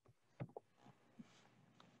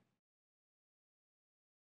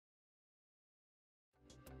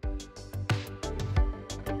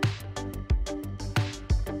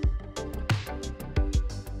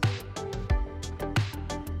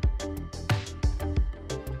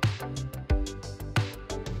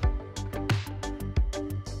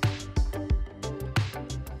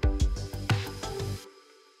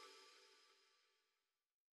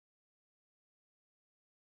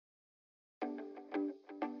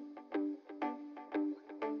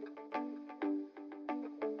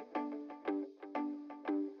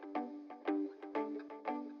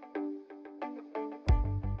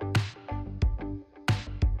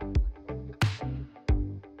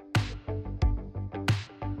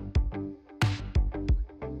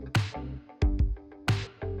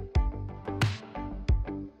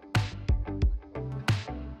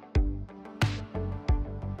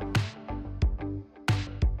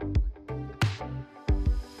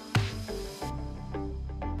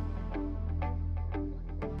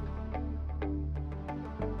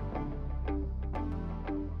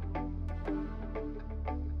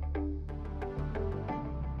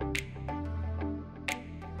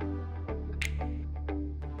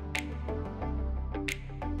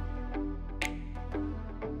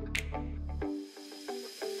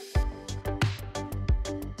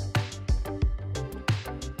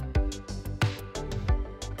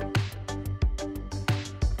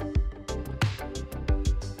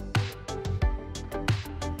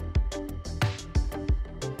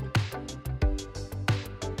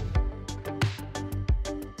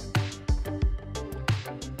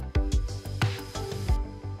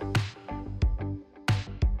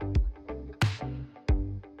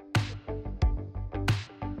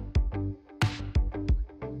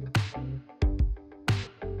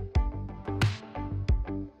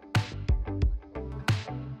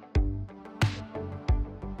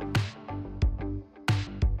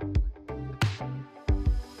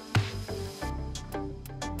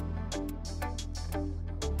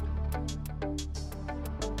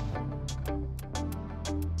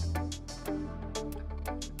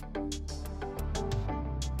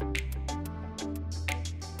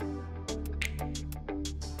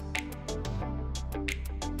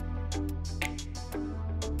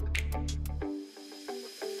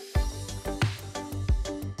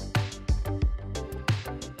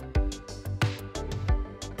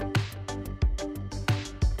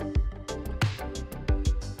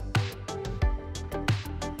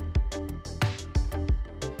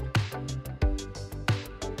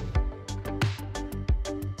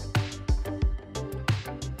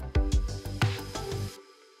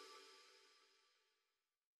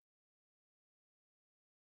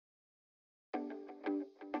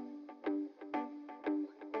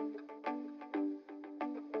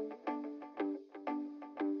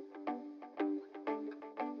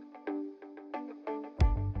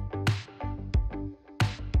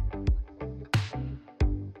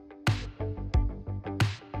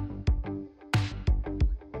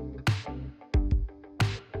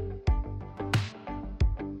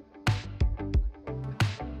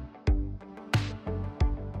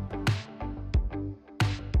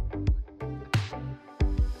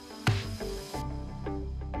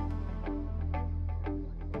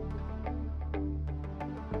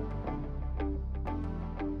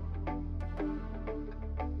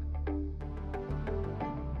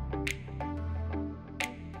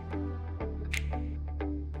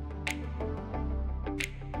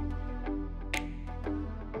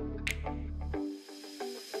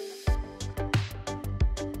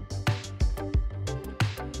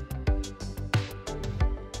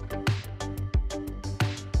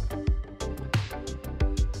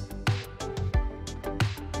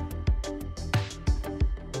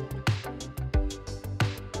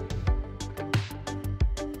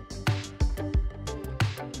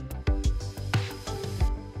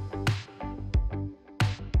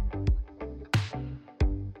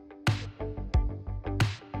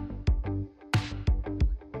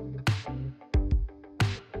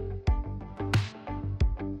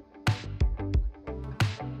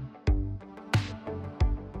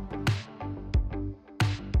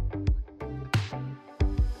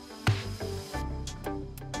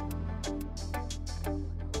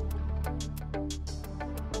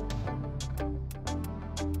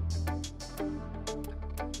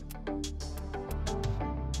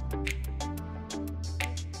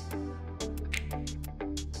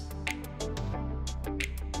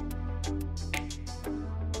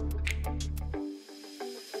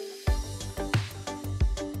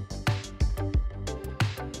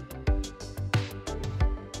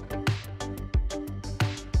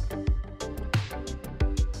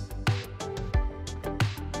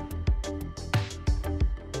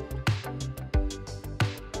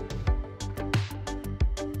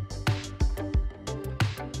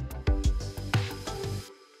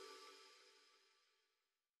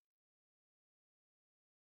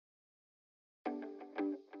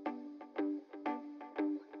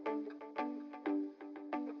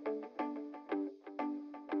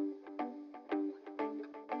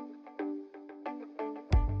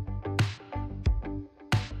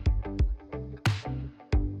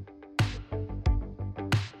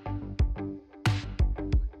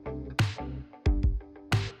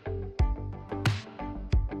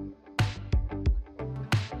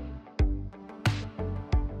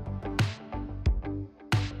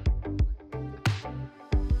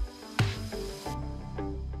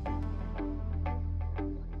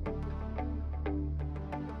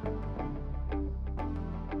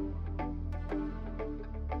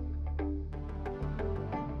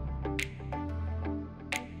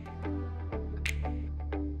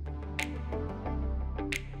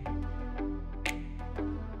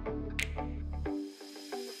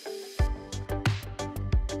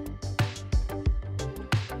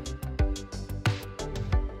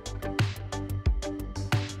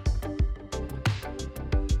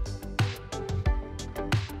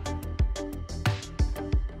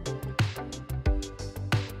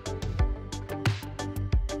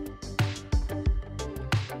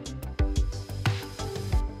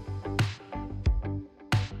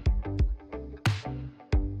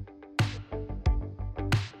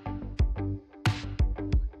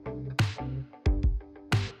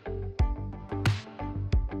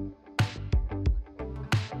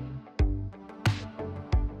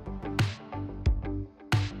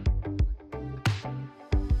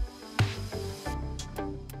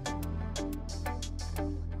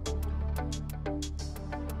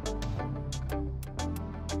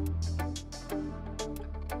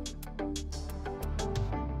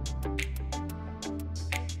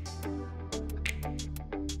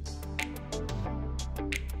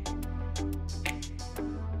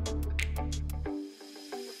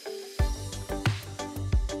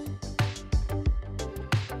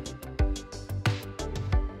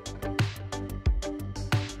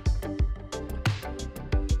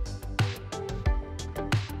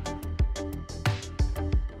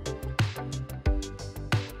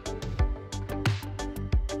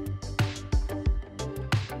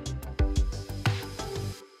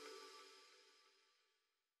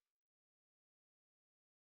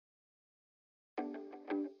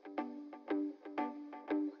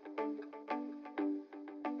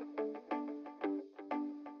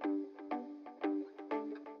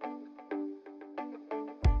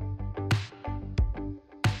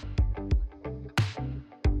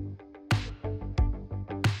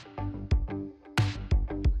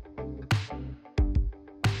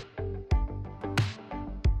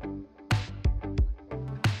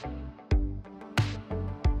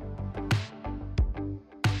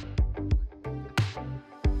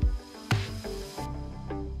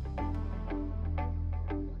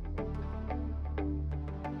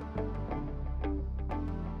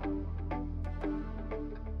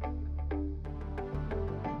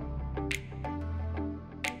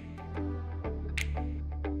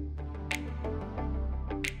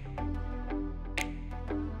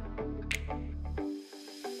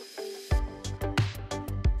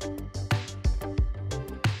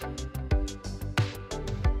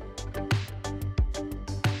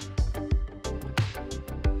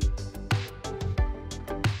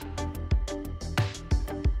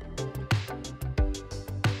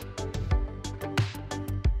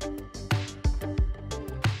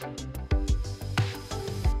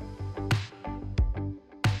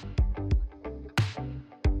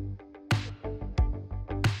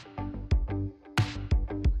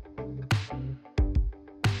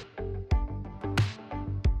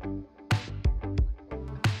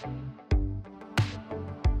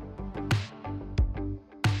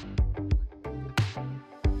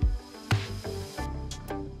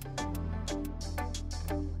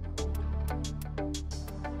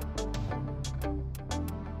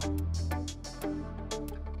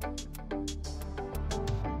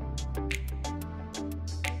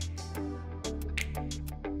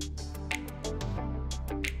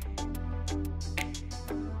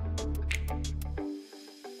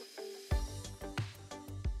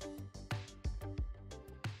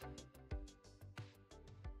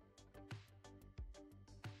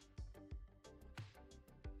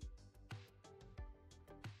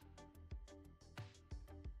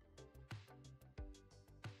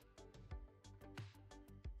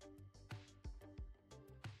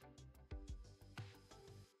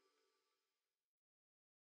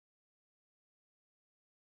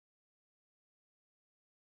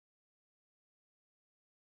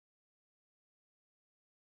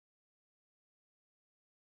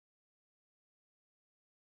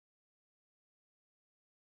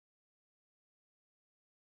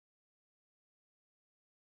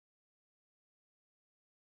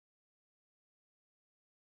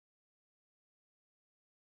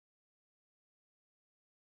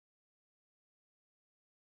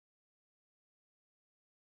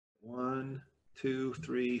 1, 2,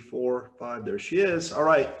 3, 4, 5. There she is. All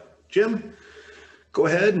right, Jim, go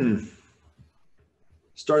ahead and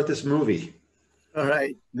start this movie. All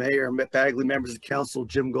right, Mayor Bagley, members of council,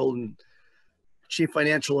 Jim Golden, Chief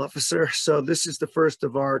Financial Officer. So this is the first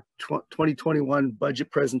of our 2021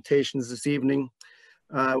 budget presentations this evening.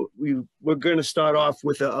 We're going to start off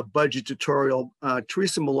with a budget tutorial.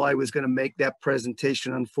 Teresa Malloy was going to make that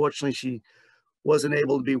presentation. Unfortunately, she wasn't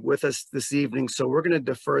able to be with us this evening, so we're going to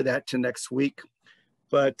defer that to next week.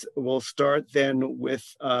 But we'll start then with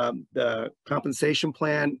the compensation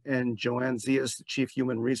plan, and Joanne Zias, the Chief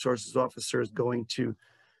Human Resources Officer, is going to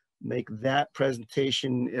make that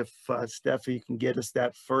presentation. If Steffi can get us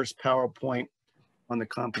that first PowerPoint on the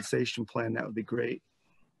compensation plan, that would be great.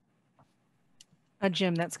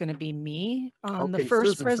 Jim, that's going to be me on Okay, the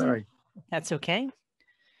first Susan, sorry. That's okay.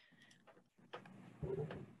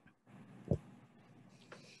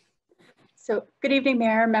 So good evening,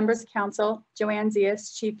 Mayor, members of council, Joanne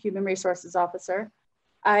Zias, Chief Human Resources Officer.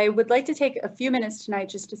 I would like to take a few minutes tonight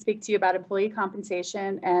just to speak to you about employee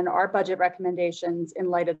compensation and our budget recommendations in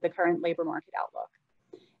light of the current labor market outlook.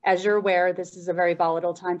 As you're aware, this is a very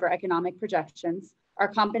volatile time for economic projections. Our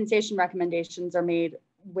compensation recommendations are made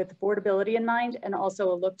with affordability in mind and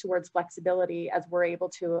also a look towards flexibility as we're able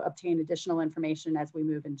to obtain additional information as we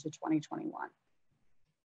move into 2021.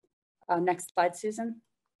 Next slide, Susan.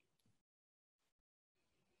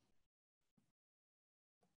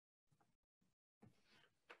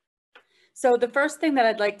 So the first thing that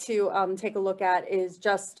I'd like to take a look at is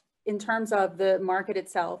just in terms of the market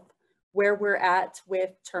itself, where we're at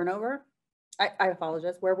with turnover. I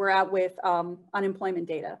apologize, where we're at with unemployment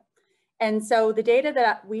data. And so the data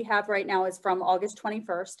that we have right now is from August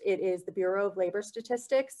 21st. It is the Bureau of Labor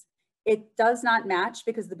Statistics. It does not match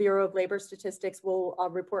because the Bureau of Labor Statistics will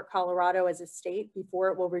report Colorado as a state before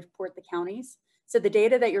it will report the counties. So the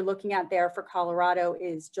data that you're looking at there for Colorado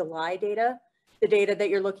is July data. The data that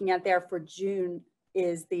you're looking at there for June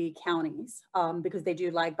is the counties because they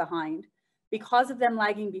do lag behind. Because of them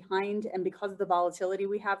lagging behind and because of the volatility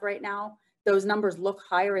we have right now, those numbers look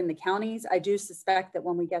higher in the counties. I do suspect that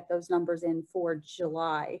when we get those numbers in for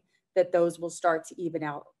July, that those will start to even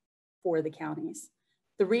out for the counties.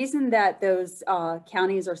 The reason that those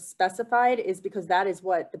counties are specified is because that is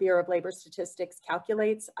what the Bureau of Labor Statistics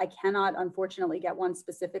calculates. I cannot, unfortunately, get one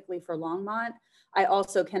specifically for Longmont. I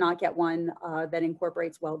also cannot get one that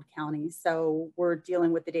incorporates Weld County. So we're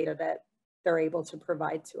dealing with the data that they're able to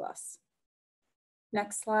provide to us.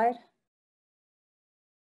 Next slide.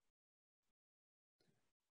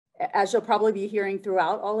 As you'll probably be hearing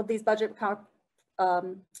throughout all of these budget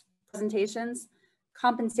presentations,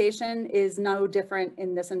 compensation is no different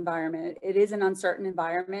in this environment. It is an uncertain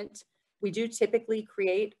environment. We do typically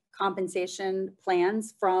create compensation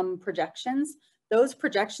plans from projections. Those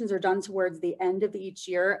projections are done towards the end of each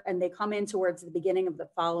year and they come in towards the beginning of the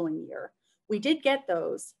following year. We did get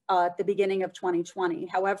those at the beginning of 2020.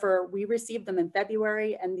 However, we received them in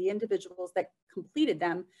February and the individuals that completed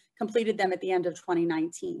them at the end of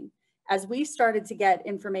 2019. As we started to get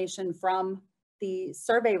information from the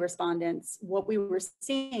survey respondents, what we were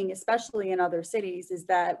seeing, especially in other cities, is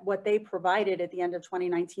that what they provided at the end of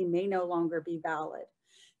 2019 may no longer be valid.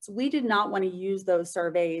 So we did not want to use those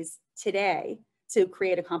surveys today to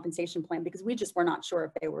create a compensation plan because we just were not sure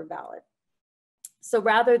if they were valid. So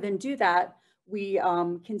rather than do that, we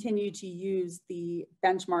continue to use the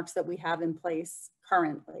benchmarks that we have in place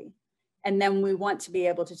currently. And then we want to be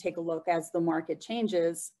able to take a look as the market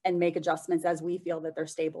changes and make adjustments as we feel that they're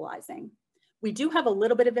stabilizing. We do have a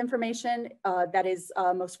little bit of information that is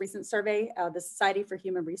most recent survey. The Society for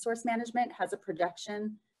Human Resource Management has a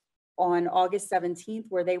projection on August 17th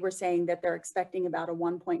where they were saying that they're expecting about a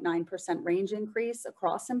 1.9% range increase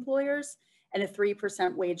across employers and a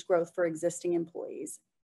 3% wage growth for existing employees.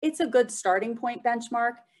 It's a good starting point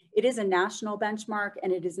benchmark. It is a national benchmark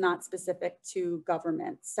and it is not specific to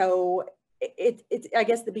government. So it's, I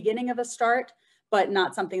guess, the beginning of a start, but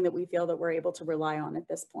not something that we feel that we're able to rely on at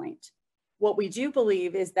this point. What we do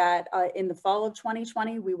believe is that in the fall of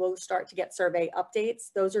 2020, we will start to get survey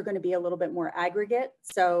updates. Those are going to be a little bit more aggregate.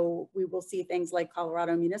 So we will see things like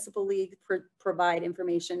Colorado Municipal League provide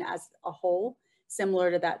information as a whole, similar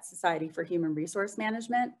to that Society for Human Resource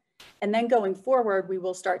Management. And then going forward, we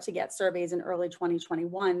will start to get surveys in early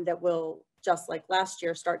 2021 that will, just like last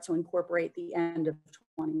year, start to incorporate the end of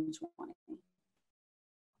 2020.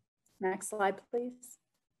 Next slide, please.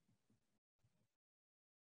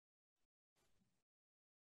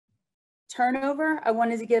 Turnover, I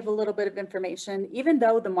wanted to give a little bit of information. Even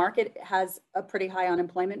though the market has a pretty high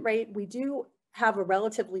unemployment rate, we do have a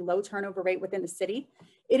relatively low turnover rate within the city.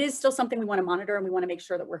 it is still something we want to monitor and we want to make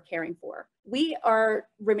sure that we're caring for. We are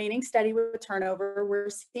remaining steady with turnover. We're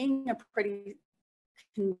seeing a pretty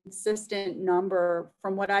consistent number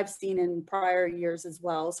from what I've seen in prior years as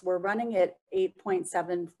well. So we're running at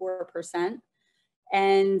 8.74%.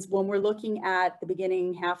 And when we're looking at the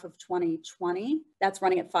beginning half of 2020, that's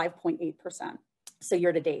running at 5.8%. So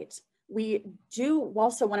year to date. We do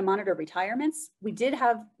also want to monitor retirements. We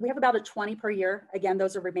have about a 20 per year. Again,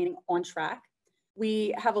 those are remaining on track.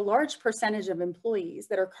 We have a large percentage of employees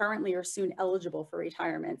that are currently or soon eligible for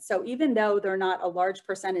retirement. So even though they're not a large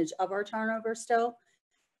percentage of our turnover still,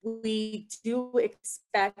 we do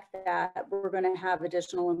expect that we're going to have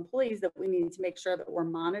additional employees that we need to make sure that we're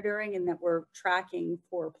monitoring and that we're tracking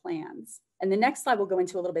for plans. And the next slide will go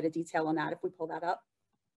into a little bit of detail on that if we pull that up.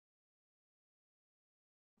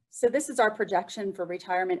 So this is our projection for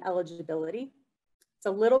retirement eligibility. It's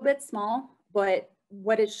a little bit small, but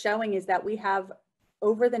what it's showing is that we have,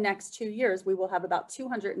 over the next 2 years, we will have about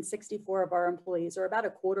 264 of our employees, or about a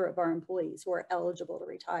quarter of our employees, who are eligible to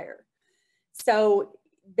retire. So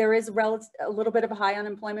there is a little bit of a high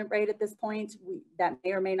unemployment rate at this point. That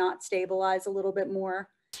may or may not stabilize a little bit more.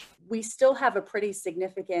 We still have a pretty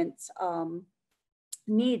significant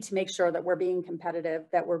need to make sure that we're being competitive,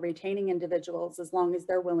 that we're retaining individuals as long as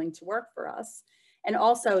they're willing to work for us, and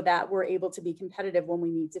also that we're able to be competitive when we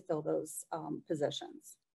need to fill those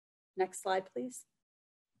positions. Next slide, please.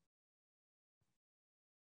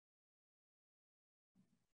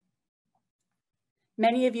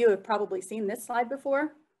 Many of you have probably seen this slide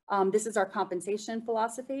before. This is our compensation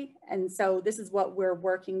philosophy. And so this is what we're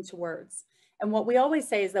working towards. And what we always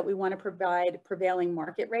say is that we want to provide prevailing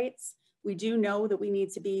market rates. We do know that we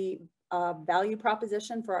need to be a value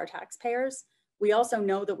proposition for our taxpayers. We also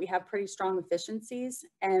know that we have pretty strong efficiencies.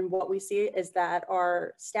 And what we see is that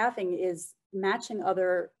our staffing is matching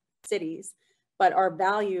other cities, but our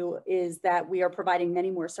value is that we are providing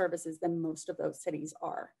many more services than most of those cities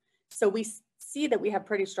are. So we see that we have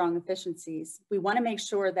pretty strong efficiencies. We want to make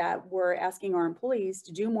sure that we're asking our employees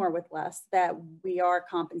to do more with less, that we are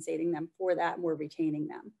compensating them for that, and we're retaining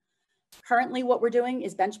them. Currently, what we're doing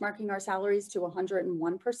is benchmarking our salaries to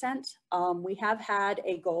 101%. We have had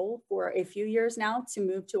a goal for a few years now to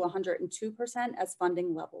move to 102% as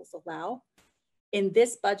funding levels allow. In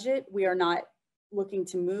this budget, we are not looking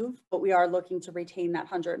to move, but we are looking to retain that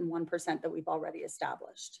 101% that we've already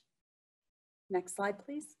established. Next slide,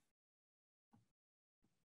 please.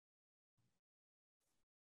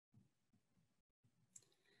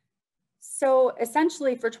 So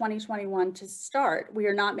essentially for 2021 to start, we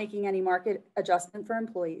are not making any market adjustment for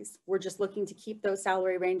employees. We're just looking to keep those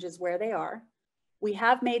salary ranges where they are. We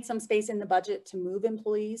have made some space in the budget to move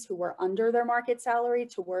employees who were under their market salary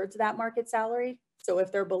towards that market salary. So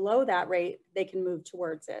if they're below that rate, they can move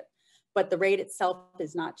towards it, but the rate itself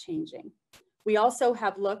is not changing. We also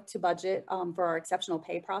have looked to budget for our exceptional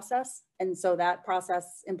pay process. And so that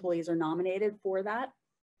process, employees are nominated for that.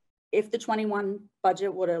 If the 21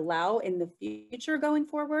 budget would allow in the future going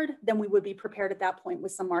forward, then we would be prepared at that point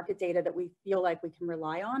with some market data that we feel like we can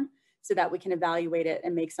rely on so that we can evaluate it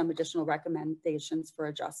and make some additional recommendations for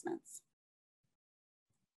adjustments.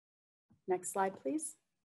 Next slide, please.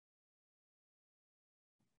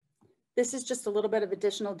 This is just a little bit of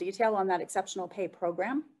additional detail on that exceptional pay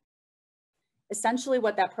program. Essentially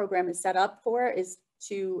what that program is set up for is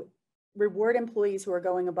to reward employees who are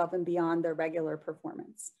going above and beyond their regular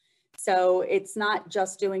performance. So it's not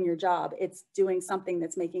just doing your job, it's doing something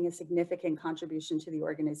that's making a significant contribution to the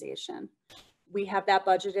organization. We have that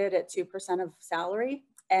budgeted at 2% of salary.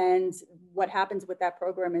 And what happens with that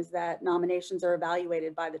program is that nominations are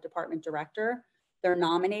evaluated by the department director. They're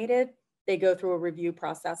nominated, they go through a review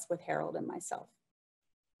process with Harold and myself.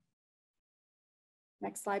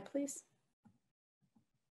 Next slide, please.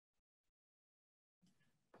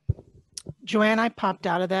 Joanne, I popped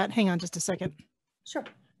out of that. Hang on just a second. Sure.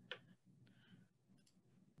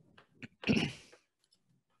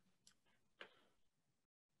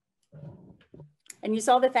 And you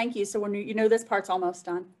saw the thank you, so when you know this part's almost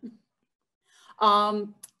done.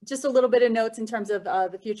 Just a little bit of notes in terms of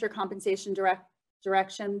the future compensation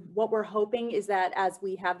direction. What we're hoping is that as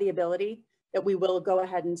we have the ability, that we will go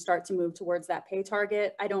ahead and start to move towards that pay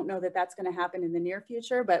target. I don't know that that's going to happen in the near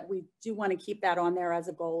future, but we do want to keep that on there as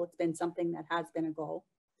a goal. It's been something that has been a goal.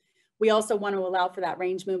 We also want to allow for that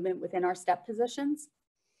range movement within our step positions.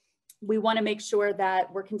 We want to make sure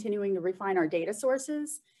that we're continuing to refine our data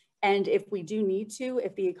sources. And if we do need to,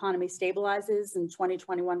 if the economy stabilizes and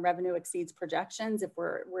 2021 revenue exceeds projections, if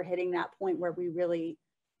we're hitting that point where we really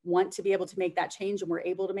want to be able to make that change and we're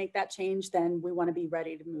able to make that change, then we want to be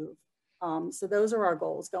ready to move. So those are our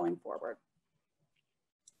goals going forward.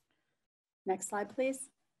 Next slide, please.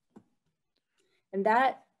 And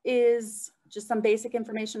that is just some basic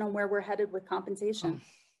information on where we're headed with compensation.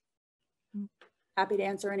 Happy to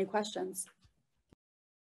answer any questions.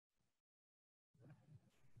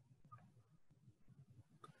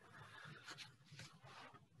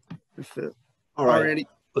 All right,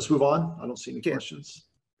 let's move on. I don't see any questions.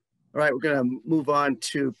 All right, we're going to move on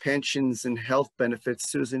to pensions and health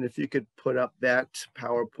benefits. Susan, if you could put up that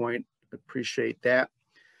PowerPoint, appreciate that.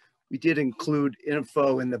 We did include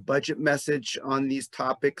info in the budget message on these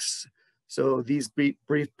topics. So these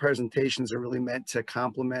brief presentations are really meant to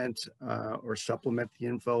complement or supplement the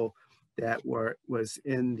info that was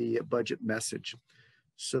in the budget message.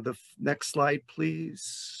 So the next slide,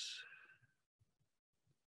 please.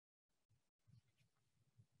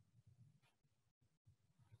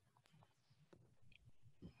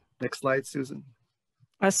 Next slide, Susan.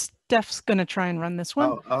 Steph's going to try and run this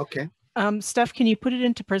one. Oh, okay. Steph, can you put it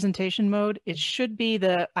into presentation mode? It should be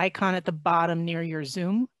the icon at the bottom near your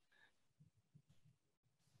Zoom.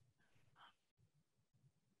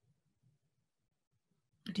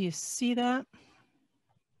 Do you see that?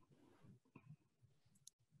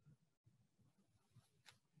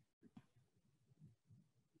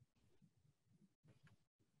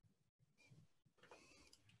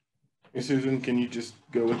 Hey, Susan, can you just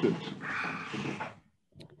go with it?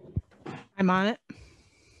 I'm on it.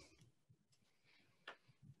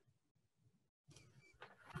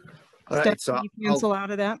 All right, Steph, so can you cancel out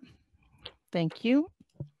of that? Thank you.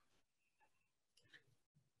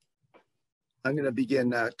 I'm going to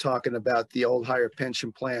begin talking about the old hire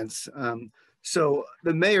pension plans. So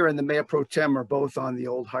the mayor and the mayor pro tem are both on the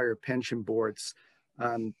old hire pension boards.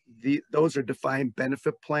 Those are defined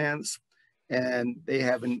benefit plans, and they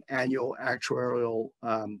have an annual actuarial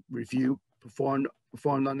review performed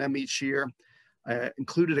on them each year. I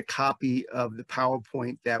included a copy of the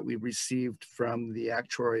PowerPoint that we received from the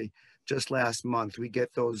actuary just last month. We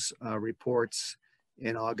get those reports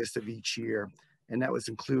in August of each year, and that was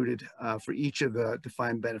included for each of the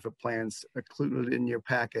defined benefit plans included in your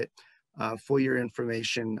packet for your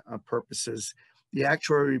information purposes. The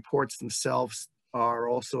actuary reports themselves are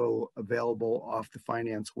also available off the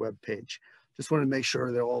finance webpage. Just want to make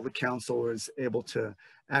sure that all the council is able to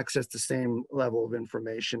access the same level of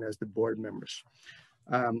information as the board members.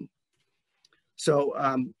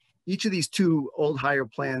 Each of these two old hire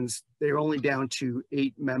plans, they're only down to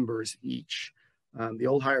 8 members each. The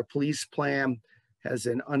old hire police plan has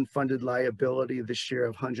an unfunded liability this year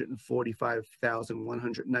of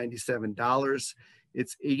 $145,197.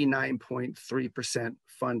 It's 89.3%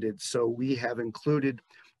 funded. So we have included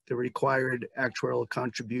the required actuarial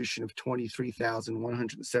contribution of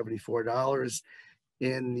 $23,174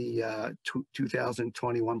 in the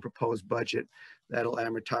 2021 proposed budget. That'll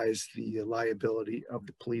amortize the liability of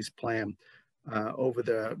the police plan over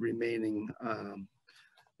the remaining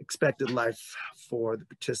expected life for the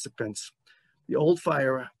participants. The old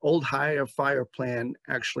hire fire plan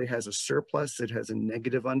actually has a surplus. It has a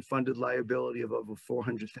negative unfunded liability of over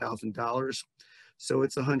 $400,000. So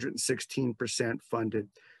it's 116% funded.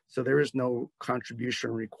 So there is no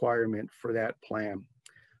contribution requirement for that plan.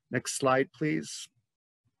 Next slide, please.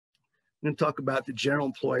 I'm going to talk about the general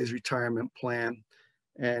employees retirement plan.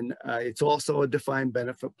 And it's also a defined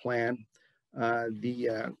benefit plan.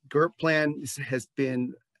 The GERP plan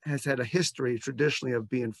has had a history traditionally of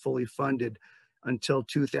being fully funded until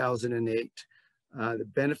 2008. The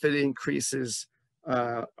benefit increases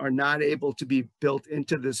are not able to be built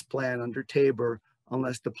into this plan under Tabor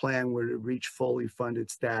unless the plan were to reach fully funded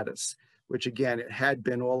status, which again, it had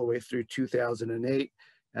been all the way through 2008.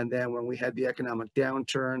 And then when we had the economic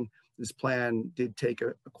downturn, this plan did take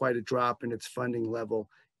quite a drop in its funding level.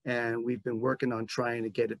 And we've been working on trying to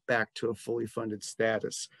get it back to a fully funded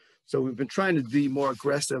status. So we've been trying to be more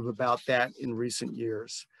aggressive about that in recent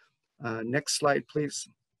years. Next slide, please.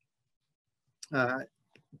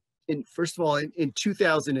 First of all, in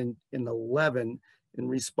 2011, in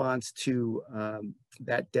response to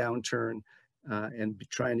that downturn and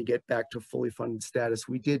trying to get back to fully funded status,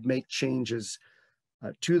 we did make changes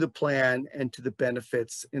to the plan and to the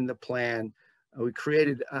benefits in the plan. We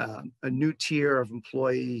created a new tier of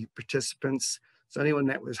employee participants. So anyone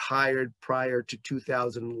that was hired prior to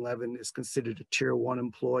 2011 is considered a tier 1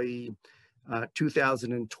 employee.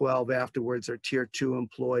 2012 afterwards are tier 2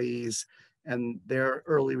 employees, and their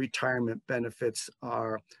early retirement benefits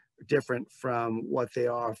are different from what they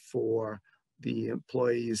are for the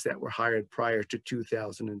employees that were hired prior to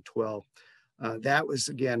 2012. That was,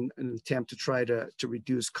 again, an attempt to try to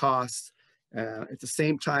reduce costs. At the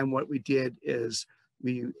same time, what we did is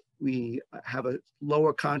we have a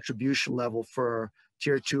lower contribution level for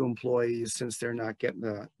tier 2 employees since they're not getting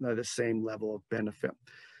the same level of benefit.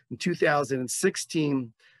 In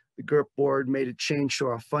 2016, the GURP board made a change to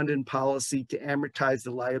our funding policy to amortize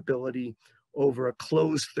the liability over a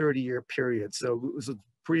closed 30-year period. So it was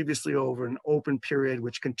previously over an open period,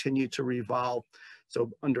 which continued to revolve.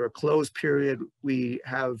 So under a closed period, we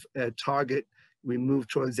have a target. We move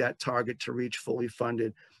towards that target to reach fully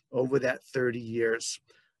funded over that 30 years.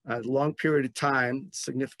 A long period of time,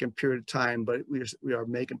 significant period of time, but we are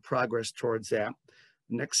making progress towards that.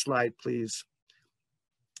 Next slide, please.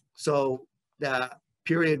 So the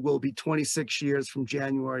period will be 26 years from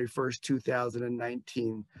January 1st,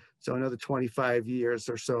 2019. So another 25 years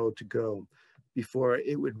or so to go before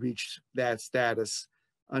it would reach that status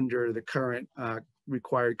under the current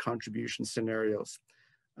required contribution scenarios.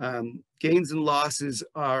 Gains and losses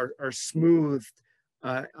are smoothed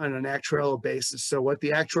on an actuarial basis. So what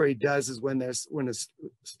the actuary does is when there's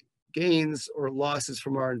gains or losses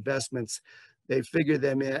from our investments, they figure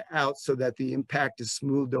them out so that the impact is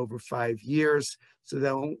smoothed over 5 years, so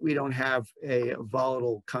that we don't have a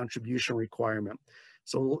volatile contribution requirement.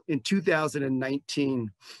 So in 2019,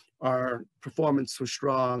 our performance was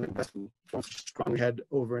strong. Investment was strong. We had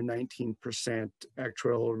over a 19%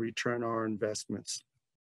 actuarial return on our investments.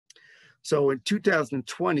 So in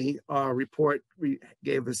 2020, our report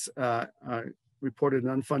gave us reported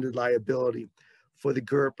an unfunded liability for the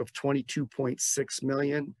GURP of $22.6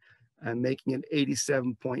 million, and making it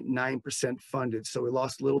 87.9% funded. So we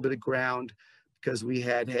lost a little bit of ground because we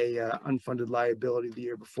had a unfunded liability the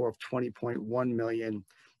year before of $20.1 million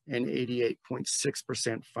and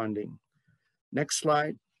 88.6% funding. Next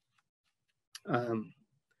slide.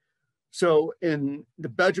 So in the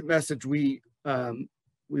budget message, we've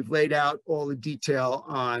laid out all the detail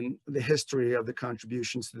on the history of the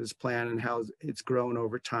contributions to this plan and how it's grown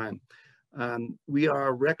over time. We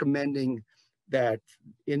are recommending that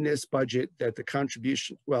in this budget that the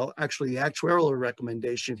contribution, well, actually the actuarial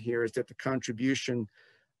recommendation here is that the contribution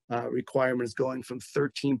requirement is going from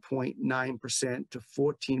 13.9% to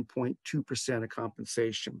 14.2% of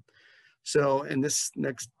compensation. So in this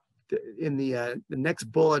next, the next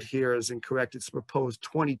bullet here is incorrect. It's proposed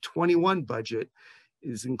 2021 budget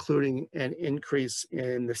is including an increase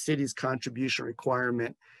in the city's contribution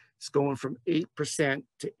requirement. It's going from 8%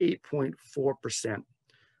 to 8.4%.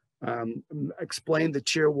 Explain the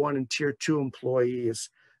tier 1 and tier 2 employees.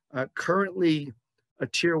 Currently, a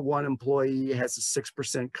tier 1 employee has a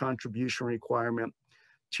 6% contribution requirement.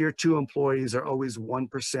 Tier 2 employees are always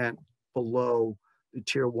 1% below the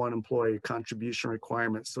tier 1 employee contribution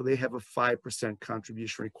requirement. So they have a 5%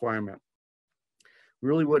 contribution requirement. We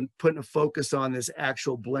really wasn't putting a focus on this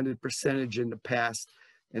actual blended percentage in the past.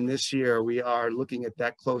 And this year we are looking at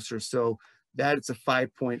that closer. So that it's a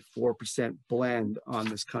 5.4% blend on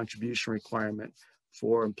this contribution requirement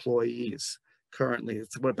for employees. Currently,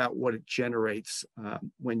 it's about what it generates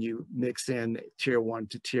when you mix in tier 1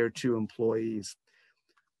 to tier 2 employees.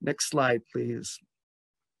 Next slide, please.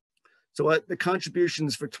 So the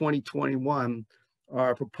contributions for 2021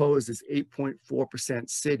 are proposed as 8.4%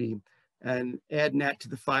 city, and adding that to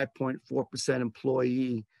the 5.4%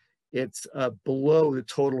 employee, it's below the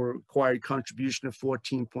total required contribution of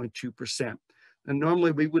 14.2%. And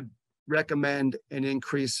normally we would recommend an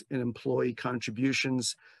increase in employee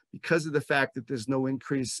contributions. Because of the fact that there's no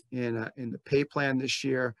increase in the pay plan this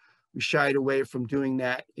year, we shied away from doing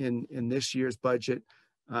that in this year's budget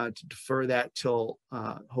to defer that till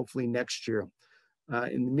hopefully next year.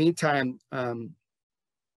 In the meantime,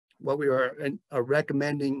 what we are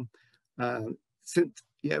recommending, since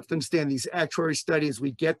you have to understand these actuary studies,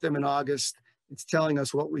 we get them in August. It's telling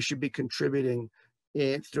us what we should be contributing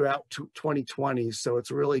throughout 2020. So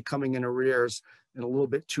it's really coming in arrears and a little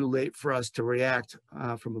bit too late for us to react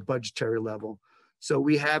from a budgetary level. So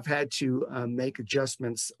we have had to make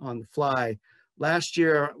adjustments on the fly. Last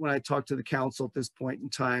year, when I talked to the council at this point in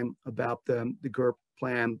time about the GURP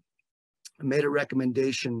plan, I made a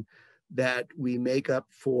recommendation that we make up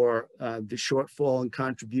for the shortfall in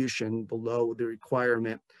contribution below the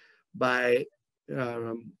requirement by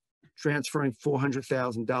transferring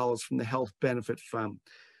 $400,000 from the health benefit fund.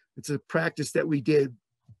 It's a practice that we did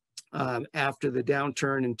after the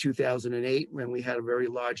downturn in 2008 when we had a very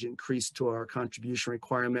large increase to our contribution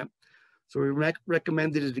requirement. So we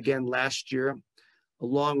recommended it again last year,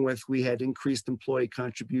 along with we had increased employee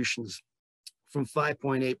contributions from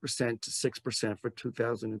 5.8% to 6% for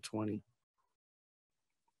 2020.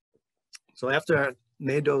 So after I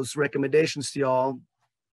made those recommendations to y'all,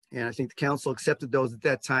 and I think the council accepted those at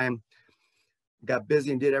that time, got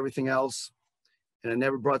busy and did everything else, and I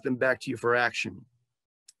never brought them back to you for action.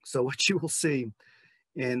 So what you will see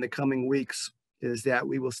in the coming weeks is that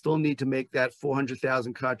we will still need to make that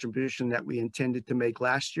 400,000 contribution that we intended to make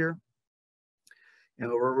last year.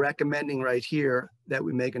 And we're recommending right here that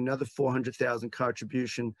we make another 400,000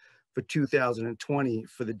 contribution for 2020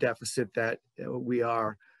 for the deficit that we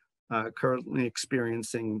are currently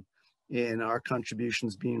experiencing in our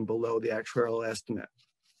contributions being below the actuarial estimate.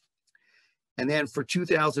 And then for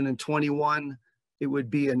 2021, it would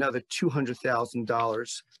be another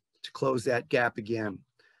 $200,000 to close that gap again.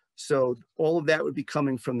 So all of that would be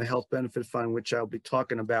coming from the health benefit fund, which I'll be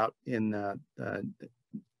talking about in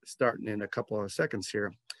starting in a couple of seconds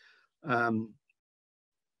here.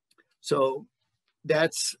 So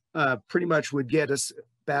that's pretty much would get us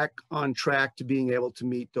back on track to being able to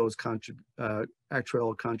meet those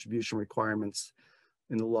actuarial contribution requirements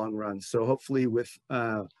in the long run. So hopefully with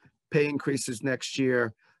pay increases next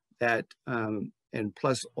year, that and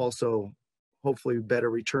plus also hopefully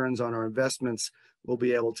better returns on our investments, we'll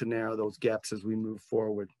be able to narrow those gaps as we move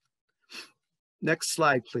forward. Next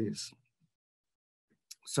slide, please.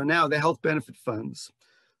 So now the health benefit funds.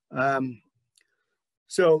 The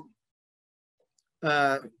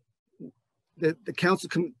council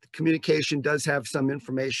communication does have some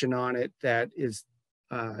information on it that is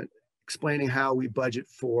explaining how we budget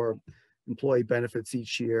for employee benefits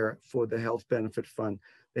each year for the health benefit fund.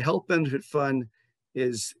 The health benefit fund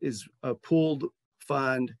is a pooled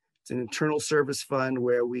fund. It's an internal service fund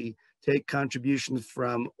where we take contributions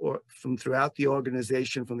from throughout the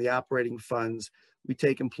organization, from the operating funds. We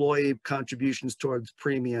take employee contributions towards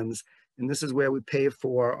premiums, and this is where we pay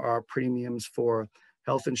for our premiums for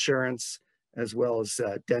health insurance, as well as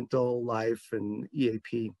dental, life, and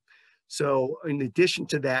EAP. So in addition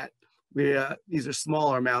to that, these are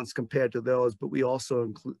smaller amounts compared to those, but we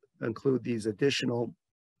also include these additional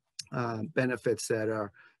benefits that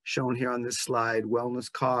are shown here on this slide: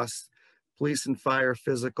 wellness costs, police and fire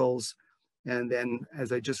physicals. And then,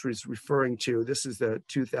 as I just was referring to, this is the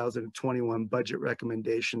 2021 budget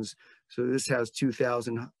recommendations. So this has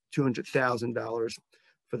 $200,000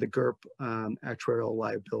 for the GURP actuarial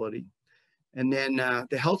liability. And then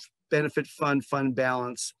the health benefit fund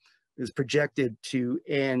balance is projected to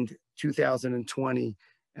end 2020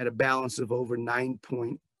 at a balance of over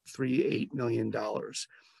 $9.38 million.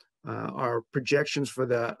 Our projections for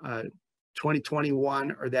the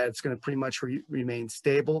 2021 are that it's going to pretty much remain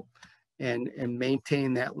stable and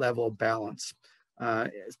maintain that level of balance.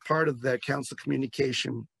 As part of the council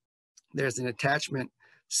communication, there's an attachment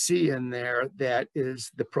C in there that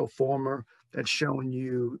is the pro forma that's showing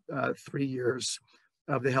you 3 years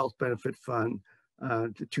of the health benefit fund,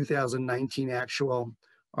 the 2019 actual,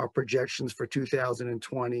 our projections for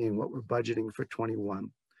 2020, and what we're budgeting for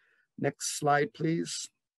 21. Next slide, please.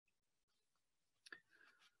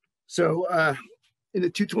 So in the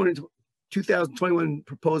 2021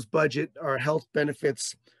 proposed budget, our health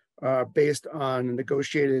benefits are based on a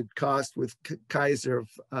negotiated cost with Kaiser of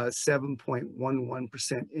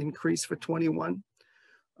 7.11% increase for 21.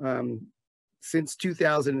 Since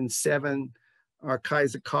 2007, our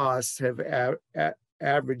Kaiser costs have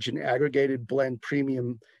averaged an aggregated blend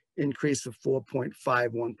premium increase of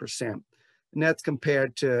 4.51%. And that's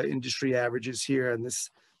compared to industry averages here. And this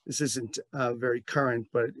isn't very current,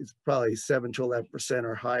 but it's probably 7 to 11%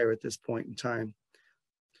 or higher at this point in time.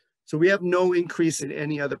 So we have no increase in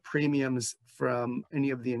any other premiums from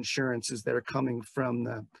any of the insurances that are coming from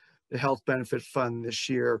the health benefit fund this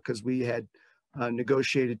year, because we had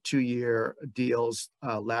negotiated 2-year deals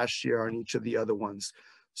last year on each of the other ones.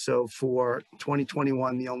 So for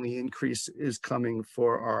 2021, the only increase is coming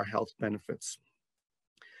for our health benefits.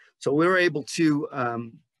 So we were able to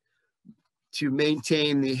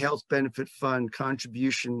maintain the health benefit fund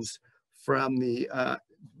contributions from the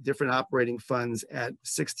different operating funds at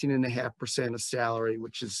 16.5% of salary,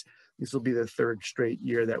 which is, this will be the 3rd straight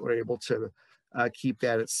year that we're able to keep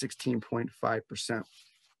that at 16.5%.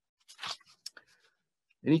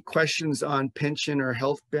 Any questions on pension or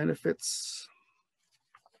health benefits?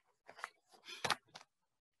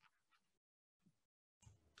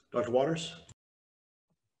 Dr. Waters?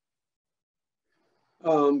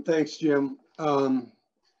 Thanks, Jim.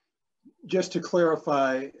 Just to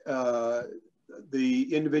clarify,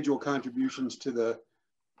 the individual contributions to the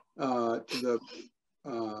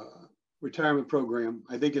retirement program,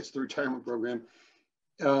 I think it's the retirement program.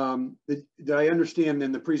 Did I understand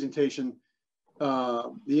in the presentation,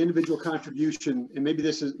 the individual contribution, and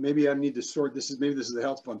maybe I need to sort this, maybe this is the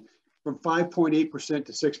health fund, from 5.8%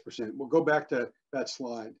 to 6%. We'll go back to that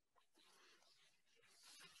slide.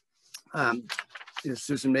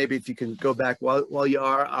 Susan, maybe if you can go back while you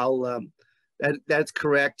are, that's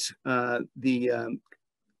correct. The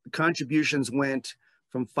contributions went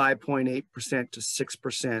from 5.8% to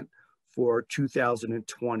 6% for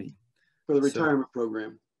 2020. For the retirement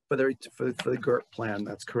program. For the GERT plan,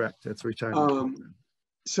 that's correct. That's retirement program.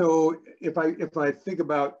 So if I think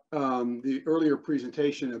about the earlier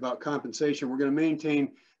presentation about compensation, we're going to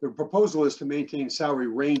maintain, the proposal is to maintain salary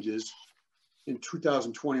ranges in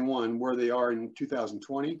 2021 where they are in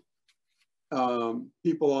 2020.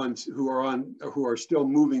 People who are still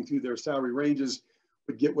moving through their salary ranges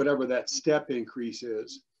would get whatever that step increase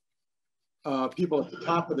is. People at the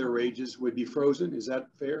top of their ranges would be frozen. Is that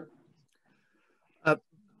fair?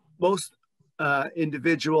 Most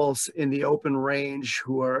individuals in the open range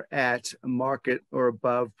who are at market or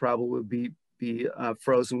above probably would be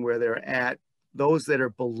frozen where they're at. Those that are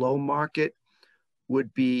below market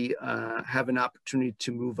would be have an opportunity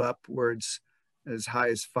to move upwards as high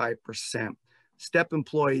as 5%. Step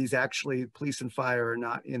employees, actually, police and fire are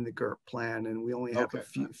not in the GERT plan, and we only have a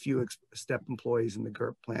few step employees in the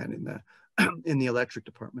GERT plan in the electric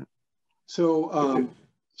department. So,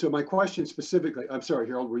 so my question specifically, I'm sorry,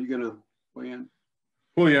 Harold, were you going to weigh in?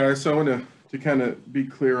 Well, yeah, so I want to kind of be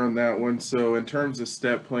clear on that one. So in terms of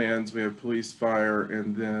step plans, we have police, fire,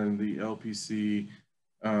 and then the LPC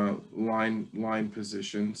line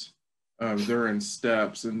positions. They're in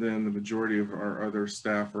steps, and then the majority of our other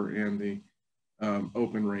staff are in the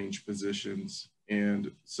open range positions.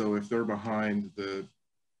 And so if they're behind the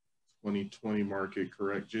 2020 market,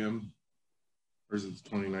 correct, Jim? Or is it the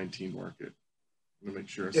 2019 market? I'm gonna make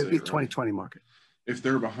sure I say it'd be it right. 2020 market. If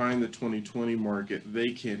they're behind the 2020 market,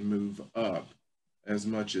 they can move up as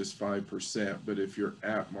much as 5%, but if you're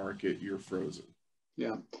at market, you're frozen.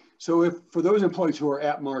 Yeah. So if for those employees who are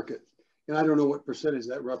at market, and I don't know what percentage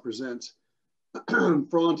that represents,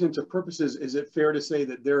 for all intents and purposes, is it fair to say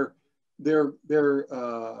that their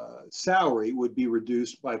salary would be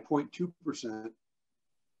reduced by 0.2%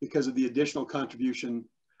 because of the additional contribution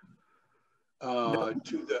to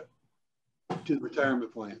the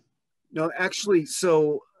retirement plan? No, actually,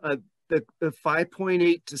 so the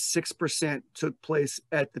 5.8 to 6% took place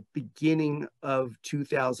at the beginning of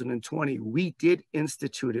 2020. We did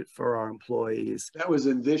institute it for our employees. That was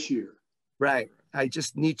in this year. Right. I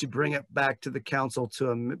just need to bring it back to the council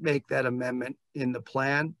to make that amendment in the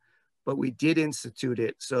plan, but we did institute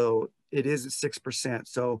it. So it is at 6%.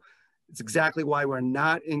 So it's exactly why we're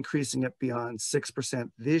not increasing it beyond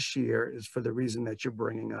 6% this year, is for the reason that you're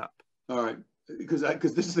bringing up. All right. Because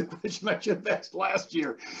this is the question I should have asked last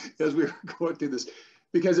year as we were going through this,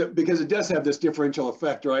 because it does have this differential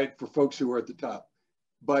effect, right, for folks who are at the top.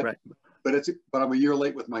 But right. but I'm a year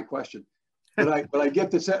late with my question. But I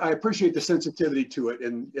get this. I appreciate the sensitivity to it,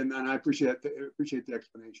 and I appreciate the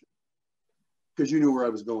explanation, because you knew where I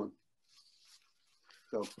was going.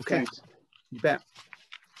 So okay. Thanks. You bet.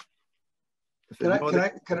 Can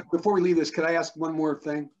I before we leave this, can I ask one more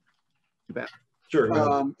thing? You bet. Sure.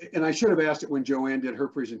 And I should have asked it when Joanne did her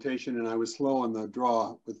presentation, and I was slow on the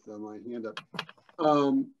draw with my hand up.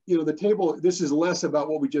 You know, the table, this is less about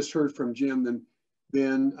what we just heard from Jim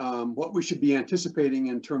than what we should be anticipating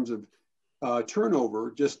in terms of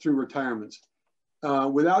turnover just through retirements.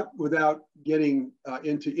 Without getting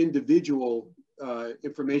into individual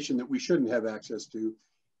information that we shouldn't have access to,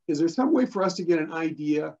 is there some way for us to get an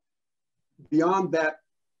idea beyond that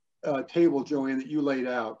table, Joanne, that you laid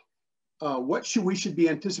out? What we should be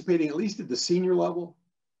anticipating, at least at the senior level,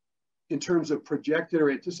 in terms of projected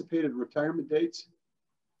or anticipated retirement dates?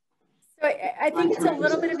 So I think it's a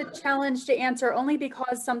little bit of a challenge to answer, only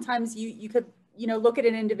because sometimes you could, you know, look at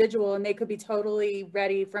an individual and they could be totally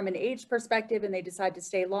ready from an age perspective and they decide to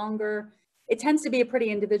stay longer. It tends to be a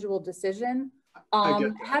pretty individual decision.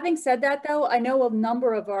 Having said that, though, I know a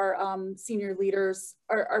number of our senior leaders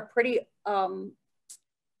are pretty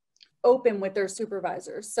open with their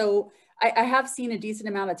supervisors. So I have seen a decent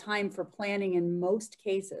amount of time for planning in most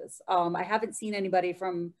cases. I haven't seen anybody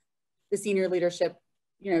from the senior leadership,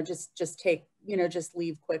 you know, just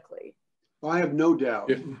leave quickly. Well, I have no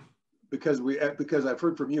doubt, because I've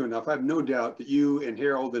heard from you enough, I have no doubt that you and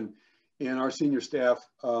Harold and our senior staff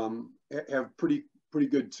have pretty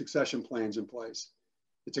good succession plans in place.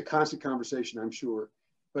 It's a constant conversation, I'm sure.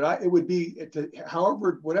 But it would be,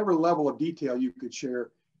 whatever level of detail you could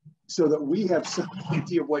share, so that we have some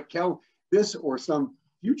idea of what this or some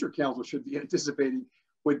future council should be anticipating,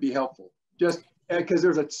 would be helpful. Just because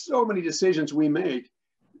there's so many decisions we make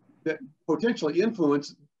that potentially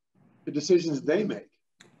influence the decisions they make,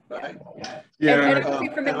 right? Yeah.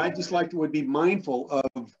 And I just would be mindful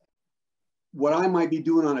of what I might be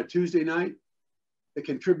doing on a Tuesday night that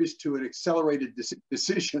contributes to an accelerated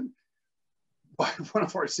decision by one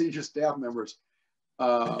of our senior staff members.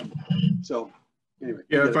 So Anyway.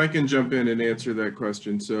 Yeah, if I can jump in and answer that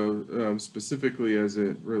question. So specifically as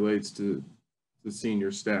it relates to the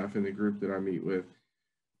senior staff in the group that I meet with,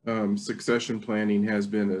 succession planning has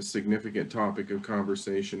been a significant topic of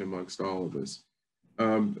conversation amongst all of us.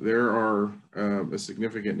 There are a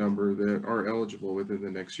significant number that are eligible within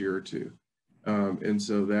the next year or two. And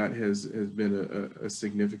so that has been a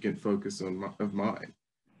significant focus of mine.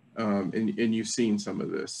 And you've seen some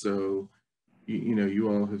of this. So, you know, you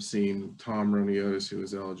all have seen Tom Roniotis, who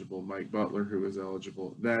is eligible, Mike Butler, who is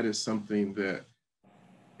eligible. That is something that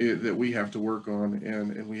we have to work on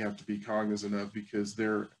and we have to be cognizant of, because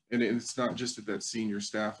and it's not just at that senior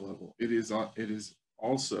staff level. It is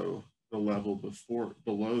also the level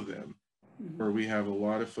below them, where we have a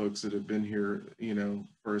lot of folks that have been here, you know,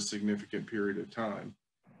 for a significant period of time.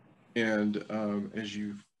 And as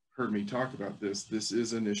you've heard me talk about this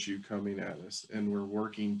is an issue coming at us, and we're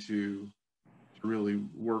working to really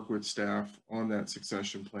work with staff on that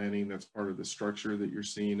succession planning. That's part of the structure that you're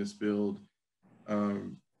seeing us build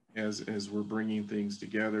as we're bringing things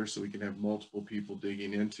together so we can have multiple people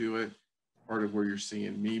digging into it. Part of where you're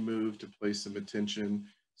seeing me move to place some attention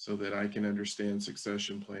so that I can understand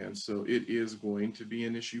succession plans. So it is going to be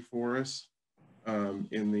an issue for us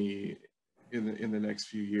in the next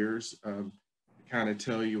few years. To kind of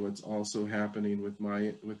tell you what's also happening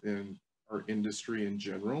within our industry in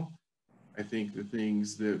general, I think the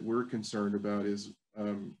things that we're concerned about is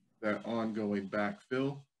that ongoing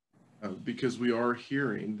backfill, because we are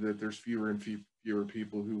hearing that there's fewer and fewer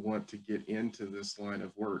people who want to get into this line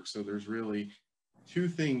of work. So there's really two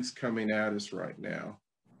things coming at us right now.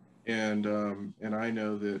 And I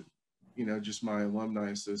know that, you know, just my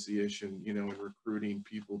alumni association, you know, in recruiting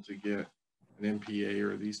people to get an MPA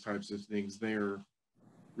or these types of things, they're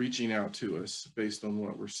reaching out to us based on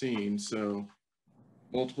what we're seeing. So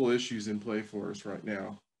multiple issues in play for us right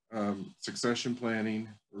now. Succession planning,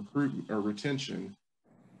 recruitment or retention,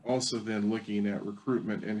 also then looking at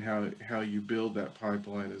recruitment and how you build that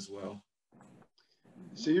pipeline as well.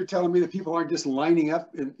 So you're telling me that people aren't just lining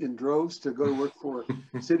up in droves to go to work for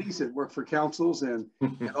cities and work for councils and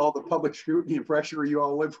all the public scrutiny and pressure you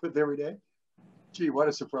all live with every day? Gee, what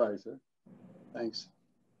a surprise, huh? Thanks.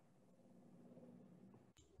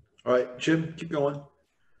 All right, Jim, keep going,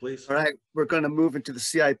 please. All right, we're going to move into the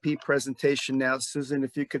CIP presentation now. Susan,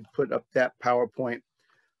 if you could put up that PowerPoint,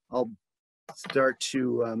 I'll start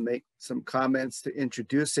to make some comments to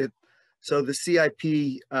introduce it. So the CIP,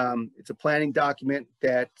 it's a planning document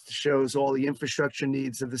that shows all the infrastructure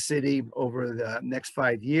needs of the city over the next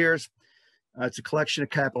 5 years. It's a collection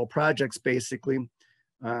of capital projects, basically.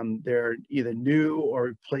 They're either new or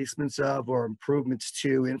replacements of or improvements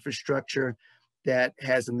to infrastructure that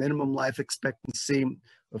has a minimum life expectancy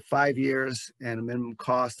of 5 years and a minimum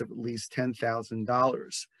cost of at least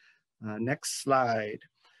 $10,000. Next slide.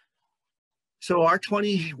 So our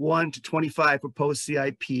 21 to 25 proposed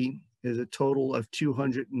CIP is a total of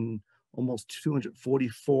almost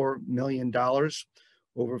 $244 million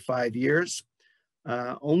over 5 years.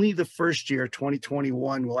 Only the first year,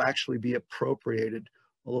 2021, will actually be appropriated,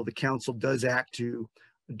 although the council does act to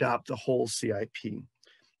adopt the whole CIP.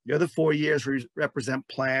 The other 4 years represent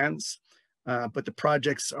plans, but the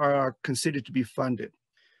projects are considered to be funded.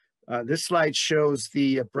 This slide shows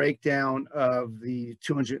the breakdown of the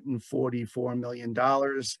 $244 million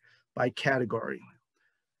by category.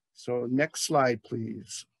 So next slide,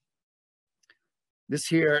 please. This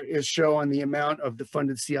here is showing the amount of the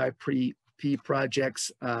funded CIP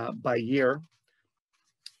projects by year.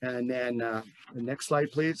 And then the next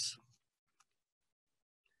slide, please.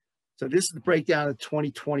 So this is the breakdown of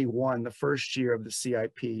 2021, the first year of the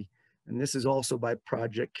CIP. And this is also by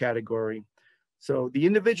project category. So the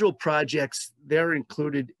individual projects, they're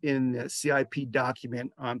included in the CIP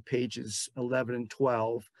document on pages 11 and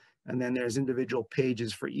 12. And then there's individual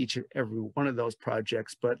pages for each and every one of those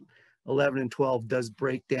projects. But 11 and 12 does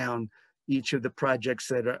break down each of the projects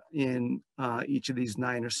that are in each of these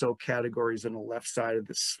 9 or so categories on the left side of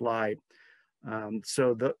this slide.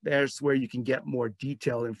 So there's where you can get more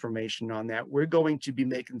detailed information on that. We're going to be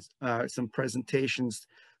making some presentations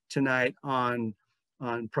tonight on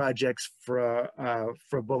projects for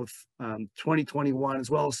both 2021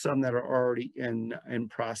 as well as some that are already in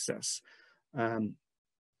process.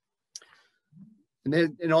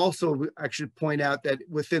 And also I should point out that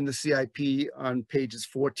within the CIP on pages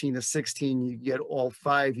 14 to 16, you get all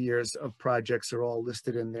 5 years of projects are all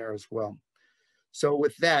listed in there as well. So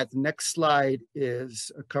with that, the next slide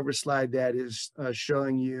is a cover slide that is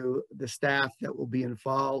showing you the staff that will be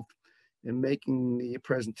involved in making the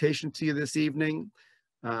presentation to you this evening.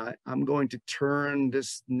 I'm going to turn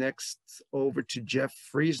this next over to Jeff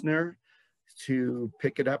Friesner to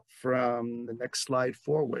pick it up from the next slide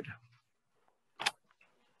forward.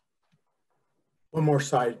 One more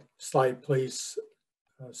slide, please,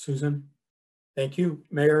 Susan. Thank you,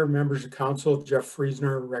 Mayor, members of council, Jeff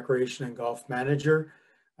Friesner, Recreation and Golf Manager.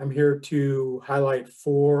 I'm here to highlight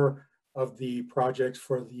 4 of the projects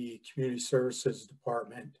for the Community Services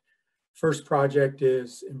Department. First project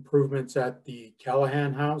is improvements at the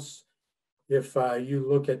Callahan House. If you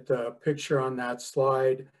look at the picture on that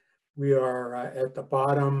slide, we are at the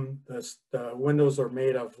bottom. The windows are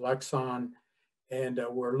made of Lexan, and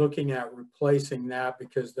we're looking at replacing that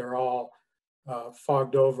because they're all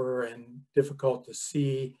fogged over and difficult to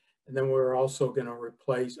see. And then we're also going to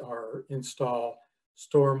replace or install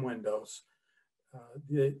storm windows.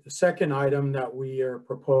 The second item that we are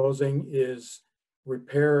proposing is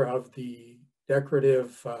repair of the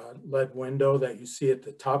decorative lead window that you see at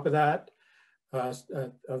the top of that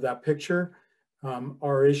picture.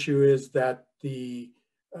 Our issue is that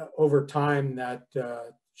over time that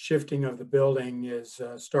shifting of the building is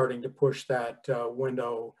starting to push that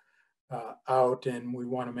window out, and we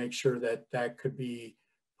want to make sure that that could be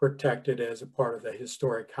protected as a part of the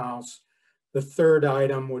historic house. The third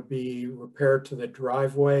item would be repair to the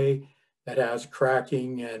driveway that has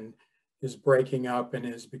cracking and is breaking up and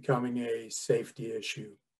is becoming a safety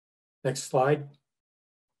issue. Next slide.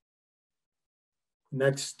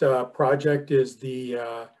 Next project is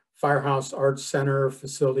the Firehouse Arts Center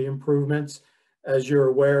facility improvements. As you're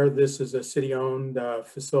aware, this is a city-owned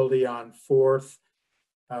facility on 4th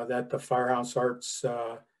that the Firehouse Arts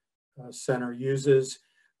Center uses.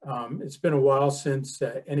 It's been a while since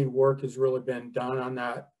any work has really been done on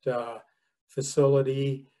that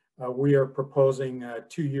facility. We are proposing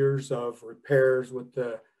 2 years of repairs, with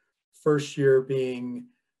the first year being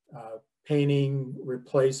painting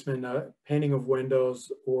of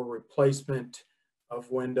windows or replacement of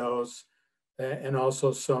windows, and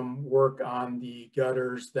also some work on the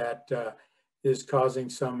gutters that is causing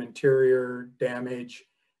some interior damage,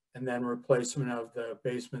 and then replacement of the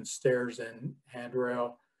basement stairs and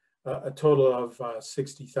handrail, a total of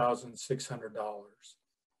 $60,600.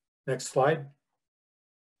 Next slide.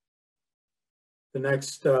 The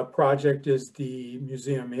next project is the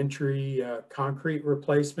museum entry concrete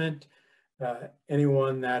replacement.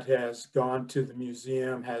 Anyone that has gone to the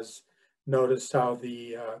museum has noticed how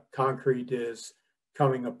the concrete is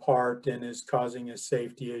coming apart and is causing a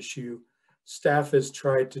safety issue. Staff has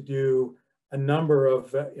tried to do a number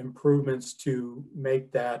of improvements to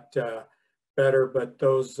make that better, but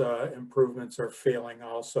those improvements are failing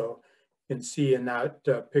also. You can see in that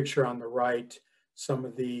picture on the right some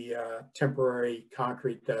of the temporary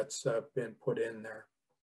concrete that's been put in there.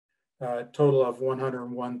 Total of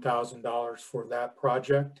 $101,000 for that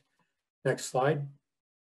project. Next slide.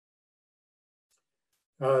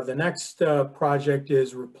 The next project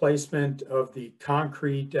is replacement of the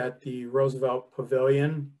concrete at the Roosevelt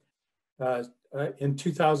Pavilion. In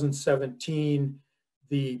 2017,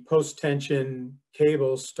 the post-tension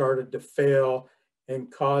cables started to fail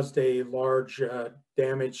and caused a large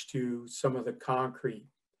damage to some of the concrete.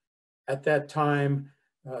 At that time,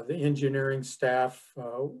 the engineering staff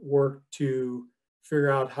worked to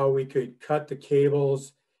figure out how we could cut the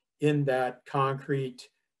cables in that concrete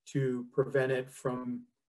to prevent it from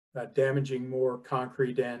damaging more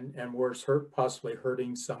concrete and worse, possibly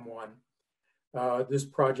hurting someone. This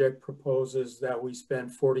project proposes that we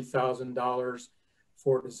spend $40,000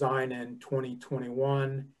 for design in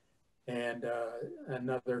 2021 and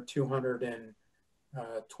another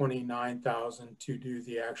 $229,000 to do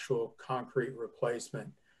the actual concrete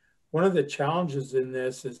replacement. One of the challenges in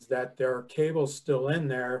this is that there are cables still in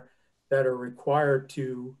there that are required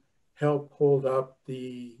to help hold up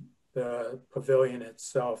the pavilion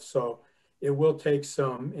itself. So it will take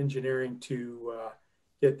some engineering to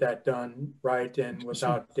get that done right and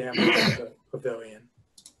without damaging the pavilion.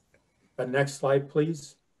 Next slide,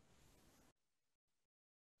 please.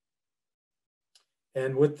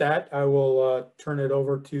 And with that, I will turn it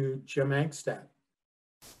over to Jim Angstadt.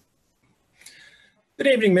 Good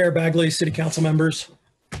evening, Mayor Bagley, City Council members.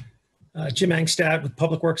 Jim Angstadt with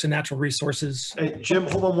Public Works and Natural Resources. Hey, Jim,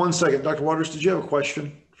 hold on one second. Dr. Waters, did you have a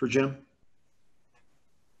question for Jim?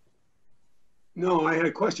 No, I had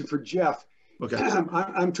a question for Jeff. Okay.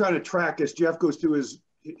 I'm trying to track as Jeff goes through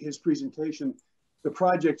his presentation, the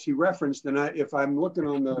projects he referenced. And if I'm looking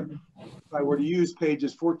on if I were to use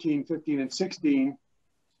pages 14, 15, and 16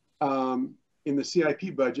 in the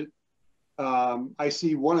CIP budget, I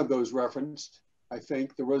see one of those referenced, I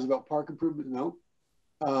think, the Roosevelt Park improvement, no.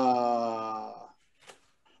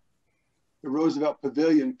 The Roosevelt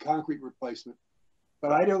Pavilion concrete replacement.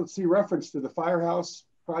 But I don't see reference to the firehouse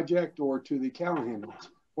project or to the Callahan House?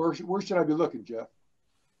 Where should I be looking, Jeff?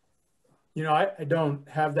 You know, I don't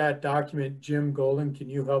have that document. Jim Golden, can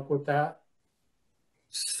you help with that?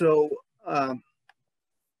 So I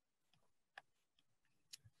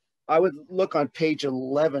would look on page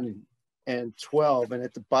 11 and 12, and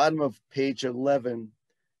at the bottom of page 11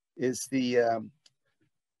 is the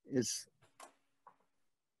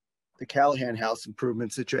Callahan House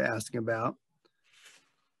improvements that you're asking about.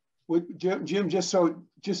 Jim,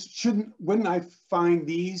 wouldn't I find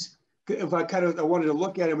these, if I wanted to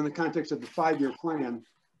look at them in the context of the 5-year plan,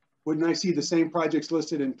 wouldn't I see the same projects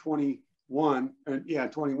listed in 21,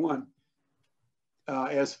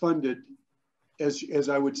 as funded as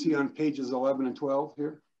I would see on pages 11 and 12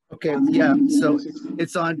 here? Okay, yeah, so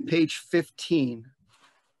it's on page 15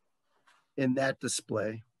 in that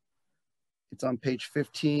display. It's on page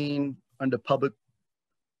 15 under public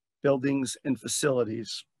buildings and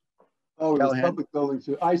facilities. Oh, it's public buildings.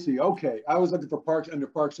 I see. Okay. I was looking for parks under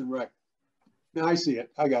Parks and Rec. Now I see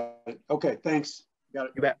it. I got it. Okay. Thanks. Got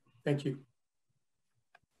it. You bet. Thank you.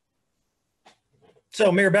 So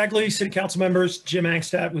Mayor Bagley, City Council members, Jim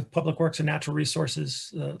Angstadt with Public Works and Natural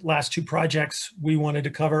Resources. The last 2 projects we wanted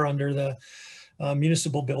to cover under the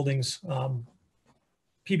municipal buildings.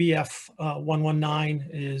 PBF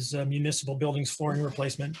 119 is municipal buildings flooring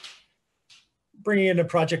replacement, bringing in a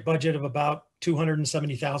project budget of about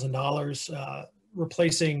 $270,000,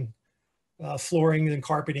 replacing flooring and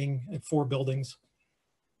carpeting at 4 buildings.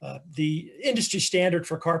 The industry standard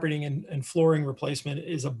for carpeting and flooring replacement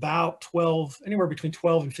is about anywhere between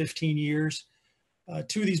 12 and 15 years.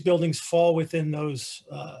 2 of these buildings fall within those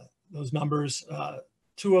numbers.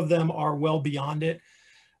 2 of them are well beyond it.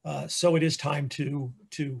 So it is time to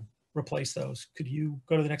replace those. Could you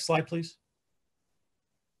go to the next slide, please?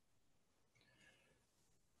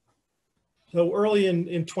 So early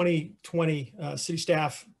in 2020, city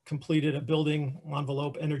staff completed a building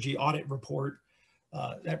envelope energy audit report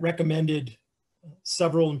that recommended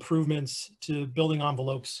several improvements to building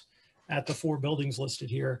envelopes at the 4 buildings listed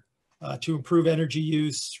here to improve energy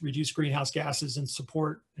use, reduce greenhouse gases, and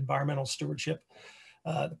support environmental stewardship.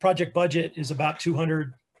 The project budget is about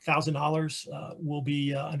 $200,000. We'll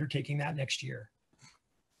be undertaking that next year.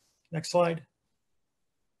 Next slide.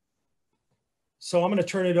 So I'm going to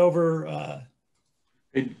turn it over.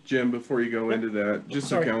 Hey, Jim, before you go into that, just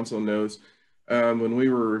so council knows, when we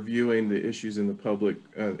were reviewing the issues in the public,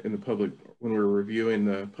 when we were reviewing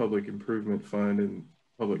the public improvement fund and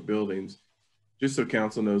public buildings, just so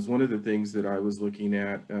council knows, one of the things that I was looking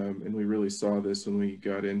at, and we really saw this when we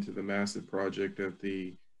got into the massive project at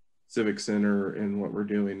the Civic Center and what we're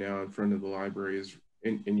doing now in front of the library is,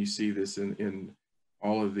 and you see this in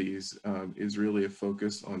all of these, is really a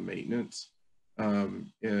focus on maintenance.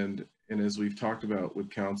 And as we've talked about with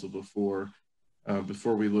council before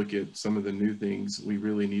we look at some of the new things, we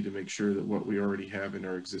really need to make sure that what we already have in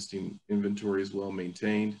our existing inventory is well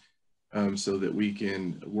maintained, so that we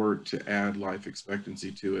can work to add life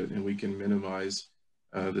expectancy to it, and we can minimize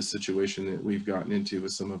the situation that we've gotten into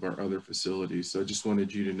with some of our other facilities. So I just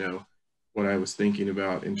wanted you to know what I was thinking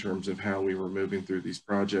about in terms of how we were moving through these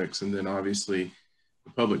projects. And then obviously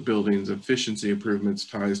the public buildings efficiency improvements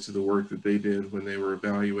ties to the work that they did when they were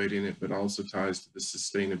evaluating it, but also ties to the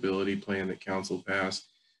sustainability plan that council passed,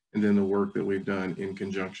 and then the work that we've done in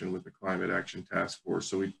conjunction with the Climate Action Task Force.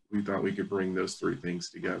 So we thought we could bring those 3 things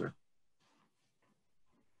together.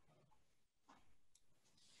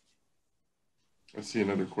 I see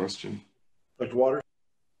another question. Dr. Waters?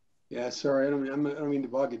 Yeah, sorry, I don't mean to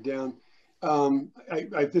bog it down.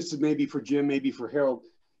 This is maybe for Jim, maybe for Harold.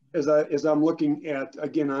 As I'm looking at,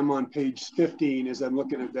 again, I'm on page 15, as I'm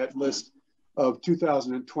looking at that list of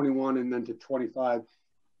 2021 and then to 25.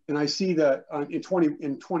 And I see that in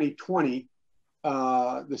 2020,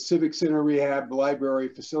 the Civic Center rehab, the library,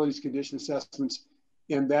 facilities condition assessments,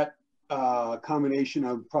 and that combination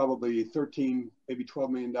of probably $13, maybe $12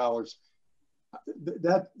 million.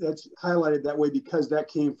 That's highlighted that way because that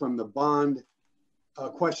came from the bond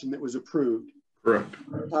question that was approved. Correct.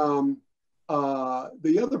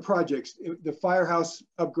 The other projects, the firehouse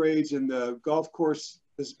upgrades and the golf course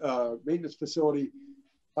maintenance facility,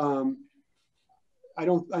 did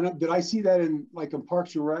I see that in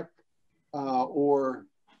Parks and Rec, or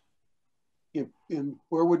in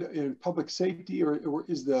public safety, or where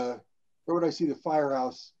would I see the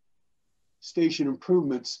firehouse station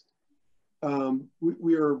improvements?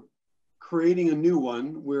 We are creating a new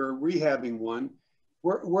one. We're rehabbing one.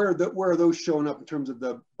 Where are those showing up in terms of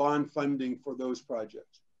the bond funding for those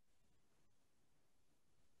projects?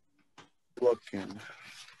 Looking.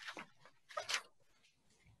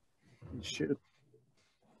 Should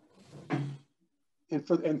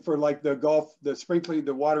for like the sprinkling,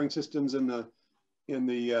 the watering systems and the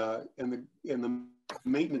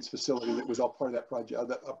maintenance facility that was all part of that project,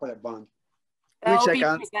 part of that bond. That'll be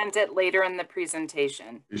presented later in the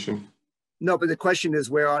presentation. No, but the question is,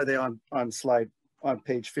 where are they on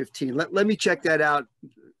page 15? Let me check that out,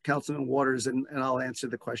 Councilman Waters, and I'll answer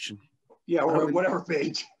the question. Yeah, or whatever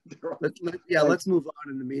page. Let's move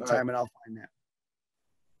on in the meantime, and I'll find that.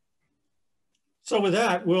 So with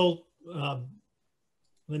that, we'll,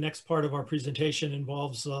 the next part of our presentation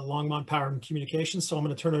involves Longmont Power and Communications. So I'm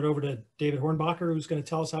going to turn it over to David Hornbacher, who's going to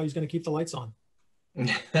tell us how he's going to keep the lights on.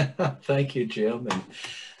 Thank you, Jim. And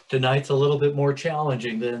tonight's a little bit more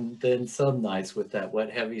challenging than some nights with that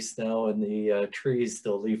wet, heavy snow and the trees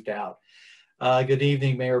still leafed out. Good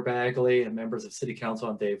evening, Mayor Bagley and members of City Council.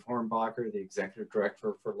 I'm Dave Hornbacher, the Executive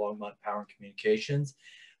Director for Longmont Power and Communications.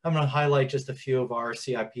 I'm going to highlight just a few of our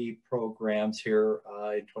CIP programs here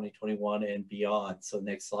in 2021 and beyond. So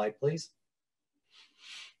next slide, please.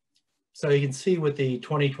 So you can see with the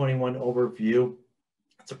 2021 overview,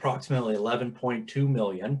 it's approximately 11.2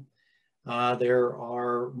 million. There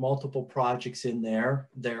are multiple projects in there.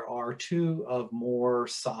 There are two of more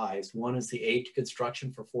size. One is the H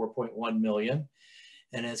construction for 4.1 million.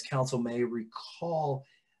 And as council may recall,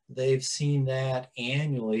 they've seen that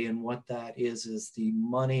annually, and what that is the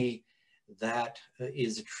money that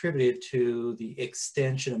is attributed to the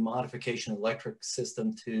extension and modification of the electric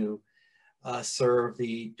system to serve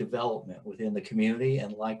the development within the community,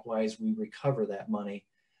 and likewise we recover that money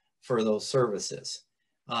for those services.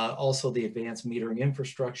 Also the advanced metering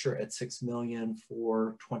infrastructure at 6 million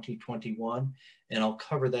for 2021, and I'll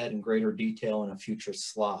cover that in greater detail in a future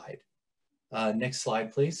slide. Next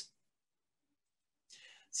slide, please.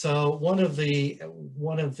 So one of the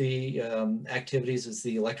activities is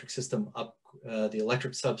the electric system the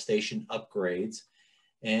electric substation upgrades,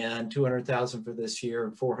 and 200,000 for this year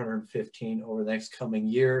and 415 over the next coming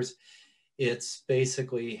years. It's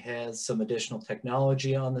basically has some additional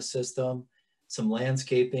technology on the system, some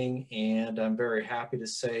landscaping, and I'm very happy to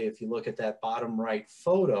say, if you look at that bottom right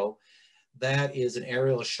photo, that is an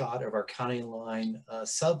aerial shot of our county line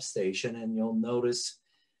substation, and you'll notice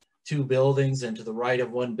two buildings, and to the right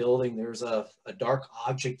of one building, there's a dark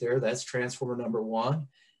object there. That's transformer number 1.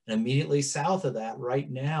 And immediately south of that, right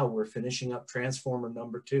now, we're finishing up transformer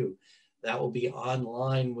number 2. That will be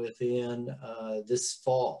online within this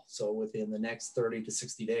fall. So within the next 30 to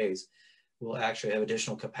 60 days, we'll actually have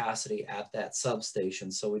additional capacity at that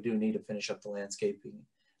substation. So we do need to finish up the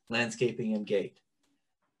landscaping and gate.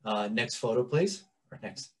 Next photo, please, or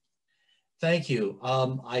next. Thank you.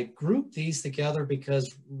 I grouped these together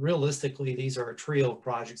because realistically, these are a trio of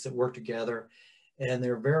projects that work together, and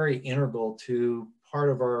they're very integral to part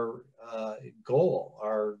of our goal,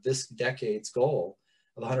 this decade's goal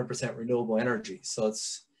of 100% renewable energy. So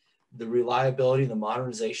it's the reliability, the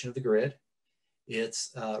modernization of the grid,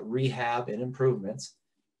 it's rehab and improvements,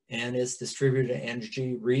 and it's distributed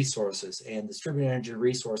energy resources. And distributed energy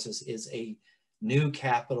resources is a new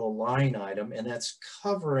capital line item, and that's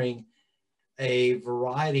covering a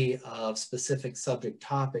variety of specific subject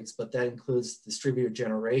topics, but that includes distributed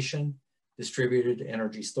generation, distributed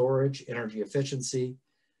energy storage, energy efficiency,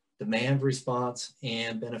 demand response,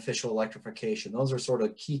 and beneficial electrification. Those are sort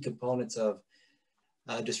of key components of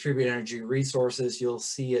distributed energy resources. You'll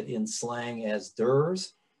see it in slang as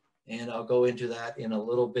DERS, and I'll go into that in a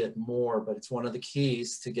little bit more, but it's one of the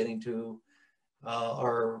keys to getting to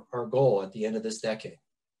our goal at the end of this decade.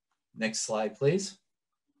 Next slide, please.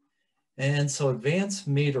 And so advanced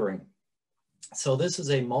metering. So this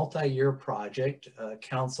is a multi-year project.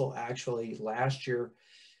 Council actually last year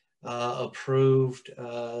approved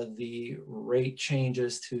the rate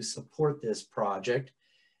changes to support this project.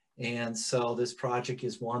 And so this project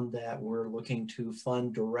is one that we're looking to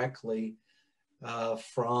fund directly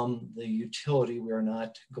from the utility. We are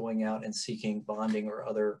not going out and seeking bonding or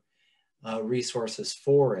other resources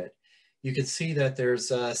for it. You can see that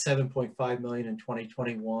there's 7.5 million in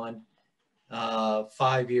 2021.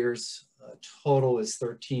 5 years total is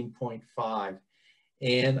 13.5.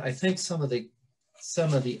 And I think some of the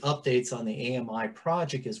updates on the AMI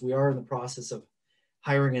project is we are in the process of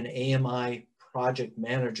hiring an AMI project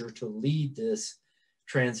manager to lead this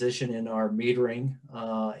transition in our metering,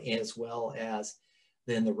 as well as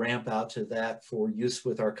then the ramp out to that for use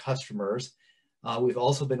with our customers. We've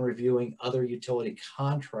also been reviewing other utility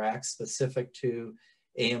contracts specific to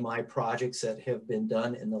AMI projects that have been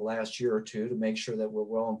done in the last year or two to make sure that we're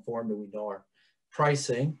well informed and we know our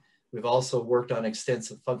pricing. We've also worked on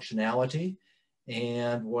extensive functionality,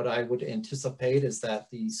 and what I would anticipate is that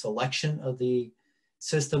the selection of the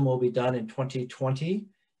system will be done in 2020,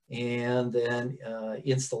 And then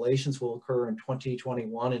installations will occur in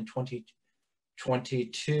 2021 and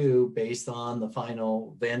 2022 based on the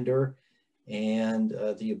final vendor and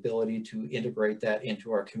the ability to integrate that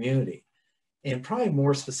into our community. And probably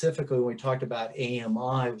more specifically, when we talked about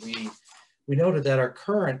AMI, we noted that our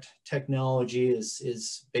current technology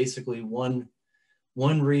is basically one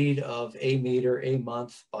read of a meter a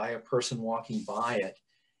month by a person walking by it,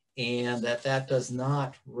 and that does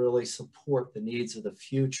not really support the needs of the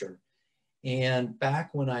future. And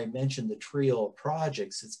back when I mentioned the trio of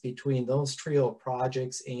projects, it's between those trio of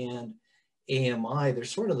projects and AMI, they're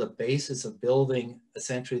sort of the basis of building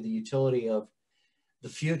essentially the utility of the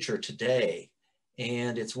future today.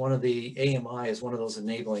 And it's one of the, AMI is one of those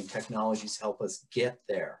enabling technologies to help us get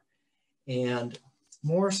there. And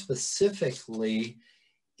more specifically,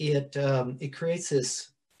 it creates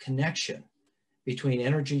this connection between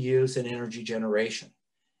energy use and energy generation.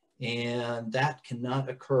 And that cannot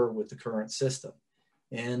occur with the current system.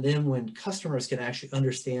 And then when customers can actually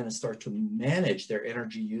understand and start to manage their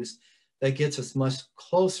energy use, that gets us much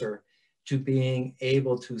closer to being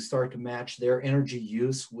able to start to match their energy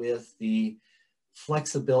use with the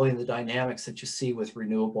flexibility and the dynamics that you see with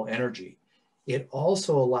renewable energy. It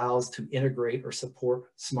also allows to integrate or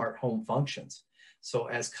support smart home functions. So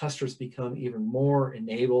as customers become even more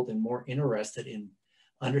enabled and more interested in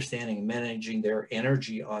understanding and managing their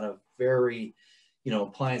energy on a very,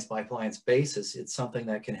 appliance by appliance basis, it's something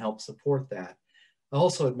that can help support that. I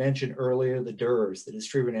also had mentioned earlier the DERs, the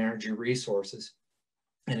distributed energy resources.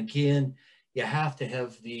 And again, you have to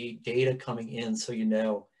have the data coming in so you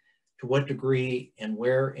know to what degree and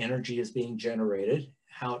where energy is being generated,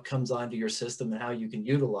 how it comes onto your system and how you can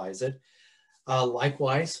utilize it.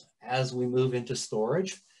 Likewise, as we move into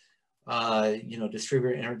storage,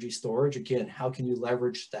 distributed energy storage, again, how can you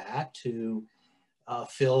leverage that to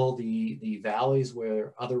fill the valleys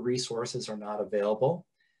where other resources are not available?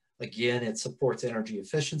 Again, it supports energy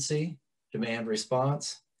efficiency, demand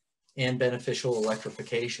response, and beneficial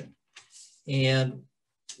electrification. And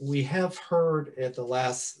we have heard at the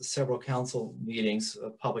last several council meetings,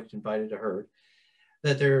 public invited to heard,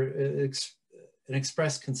 that there is an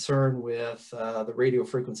expressed concern with the radio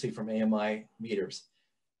frequency from AMI meters.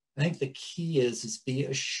 I think the key is be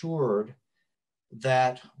assured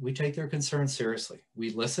that we take their concerns seriously.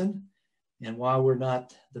 We listen, and while we're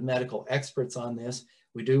not the medical experts on this,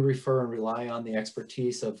 we do refer and rely on the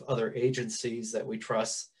expertise of other agencies that we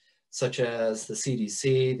trust, such as the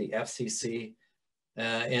CDC, the FCC,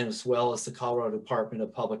 and as well as the Colorado Department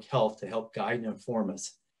of Public Health to help guide and inform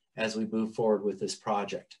us as we move forward with this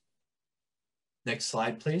project. Next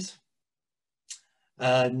slide, please.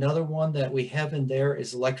 Another one that we have in there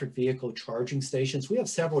is electric vehicle charging stations. We have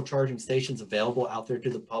several charging stations available out there to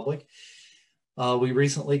the public. We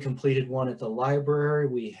recently completed one at the library.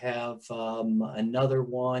 We have another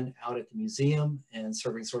one out at the museum and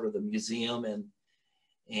serving sort of the museum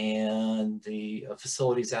and the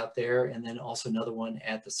facilities out there, and then also another one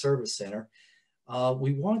at the service center.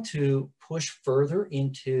 We want to push further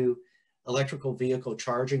into electrical vehicle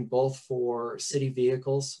charging, both for city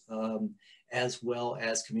vehicles as well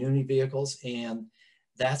as community vehicles. And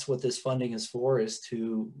that's what this funding is for, is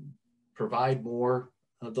to provide more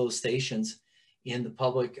of those stations in the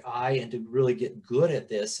public eye and to really get good at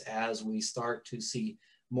this as we start to see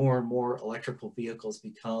more and more electrical vehicles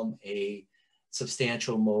become a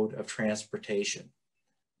substantial mode of transportation.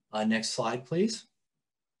 Next slide, please.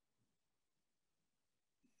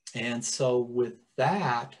 And so with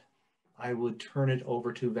that, I would turn it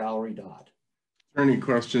over to Valerie Dodd. Are there any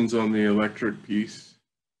questions on the electric piece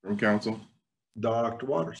from council? Dr.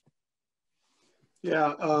 Waters.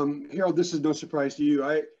 Yeah, Harold, this is no surprise to you.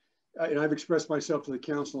 And I've expressed myself to the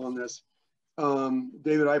council on this.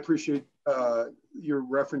 David, I appreciate your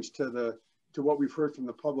reference to what we've heard from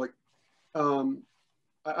the public.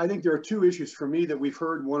 I think there are two issues for me that we've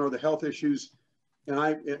heard. One are the health issues,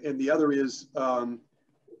 and the other is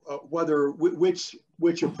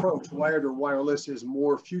which approach, wired or wireless, is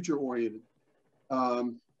more future oriented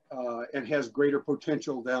and has greater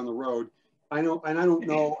potential down the road. I don't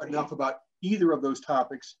know enough about either of those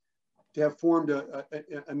topics to have formed a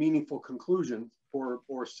meaningful conclusion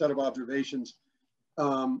or set of observations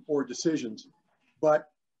or decisions. But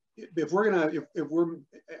if we're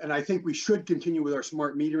and I think we should continue with our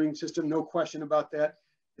smart metering system, no question about that.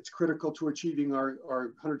 It's critical to achieving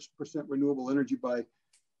our 100% renewable energy by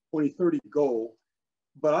 2030 goal.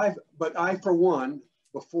 But I, for one,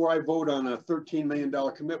 before I vote on a $13 million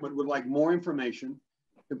commitment, would like more information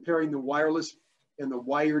comparing the wireless and the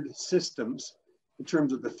wired systems in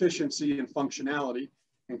terms of efficiency and functionality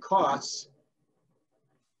and costs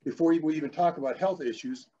before we even talk about health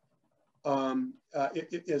issues.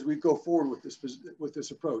 as we go forward with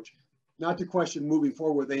this approach. Not to question moving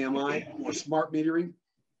forward with AMI or smart metering,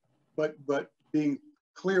 but being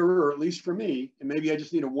clearer, or at least for me, and maybe I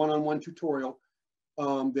just need a one-on-one tutorial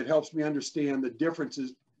that helps me understand the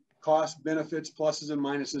differences, cost, benefits, pluses and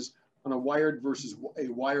minuses on a wired versus a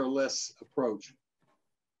wireless approach.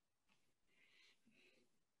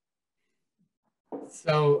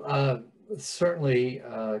 So certainly,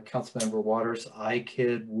 Councilmember Waters, I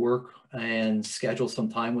could work and schedule some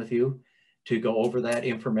time with you to go over that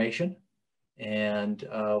information and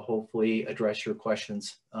hopefully address your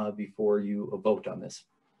questions before you vote on this.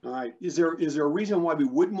 All right. Is there a reason why we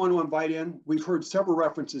wouldn't want to invite in? We've heard several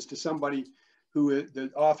references to somebody who is the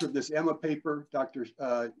author of this Emma paper, Dr.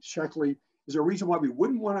 Sheckley. Is there a reason why we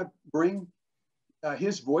wouldn't want to bring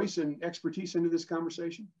his voice and expertise into this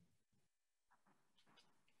conversation?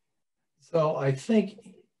 So I think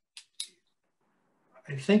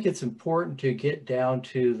it's important to get down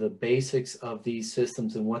to the basics of these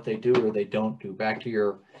systems and what they do or they don't do. Back to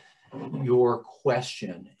your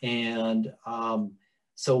question. And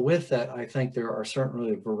so with that, I think there are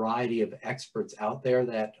certainly a variety of experts out there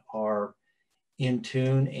that are in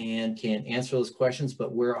tune and can answer those questions.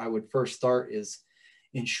 But where I would first start is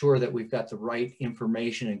ensure that we've got the right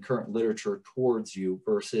information and current literature towards you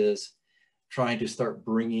versus trying to start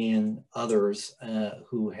bringing in others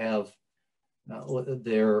who have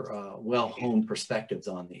their well-honed perspectives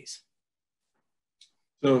on these.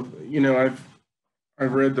 So, you know,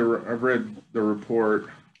 I've read the report.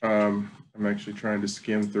 I'm actually trying to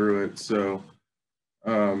skim through it. So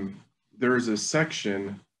there is a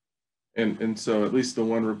section, and so at least the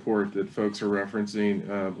one report that folks are referencing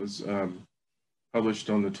was published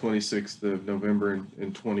on the 26th of November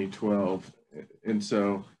in 2012. And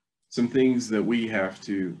so some things that we have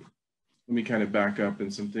to, let me kind of back up,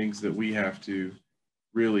 and some things that we have to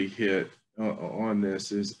really hit on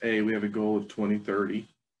this is, A, we have a goal of 2030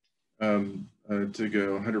 to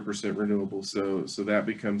go 100% renewable. So that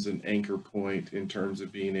becomes an anchor point in terms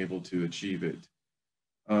of being able to achieve it.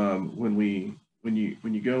 When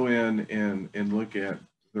you go in and look at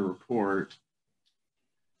the report,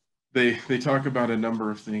 they talk about a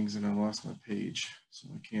number of things, and I lost my page, so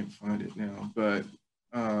I can't find it now. But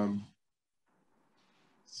let's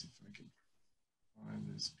see if I can find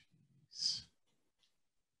this piece.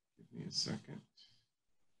 Give me a second.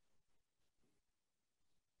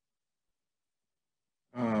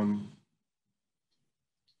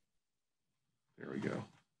 There we go.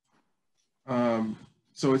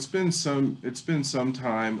 So it's been some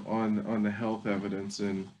time on the health evidence,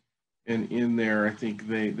 and in there, I think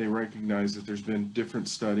they recognize that there's been different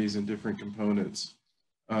studies and different components,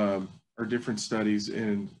 or different studies,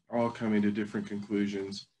 and all coming to different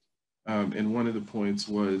conclusions. And one of the points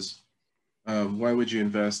was, why would you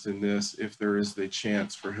invest in this if there is the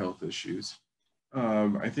chance for health issues?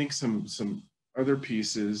 I think some other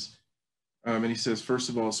pieces, and he says, first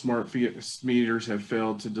of all, smart meters have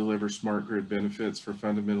failed to deliver smart grid benefits for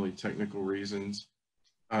fundamentally technical reasons.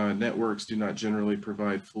 Networks do not generally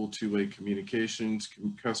provide full two-way communications.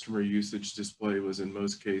 Customer usage display was in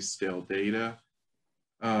most cases stale data.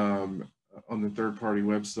 On the third-party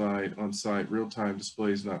website, on-site real-time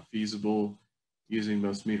display is not feasible using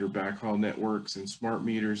most meter backhaul networks, and smart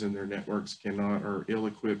meters and their networks cannot or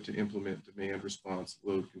ill-equipped to implement demand response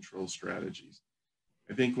load control strategies.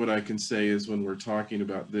 I think what I can say is when we're talking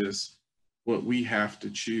about this, what we have to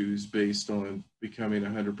choose based on becoming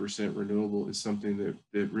 100% renewable is something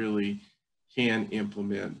that really can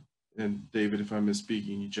implement, and David, if I'm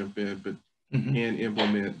misspeaking, you jump in, but can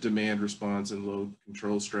implement demand response and load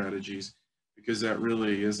control strategies, because that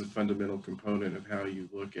really is a fundamental component of how you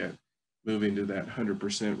look at moving to that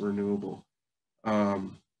 100% renewable.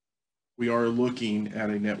 We are looking at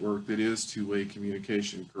a network that is two-way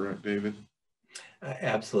communication, correct, David?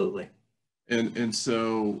 Absolutely. And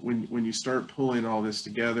so when you start pulling all this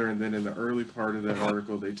together, and then in the early part of that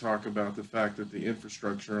article, they talk about the fact that the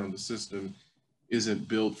infrastructure on the system isn't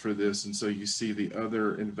built for this. And so you see the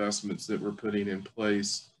other investments that we're putting in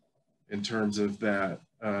place in terms of that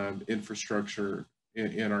infrastructure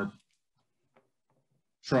in our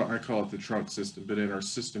trunk, I call it the trunk system, but in our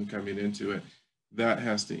system coming into it, that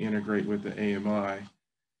has to integrate with the AMI.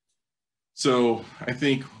 So I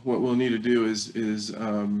think what we'll need to do is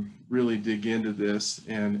really dig into this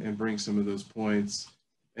and bring some of those points.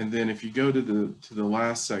 And then if you go to the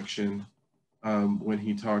last section, when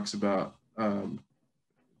he talks about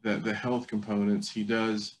the health components, he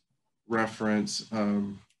does reference,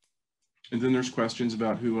 and then there's questions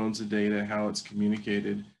about who owns the data, how it's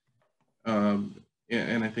communicated. And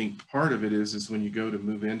And I think part of it is when you go to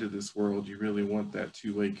move into this world, you really want that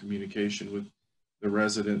two-way communication with the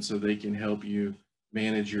residents so they can help you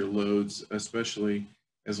manage your loads, especially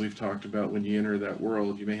as we've talked about, when you enter that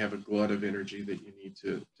world, you may have a glut of energy that you need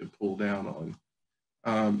to pull down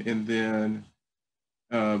on. And then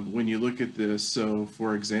when you look at this, so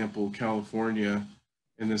for example, California,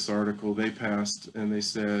 in this article, they passed and they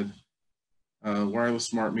said, wireless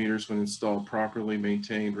smart meters, when installed properly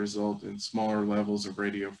maintained, result in smaller levels of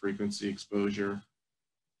radio frequency exposure.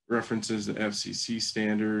 References the FCC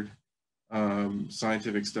standard.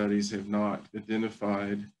 Scientific studies have not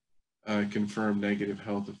identified confirmed negative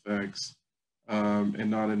health effects,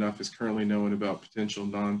 and not enough is currently known about potential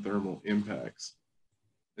non-thermal impacts.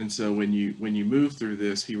 And so when you move through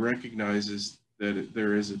this, he recognizes that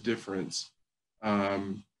there is a difference.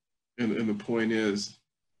 And the point is,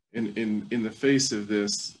 in the face of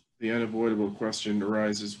this, the unavoidable question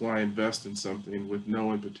arises: why invest in something with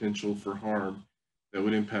known potential for harm that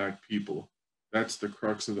would impact people? That's the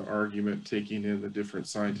crux of the argument, taking in the different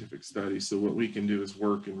scientific studies. So what we can do is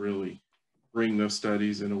work and really bring those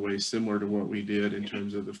studies in a way similar to what we did in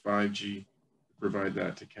terms of the 5G, provide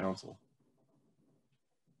that to council.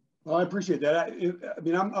 Well, I appreciate that. I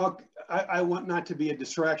mean, I want not to be a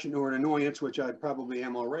distraction or an annoyance, which I probably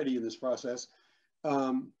am already in this process.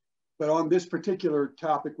 But on this particular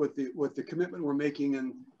topic, with the commitment we're making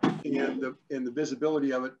and the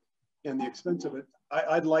visibility of it and the expense of it,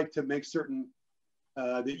 I'd like to make certain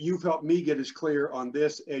that you've helped me get as clear on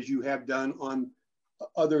this as you have done on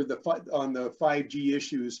the 5G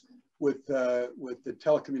issues with the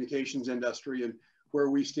telecommunications industry and where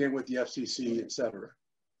we stand with the FCC, et cetera.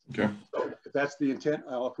 Okay. So if that's the intent,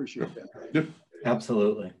 I'll appreciate that. Yep.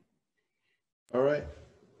 Absolutely. All right,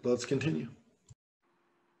 let's continue.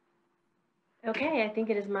 Okay, I think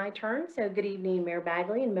it is my turn. So good evening, Mayor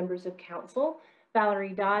Bagley and members of council.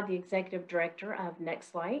 Valerie Dodd, the Executive Director of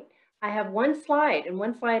NextLight. I have one slide and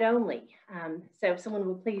one slide only. So if someone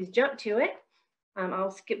will please jump to it,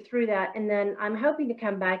 I'll skip through that. And then I'm hoping to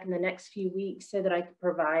come back in the next few weeks so that I can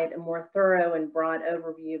provide a more thorough and broad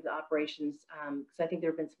overview of the operations, because I think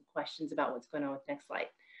there have been some questions about what's going on with NextLight.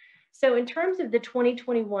 So in terms of the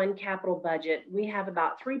 2021 capital budget, we have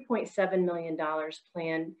about $3.7 million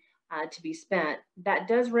planned to be spent. That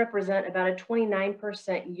does represent about a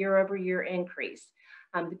 29% year-over-year increase.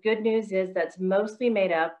 The good news is that's mostly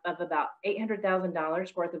made up of about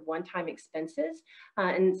 $800,000 worth of one-time expenses.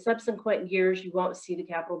 In subsequent years, you won't see the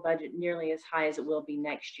capital budget nearly as high as it will be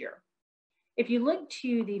next year. If you look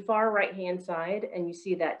to the far right-hand side and you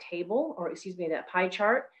see that table, or excuse me, that pie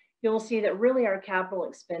chart, you'll see that really our capital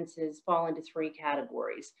expenses fall into three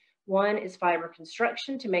categories. One is fiber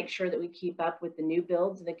construction to make sure that we keep up with the new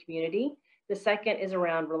builds in the community. The second is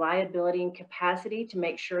around reliability and capacity to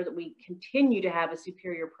make sure that we continue to have a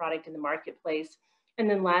superior product in the marketplace. And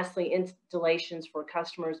then lastly, installations for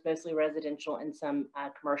customers, mostly residential and some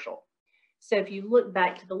commercial. So if you look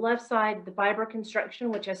back to the left side, the fiber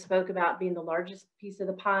construction, which I spoke about being the largest piece of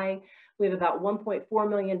the pie, we have about $1.4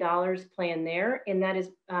 million planned there. And that is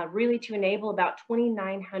really to enable about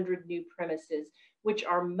 2,900 new premises, which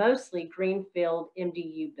are mostly greenfield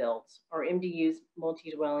MDU builds, or MDUs,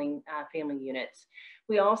 multi-dwelling family units.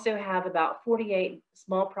 We also have about 48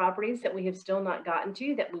 small properties that we have still not gotten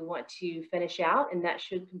to that we want to finish out, and that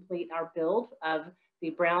should complete our build of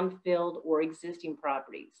the brownfield or existing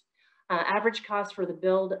properties. Average cost for the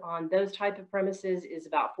build on those type of premises is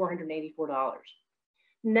about $484.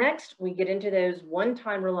 Next, we get into those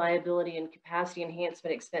one-time reliability and capacity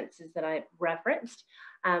enhancement expenses that I referenced.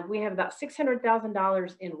 We have about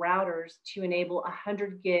 $600,000 in routers to enable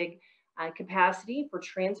 100 gig capacity for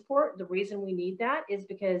transport. The reason we need that is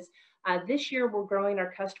because this year we're growing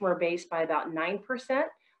our customer base by about 9%.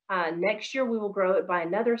 Next year we will grow it by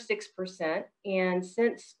another 6%. And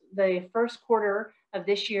since the first quarter of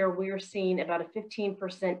this year, we are seeing about a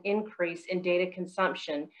 15% increase in data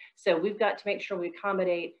consumption. So we've got to make sure we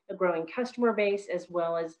accommodate a growing customer base as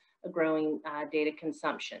well as a growing data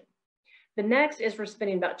consumption. The next is we're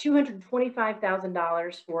spending about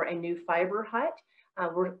 $225,000 for a new fiber hut.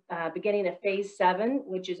 We're beginning a phase 7,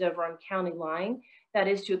 which is over on County Line. That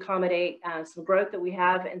is to accommodate some growth that we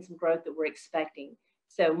have and some growth that we're expecting.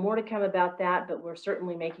 So more to come about that, but we're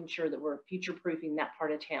certainly making sure that we're future-proofing that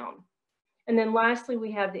part of town. And then lastly,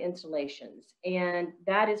 we have the installations. And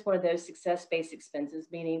that is one of those success-based expenses,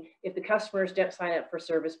 meaning if the customers don't sign up for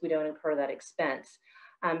service, we don't incur that expense.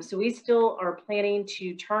 So we still are planning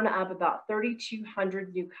to turn up about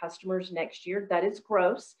 3,200 new customers next year. That is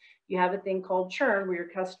gross. You have a thing called churn where your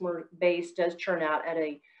customer base does churn out at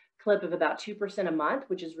a clip of about 2% a month,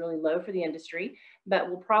 which is really low for the industry, but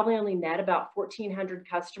we'll probably only net about 1,400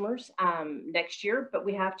 customers next year, but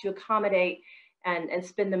we have to accommodate and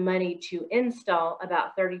spend the money to install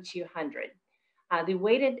about 3,200. The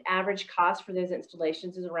weighted average cost for those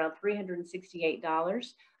installations is around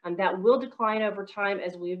 $368. That will decline over time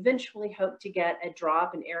as we eventually hope to get a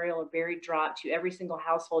drop, an aerial or buried drop to every single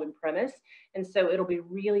household and premise. And so it'll be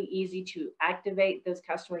really easy to activate those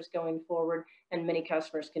customers going forward, and many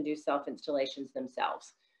customers can do self-installations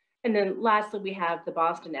themselves. And then lastly, we have the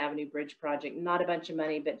Boston Avenue Bridge project. Not a bunch of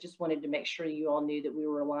money, but just wanted to make sure you all knew that we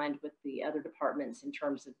were aligned with the other departments in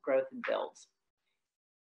terms of growth and builds.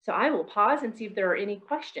 So I will pause and see if there are any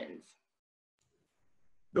questions.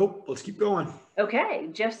 Nope, let's keep going. Okay,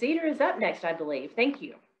 Jeff Cedar is up next, I believe. Thank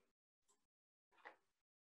you.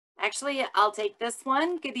 Actually, I'll take this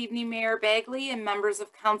one. Good evening, Mayor Bagley and members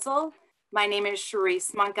of council. My name is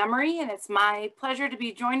Sharice Montgomery, and it's my pleasure to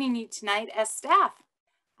be joining you tonight as staff.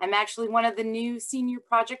 I'm actually one of the new senior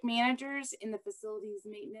project managers in the Facilities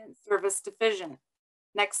Maintenance Service Division.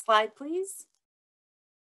 Next slide, please.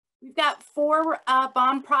 We've got 4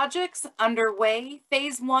 bond projects underway.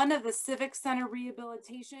 Phase 1 of the Civic Center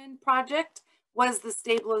Rehabilitation Project was the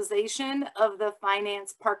stabilization of the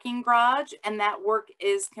finance parking garage, and that work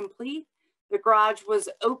is complete. The garage was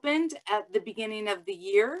opened at the beginning of the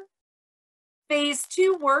year. Phase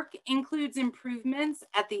 2 work includes improvements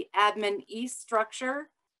at the Admin East structure,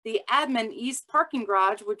 the Admin East parking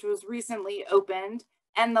garage, which was recently opened,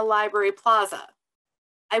 and the library plaza.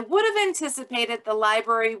 I would have anticipated the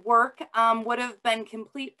library work would have been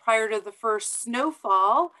complete prior to the first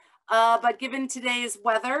snowfall, but given today's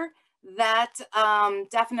weather, that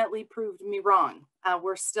definitely proved me wrong.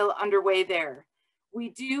 We're still underway there. We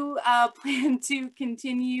do plan to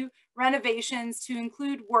continue renovations to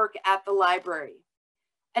include work at the library.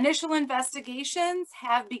 Initial investigations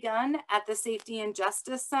have begun at the Safety and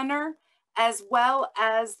Justice Center, as well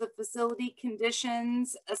as the facility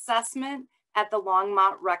conditions assessment at the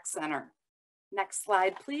Longmont Rec Center. Next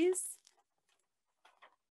slide, please.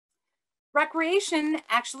 Recreation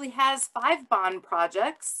actually has 5 bond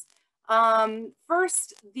projects.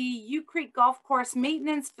 First, the U Creek Golf Course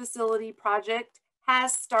Maintenance Facility project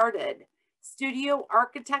has started. Studio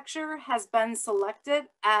Architecture has been selected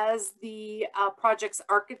as the project's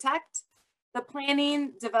architect. The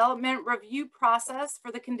planning development review process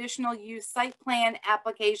for the conditional use site plan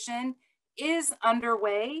application is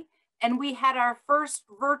underway, and we had our first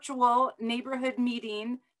virtual neighborhood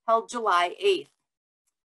meeting held July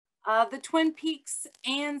 8th. The Twin Peaks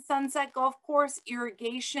and Sunset Golf Course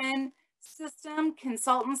irrigation system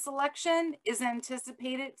consultant selection is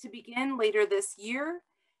anticipated to begin later this year.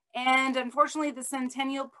 And unfortunately, the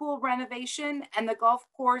Centennial Pool renovation and the golf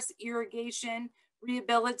course irrigation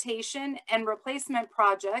rehabilitation and replacement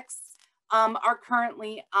projects are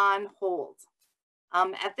currently on hold.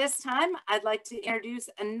 At this time, I'd like to introduce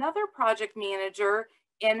another project manager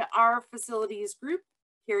in our facilities group,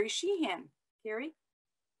 Carrie Sheehan. Carrie?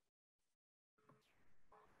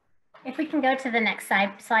 If we can go to the next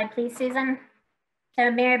slide, please, Susan.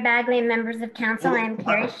 So Mayor Bagley and members of council, I am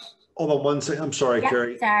Carrie. Hold on one second. I'm sorry,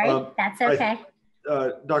 Carrie. Sorry, that's okay.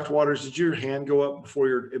 Dr. Waters, did your hand go up before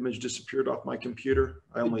your image disappeared off my computer?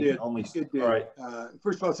 It did. All right.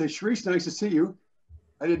 First of all, I'll say, Sharice, nice to see you.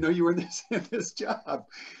 I didn't know you were in this job.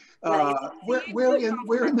 Where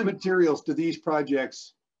in the materials do these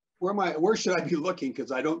projects? Where should I be looking?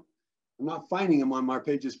 Because I'm not finding them on my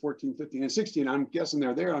pages 14, 15, and 16. I'm guessing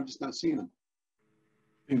they're there. I'm just not seeing them.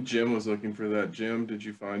 I think Jim was looking for that. Jim, did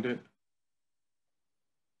you find it?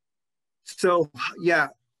 So yeah,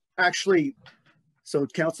 actually, so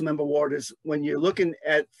Councilmember Waters, when you're looking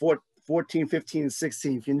at 14, 15, and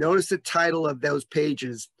 16, if you notice the title of those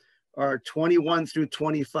pages are 21 through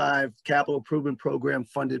 25 capital improvement program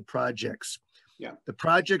funded projects. Yeah. The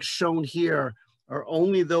projects shown here are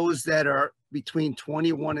only those that are between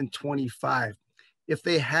 21 and 25. If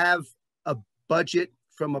they have a budget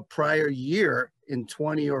from a prior year in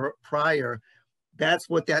 20 or prior, that's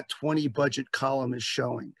what that 20 budget column is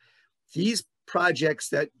showing. These projects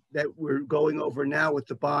that we're going over now with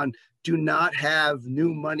the bond do not have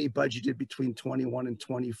new money budgeted between 21 and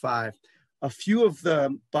 25. A few of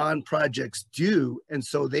the bond projects do, and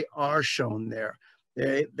so they are shown there.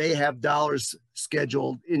 They have dollars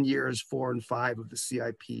scheduled in years 4 and 5 of the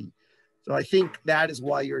CIP. So I think that is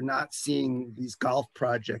why you're not seeing these golf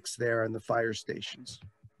projects there and the fire stations.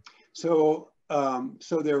 So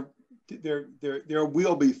they're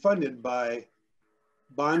will be funded by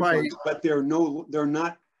bond funds, but they're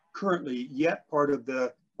not currently yet part of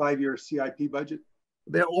the 5-year CIP budget.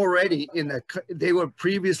 They're already they were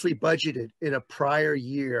previously budgeted in a prior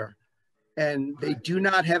year, and they do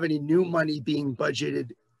not have any new money being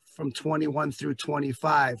budgeted from 21 through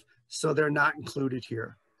 25. So they're not included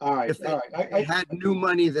here. All right. If they had new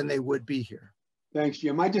money, then they would be here. Thanks,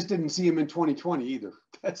 Jim. I just didn't see him in 2020 either.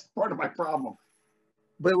 That's part of my problem.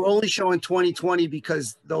 But we're only showing 2020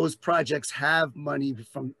 because those projects have money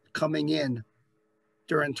from coming in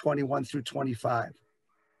during 21 through 25.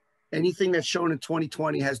 Anything that's shown in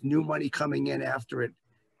 2020 has new money coming in after it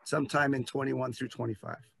sometime in 21 through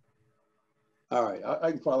 25. All right.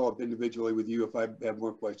 I can follow up individually with you if I have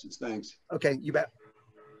more questions. Thanks. Okay, you bet.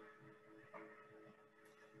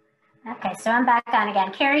 Okay, so I'm back on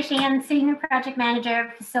again. Carrie Sheehan, Senior Project Manager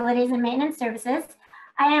of Facilities and Maintenance Services.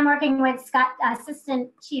 I am working with Assistant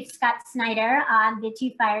Chief Scott Snyder on the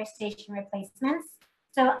 2 fire station replacements.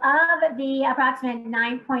 So of the approximate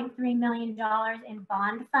 $9.3 million in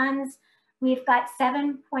bond funds, we've got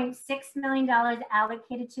 $7.6 million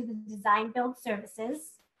allocated to the design build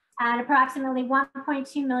services, and approximately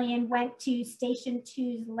 $1.2 million went to Station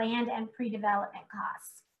 2's land and pre-development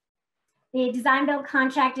costs. The design build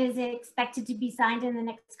contract is expected to be signed in the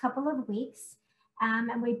next couple of weeks.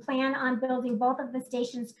 And we plan on building both of the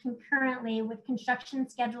stations concurrently, with construction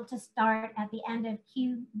scheduled to start at the end of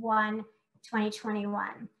Q1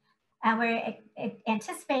 2021. And we're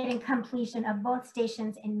anticipating completion of both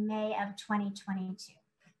stations in May of 2022.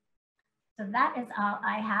 So that is all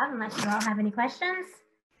I have, unless you all have any questions.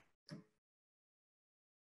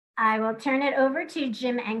 I will turn it over to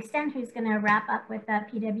Jim Angston, who's going to wrap up with the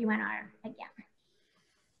PWNR again.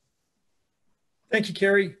 Thank you,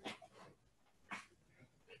 Carrie.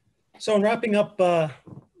 So in wrapping up the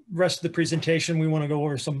rest of the presentation, we want to go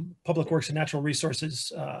over some public works and natural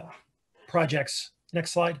resources projects.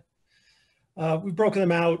 Next slide. We've broken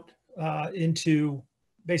them out into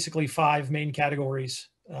basically 5 main categories,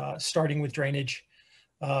 starting with drainage,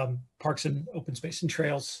 parks and open space and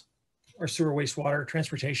trails, our sewer, wastewater,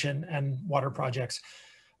 transportation, and water projects.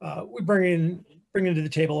 We bring to the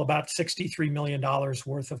table about $63 million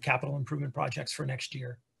worth of capital improvement projects for next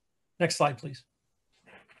year. Next slide, please.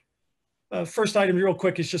 First item real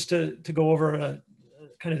quick is just to go over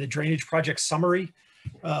kind of the drainage project summary.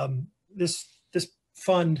 This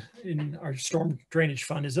fund in our storm drainage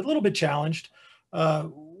fund is a little bit challenged.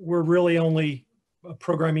 We're really only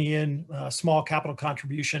programming in a small capital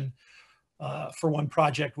contribution for one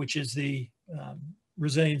project, which is the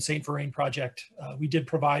Resilient St. Verrain project. We did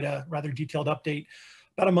provide a rather detailed update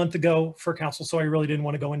about a month ago for council, so I really didn't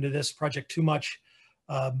want to go into this project too much.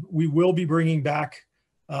 We will be bringing back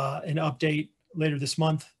an update later this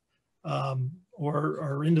month,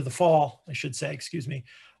 or into the fall, I should say, excuse me,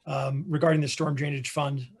 regarding the storm drainage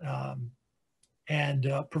fund, and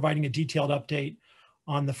providing a detailed update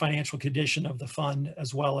on the financial condition of the fund,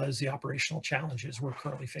 as well as the operational challenges we're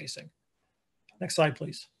currently facing. Next slide,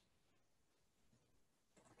 please.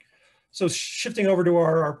 So shifting over to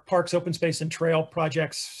our parks, open space, and trail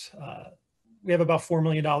projects, we have about $4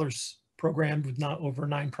 million programmed with not over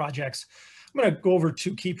 9 projects. I'm going to go over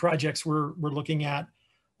 2 key projects we're looking at.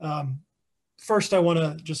 First, I want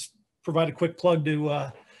to just provide a quick plug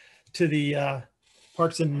to the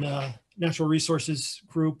Parks and Natural Resources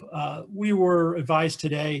Group. We were advised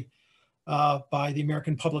today by the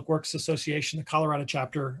American Public Works Association, the Colorado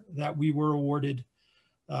chapter, that we were awarded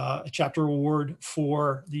a chapter award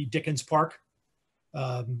for the Dickens Park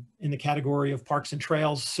in the category of parks and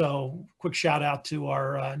trails. So quick shout out to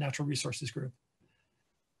our Natural Resources Group.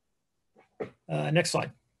 Next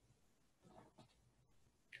slide.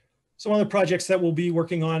 So one of the projects that we'll be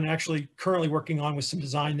working on, actually currently working on with some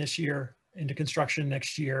design this year into construction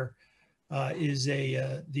next year, is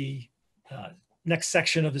the next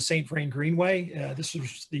section of the St. Verrain Greenway. This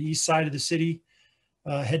is the east side of the city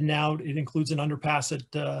heading out. It includes an underpass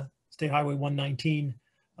at State Highway 119.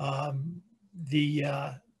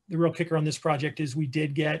 The real kicker on this project is we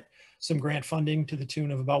did get some grant funding to the tune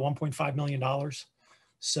of about $1.5 million.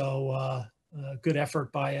 So good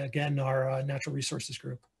effort by, again, our Natural Resources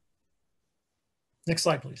Group. Next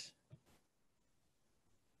slide, please.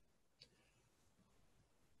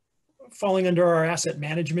 Falling under our asset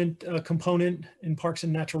management component in Parks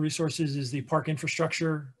and Natural Resources is the park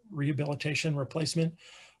infrastructure rehabilitation replacement.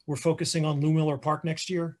 We're focusing on Lou Miller Park next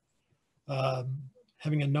year,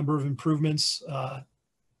 having a number of improvements,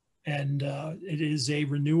 and it is a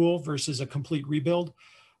renewal versus a complete rebuild.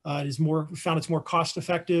 We found it's more cost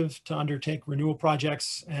effective to undertake renewal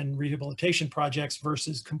projects and rehabilitation projects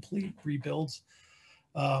versus complete rebuilds.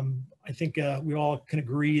 I think we all can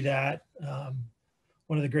agree that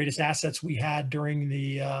one of the greatest assets we had during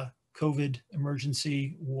the COVID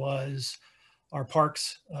emergency was our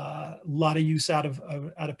parks. A lot of use out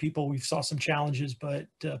of people. We saw some challenges, but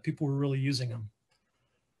people were really using them.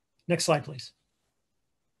 Next slide, please.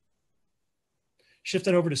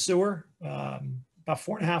 Shifting over to sewer, about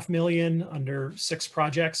 $4.5 million under 6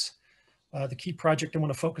 projects. The key project I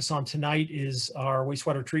want to focus on tonight is our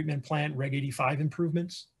wastewater treatment plant Reg 85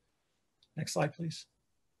 improvements. Next slide, please.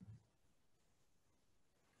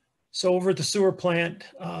 So over at the sewer plant,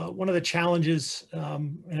 one of the challenges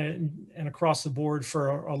and across the board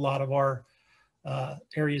for a lot of our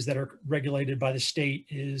areas that are regulated by the state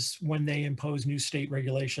is when they impose new state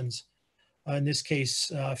regulations. In this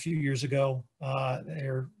case, a few years ago, they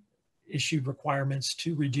issued requirements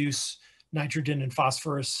to reduce nitrogen and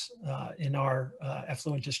phosphorus in our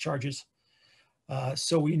effluent discharges.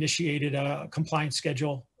 So we initiated a compliance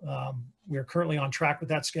schedule. We are currently on track with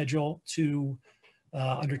that schedule to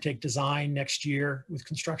undertake design next year with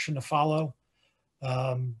construction to follow.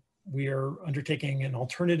 We are undertaking an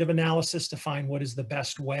alternative analysis to find what is the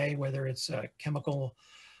best way, whether it's a chemical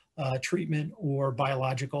treatment or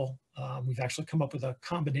biological. We've actually come up with a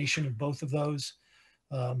combination of both of those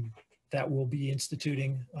that we'll be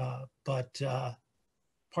instituting. But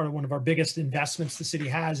part of one of our biggest investments the city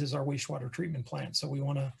has is our wastewater treatment plant. So we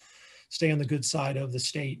want to stay on the good side of the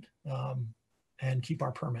state and keep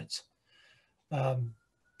our permits.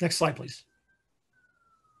 Next slide, please.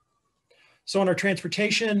 So in our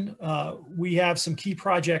transportation, we have some key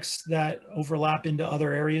projects that overlap into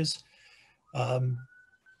other areas. We're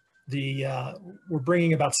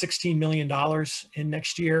bringing about $16 million in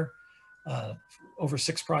next year over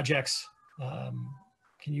 6 projects.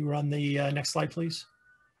 Can you run the next slide, please?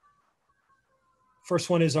 First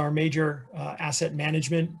one is our major asset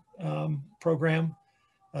management program,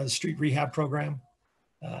 the street rehab program.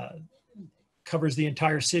 Covers the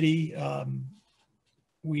entire city.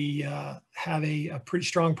 We have a pretty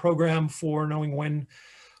strong program for knowing when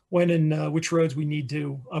and which roads we need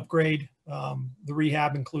to upgrade. The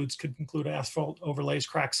rehab could include asphalt overlays,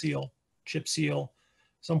 crack seal, chip seal,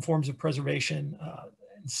 some forms of preservation.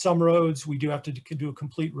 Some roads we do have to do a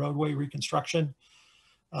complete roadway reconstruction.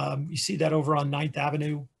 You see that over on 9th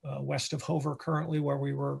Avenue, west of Hover currently, where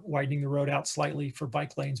we were widening the road out slightly for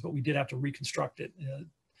bike lanes, but we did have to reconstruct it.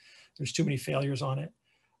 There's too many failures on it.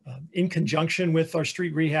 In conjunction with our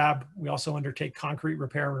street rehab, we also undertake concrete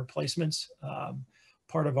repair and replacements,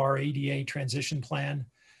 part of our ADA transition plan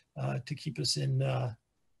to keep us in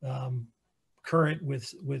current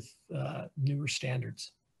with newer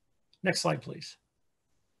standards. Next slide, please.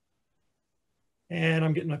 And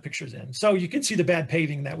I'm getting my pictures in. So you can see the bad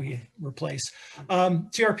paving that we replace.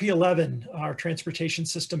 TRP 11, our transportation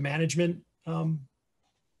system management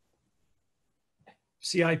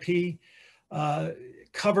CIP,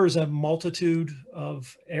 covers a multitude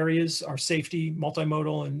of areas. Our safety,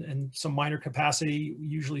 multimodal, and some minor capacity. We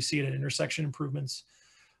usually see it at intersection improvements,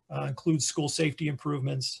 includes school safety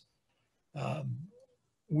improvements.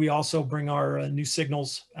 We also bring our new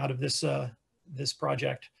signals out of this, this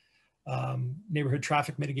project. Neighborhood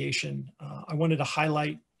traffic mitigation. I wanted to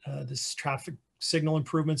highlight this traffic signal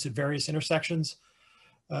improvements at various intersections.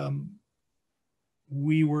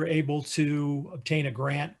 We were able to obtain a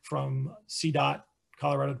grant from CDOT,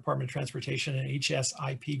 Colorado Department of Transportation, an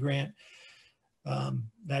HSIP grant.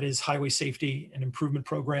 That is Highway Safety and Improvement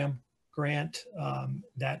Program grant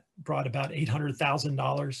that brought about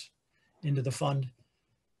 $800,000 into the fund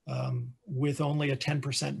with only a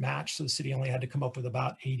 10% match. So the city only had to come up with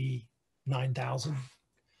about $89,000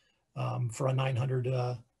 for a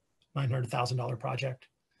 $900,000 project.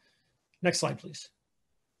 Next slide, please.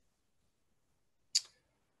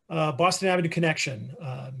 Boston Avenue connection.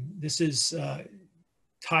 This is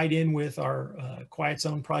tied in with our Quiet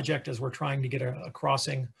Zone project as we're trying to get a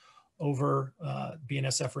crossing over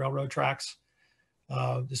BNSF railroad tracks.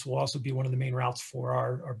 This will also be one of the main routes for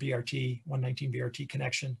our BRT, 119 BRT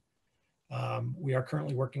connection. We are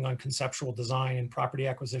currently working on conceptual design and property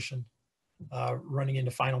acquisition, running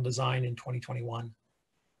into final design in 2021.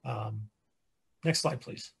 Next slide,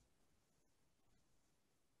 please.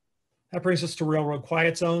 That brings us to railroad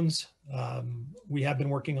quiet zones. We have been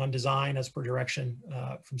working on design as per direction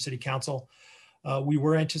from City Council. We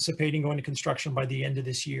were anticipating going to construction by the end of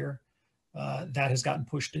this year. That has gotten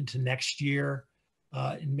pushed into next year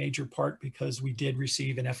in major part because we did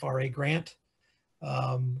receive an FRA grant,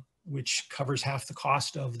 which covers half the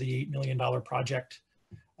cost of the $8 million project.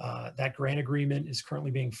 That grant agreement is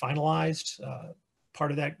currently being finalized.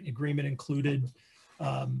 Part of that agreement included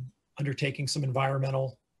undertaking some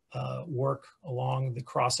environmental work along the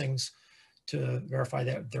crossings to verify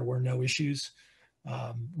that there were no issues.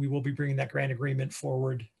 We will be bringing that grant agreement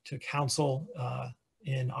forward to council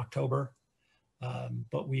in October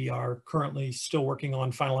But we are currently still working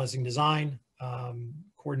on finalizing design,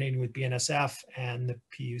 coordinating with BNSF and the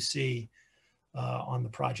PUC on the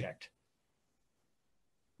project.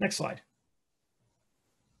 Next slide.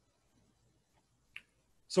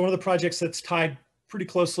 So one of the projects that's tied pretty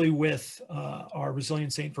closely with our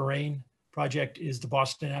Resilient St. Vrain project is the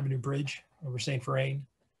Boston Avenue Bridge over St. Vrain,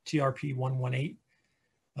 TRP 118.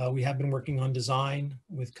 We have been working on design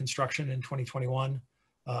with construction in 2021.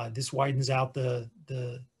 This widens out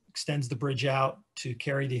extends the bridge out to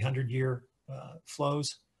carry the 100-year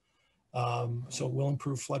flows. So it will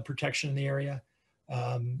improve flood protection in the area,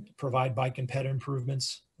 provide bike and ped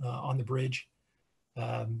improvements on the bridge.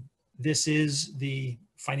 This is the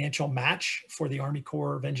financial match for the Army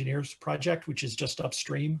Corps of Engineers project, which is just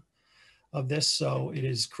upstream of this. So it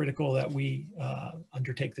is critical that we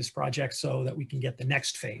undertake this project so that we can get the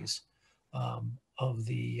next phase of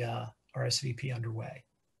the RSVP underway.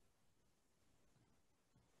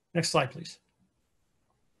 Next slide, please.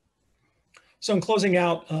 So in closing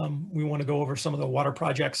out, we want to go over some of the water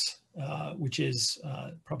projects, which is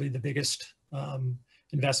probably the biggest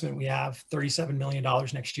investment we have, $37 million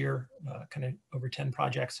next year, kind of over 10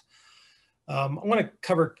 projects. I want to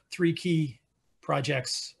cover 3 key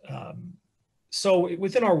projects. So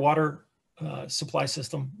within our water supply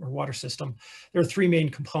system or water system, there are 3 main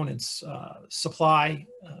components: supply,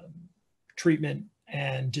 treatment,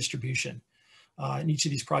 and distribution. And each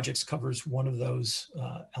of these projects covers one of those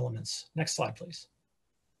elements. Next slide, please.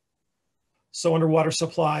 So under water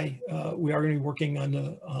supply, we are going to be working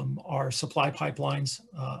on our supply pipelines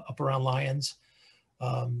up around Lyons.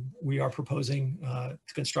 We are proposing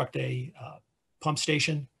to construct a pump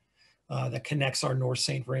station that connects our North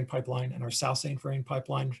St. Vrain pipeline and our South St. Vrain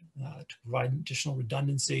pipeline to provide additional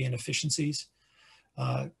redundancy and efficiencies.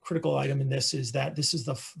 Critical item in this is that this is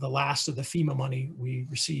the last of the FEMA money we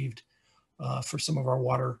received for some of our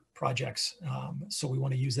water projects. So we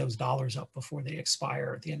want to use those dollars up before they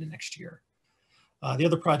expire at the end of next year. The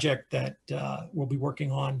other project that we'll be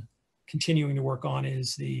continuing to work on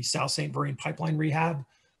is the South St. Vrain pipeline rehab.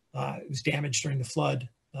 It was damaged during the flood.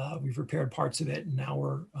 We've repaired parts of it, and now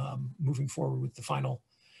we're moving forward with the final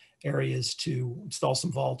areas to install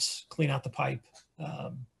some vaults, clean out the pipe,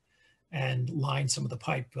 and line some of the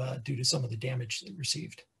pipe due to some of the damage that it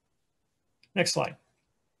received. Next slide.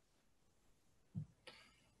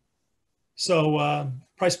 So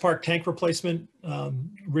Price Park tank replacement,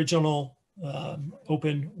 original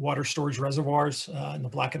open water storage reservoirs in the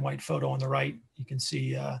black and white photo on the right. You can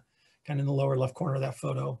see kind of in the lower left corner of that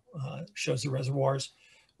photo shows the reservoirs.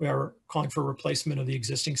 We are calling for replacement of the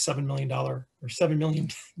existing $7 million or 7 million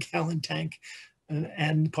gallon tank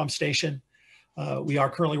and pump station. We are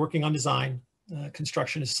currently working on design.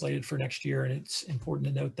 Construction is slated for next year, and it's important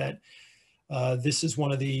to note that this is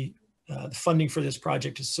one of the funding for this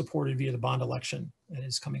project is supported via the bond election that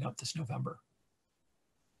is coming up this November.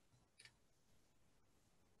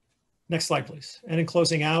 Next slide, please. And in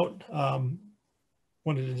closing out,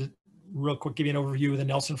 wanted to real quick give you an overview of the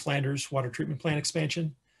Nelson Flanders water treatment plant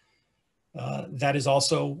expansion. That is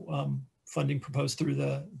also funding proposed through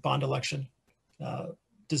the bond election.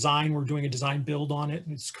 Design, we're doing a design build on it.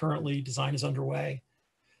 It's currently, design is underway.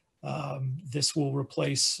 This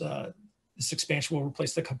expansion will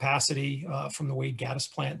replace the capacity from the Wade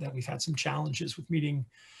Gaddis plant that we've had some challenges with meeting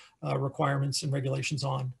requirements and regulations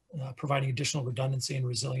on, providing additional redundancy and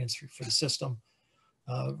resilience for the system.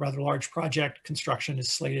 Rather large project. Construction is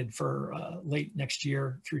slated for late next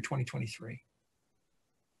year through 2023.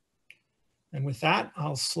 And with that,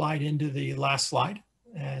 I'll slide into the last slide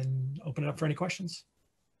and open it up for any questions.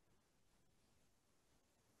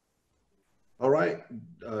 All right,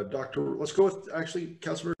 Doctor, let's go with actually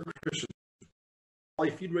Councilmember Christian.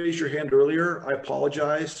 If you'd raised your hand earlier, I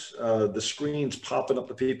apologize. The screen's popping up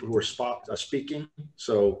the people who are speaking.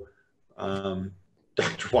 So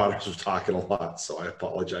Dr. Waters was talking a lot, so I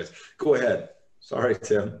apologize. Go ahead. Sorry,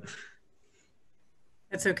 Tim.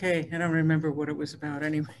 That's okay. I don't remember what it was about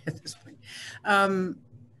anyway at this point.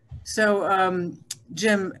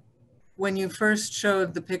 Jim, when you first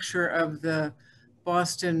showed the picture of the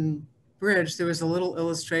Boston Bridge, there was a little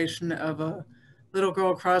illustration of a little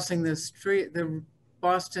girl crossing the street, the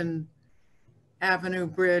Boston Avenue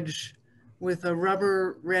Bridge, with a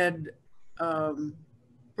rubber red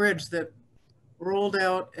bridge that rolled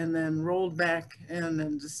out and then rolled back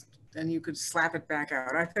and you could slap it back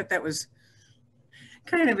out. I thought that was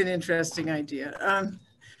kind of an interesting idea.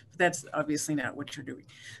 That's obviously not what you're doing.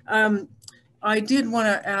 I did want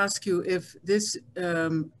to ask you if this,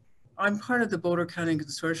 I'm part of the Boulder County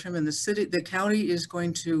Consortium, and the county is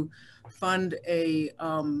going to fund a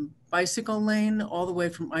bicycle lane all the way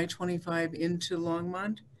from I-25 into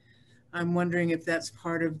Longmont. I'm wondering if that's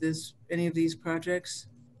part of any of these projects,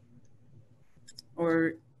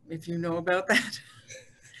 or if you know about that.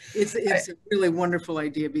 It's a really wonderful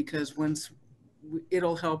idea, because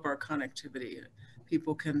it'll help our connectivity.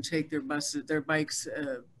 People can take their bikes,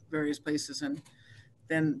 various places, and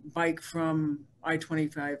then bike from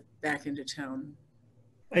I-25 back into town.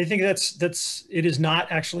 I think it is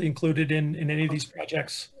not actually included in any of these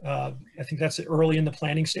projects. I think that's early in the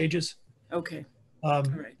planning stages. Okay.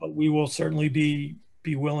 Right. But we will certainly be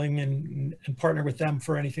willing and partner with them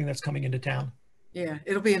for anything that's coming into town. Yeah,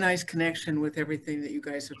 it'll be a nice connection with everything that you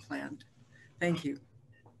guys have planned. Thank you.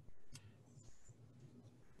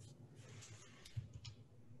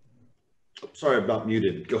 Sorry, I'm not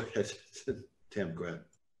muted. Go ahead. Tim, go ahead.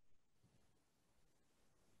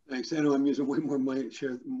 Thanks. I know I'm using way more of my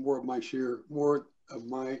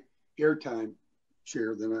airtime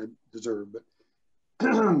share than I deserve. But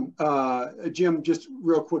Jim, just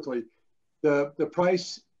real quickly, the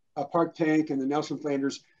Price Park Tank and the Nelson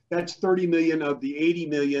Flanders, that's 30 million of the 80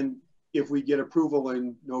 million if we get approval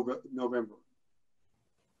in November.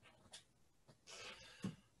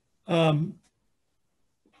 I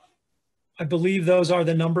believe those are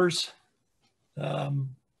the numbers.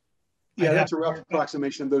 Yeah, that's a rough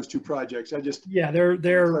approximation of those two projects. They're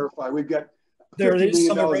clarify. We've got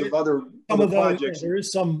 $50 million of other projects. There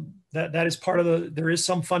is some that is part of there is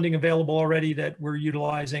some funding available already that we're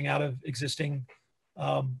utilizing out of existing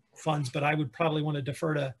funds, but I would probably want to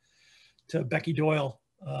defer to Becky Doyle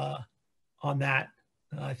on that.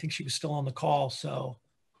 I think she was still on the call, so.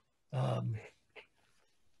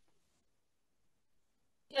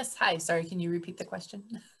 Yes, hi, sorry, can you repeat the question?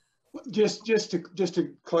 Just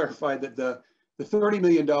to clarify that the $30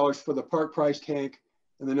 million for the Park Price Tank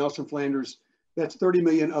and the Nelson Flanders, that's 30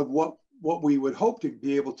 million of what we would hope to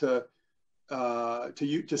be able to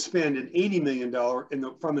spend an $80 million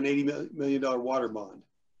from an $80 million water bond.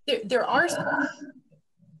 There are some,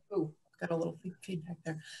 oh, got a little feedback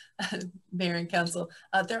there, Mayor and Council.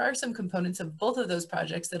 There are some components of both of those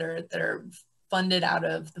projects that are funded out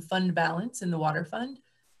of the fund balance in the water fund.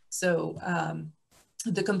 So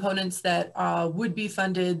the components that would be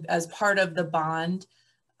funded as part of the bond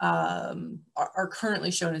are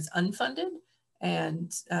currently shown as unfunded,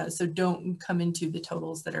 and so don't come into the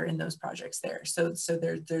totals that are in those projects there. So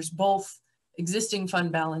there's both existing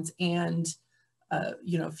fund balance and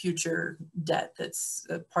future debt that's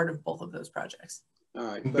a part of both of those projects. All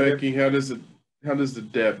right, Becky, how does the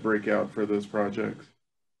debt break out for those projects?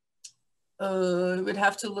 We'd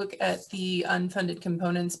have to look at the unfunded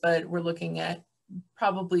components, but we're looking at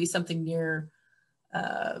probably something near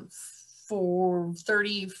for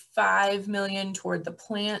 35 million toward the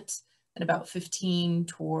plant and about 15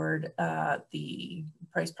 toward the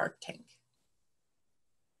Price Park Tank.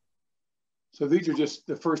 So these are just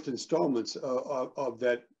the first installments of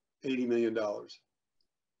that $80 million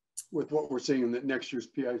with what we're seeing in the next year's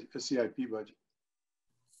CIP budget.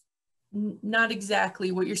 Not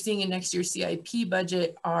exactly. What you're seeing in next year's CIP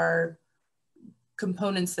budget are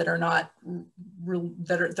components that are not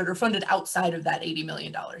that are funded outside of that $80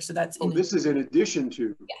 million. So that's this is in addition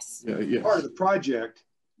to part of the project.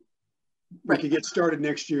 We could get started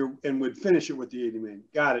next year and would finish it with the 80 million.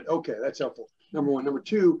 Got it. Okay, that's helpful. Number one. Number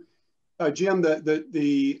two, Jim,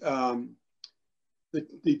 the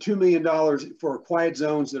 $2 million for quiet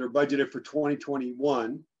zones that are budgeted for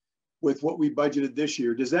 2021 with what we budgeted this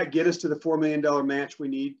year, does that get us to the $4 million match we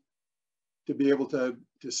need to be able to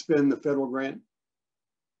spend the federal grant?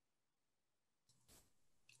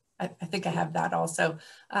 I think I have that also.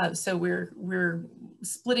 So we're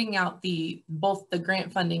splitting out both the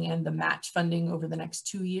grant funding and the match funding over the next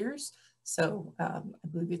 2 years. So I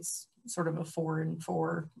believe it's sort of a 4 and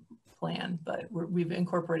 4 plan, but we've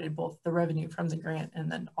incorporated both the revenue from the grant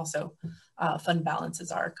and then also fund balance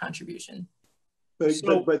as our contribution. But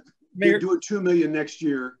doing 2 million next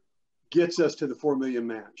year gets us to the 4 million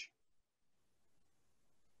match.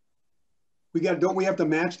 Don't we have to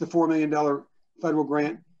match the $4 million federal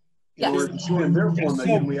grant? In order to spend their 4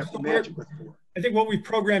 million, we have to match it with 4. I think what we've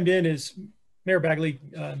programmed in is, Mayor Bagley,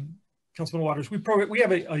 Councilman Waters, we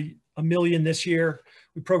have a million this year.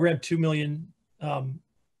 We programmed 2 million in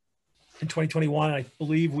 2021. I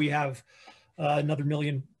believe we have another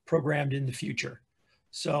million programmed in the future.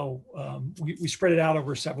 So we spread it out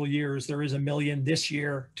over several years. There is $1 million this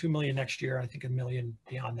year, 2 million next year. I think $1 million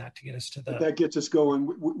beyond that to get us to the. That gets us going.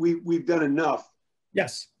 We've done enough.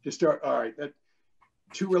 Yes. To start. All right.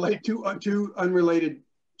 Two unrelated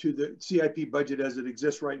the CIP budget as it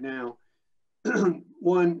exists right now.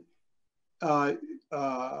 One,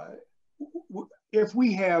 if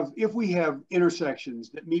we have intersections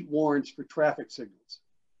that meet warrants for traffic signals,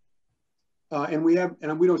 and we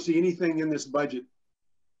don't see anything in this budget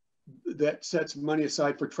that sets money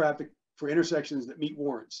aside for intersections that meet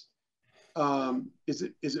warrants. Is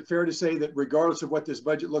it fair to say that regardless of what this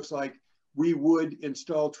budget looks like, we would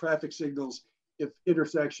install traffic signals if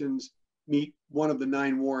intersections meet one of the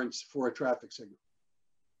 9 warrants for a traffic signal?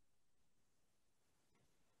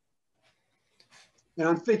 And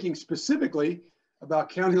I'm thinking specifically about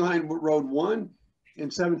County Line Road 1 and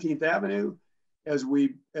 17th Avenue. As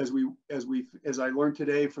I learned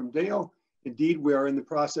today from Dale, indeed, we are in the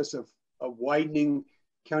process of widening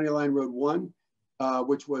County Line Road 1,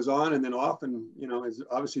 which was on and then off, and is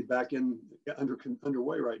obviously back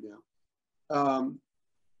underway right now.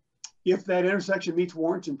 If that intersection meets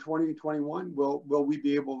warrants in 2021, will we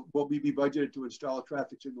be budgeted to install a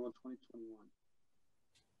traffic signal in 2021?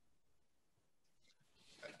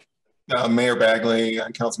 Mayor Bagley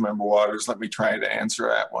and Councilmember Waters, let me try to answer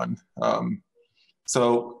that one.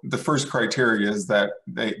 So the first criteria is that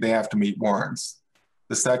they have to meet warrants.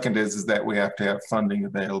 The second is that we have to have funding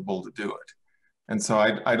available to do it. And so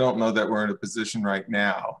I don't know that we're in a position right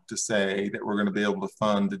now to say that we're going to be able to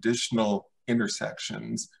fund additional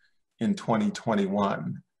intersections in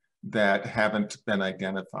 2021 that haven't been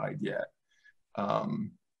identified yet.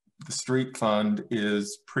 The street fund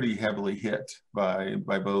is pretty heavily hit by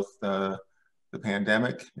both the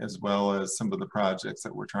pandemic as well as some of the projects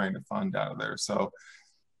that we're trying to fund out of there. So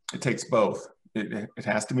it takes both. It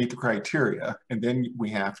has to meet the criteria, and then we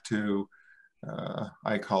have to,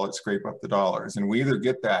 I call it scrape up the dollars. And we either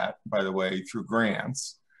get that, by the way, through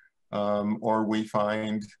grants, or we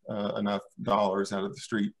find enough dollars out of the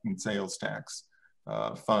street and sales tax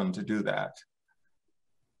fund to do that.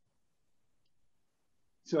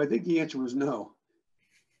 So I think the answer was no.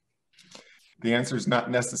 The answer is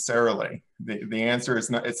not necessarily. The answer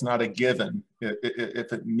is not, it's not a given.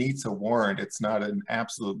 If it meets a warrant, it's not an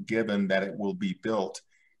absolute given that it will be built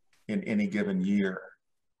in any given year.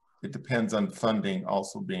 It depends on funding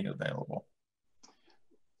also being available.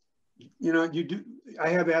 I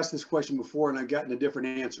have asked this question before and I've gotten a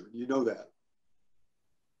different answer. You know that.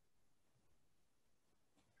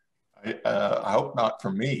 I hope not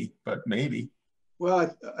for me, but maybe.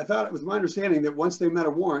 Well, I thought it was my understanding that once they met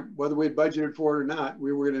a warrant, whether we had budgeted for it or not,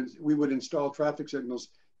 we would install traffic signals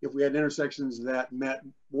if we had intersections that met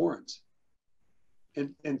warrants.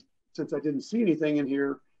 And since I didn't see anything in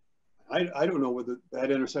here, I don't know whether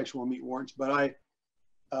that intersection will meet warrants, but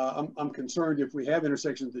I'm concerned if we have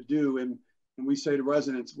intersections that do, and we say to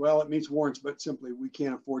residents, well, it meets warrants, but simply we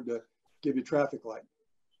can't afford to give you traffic light.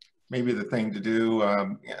 Maybe the thing to do,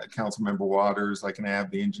 Councilmember Waters, I can have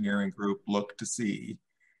the engineering group look to see,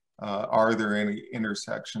 are there any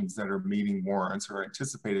intersections that are meeting warrants or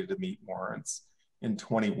anticipated to meet warrants in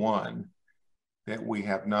 21 that we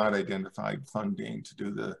have not identified funding to do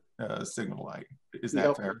the signal light? Is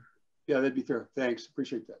that fair? Yeah, that'd be fair. Thanks,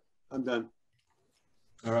 appreciate that. I'm done.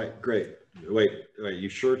 All right, great. Wait, you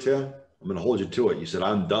sure, Tim? I'm gonna hold you to it. You said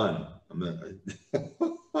I'm done.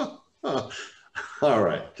 All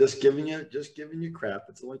right, just giving you crap.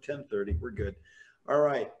 It's only 10:30. We're good. All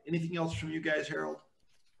right. Anything else from you guys, Harold?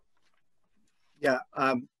 Yeah.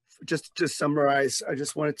 Just to summarize, I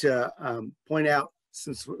just wanted to point out,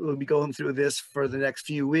 since we'll be going through this for the next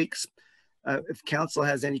few weeks, if council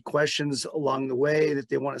has any questions along the way that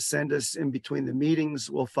they want to send us in between the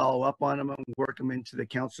meetings, we'll follow up on them and work them into the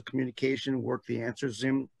council communication, work the answers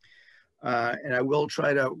in. And I will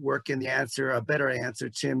try to work in the answer, a better answer,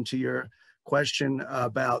 Tim, to your question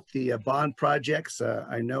about the bond projects.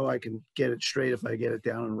 I know I can get it straight if I get it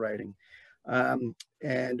down in writing.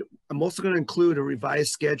 And I'm also going to include a revised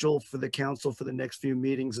schedule for the council for the next few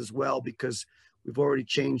meetings as well, because we've already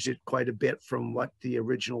changed it quite a bit from what the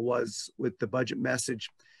original was with the budget message.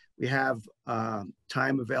 We have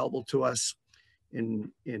time available to us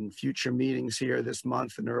in future meetings here this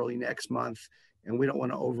month and early next month, and we don't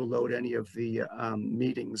want to overload any of the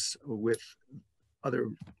meetings with other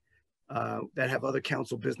that have other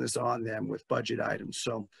council business on them with budget items.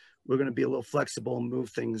 So we're going to be a little flexible and move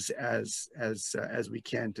things as we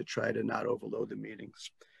can to try to not overload the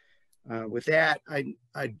meetings. With that, I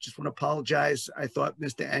just want to apologize. I thought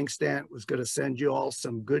Mr. Angstant was going to send you all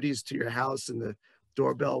some goodies to your house and the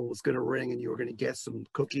doorbell was going to ring and you were going to get some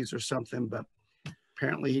cookies or something, but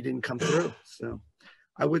apparently he didn't come through. So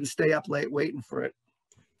I wouldn't stay up late waiting for it.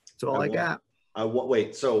 That's all I got.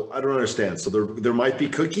 Wait, so I don't understand. So there might be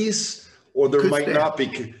cookies or there might not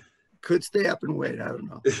be. Could stay up and wait. I don't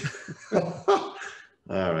know.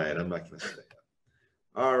 All right, I'm not going to say that.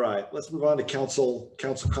 All right, let's move on to council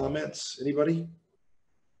comments. Anybody?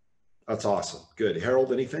 That's awesome. Good.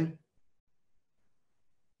 Harold, anything?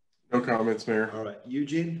 No comments, Mayor. All right,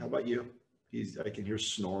 Eugene, how about you? I can hear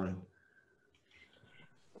snoring.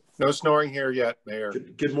 No snoring here yet, Mayor.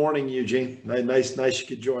 Good morning, Eugene. Nice you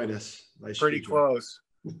could join us. Nice. Pretty close.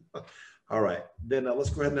 All right, then let's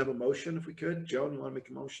go ahead and have a motion if we could. Joan, you want to make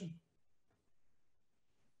a motion?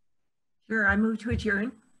 Sure, I move to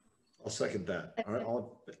adjourn. I'll second that. All right,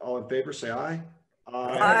 all in favor, say aye.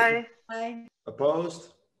 Aye. Aye.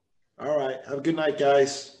 Opposed? All right, have a good night,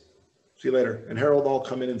 guys. See you later. And Harold, I'll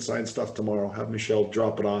come in and sign stuff tomorrow. Have Michelle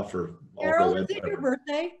drop it off, or Harold, is it your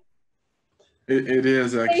birthday? It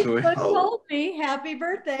is actually. Facebook told me happy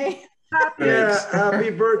birthday. Happy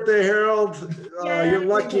birthday, Harold. You're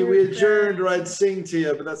lucky we adjourned, or I'd sing to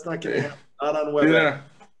you, but that's not going to happen. Not on WebEx. Yeah.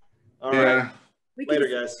 All right. Later,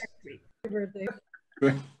 guys. Happy birthday.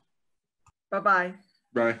 Bye-bye.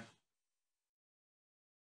 Bye.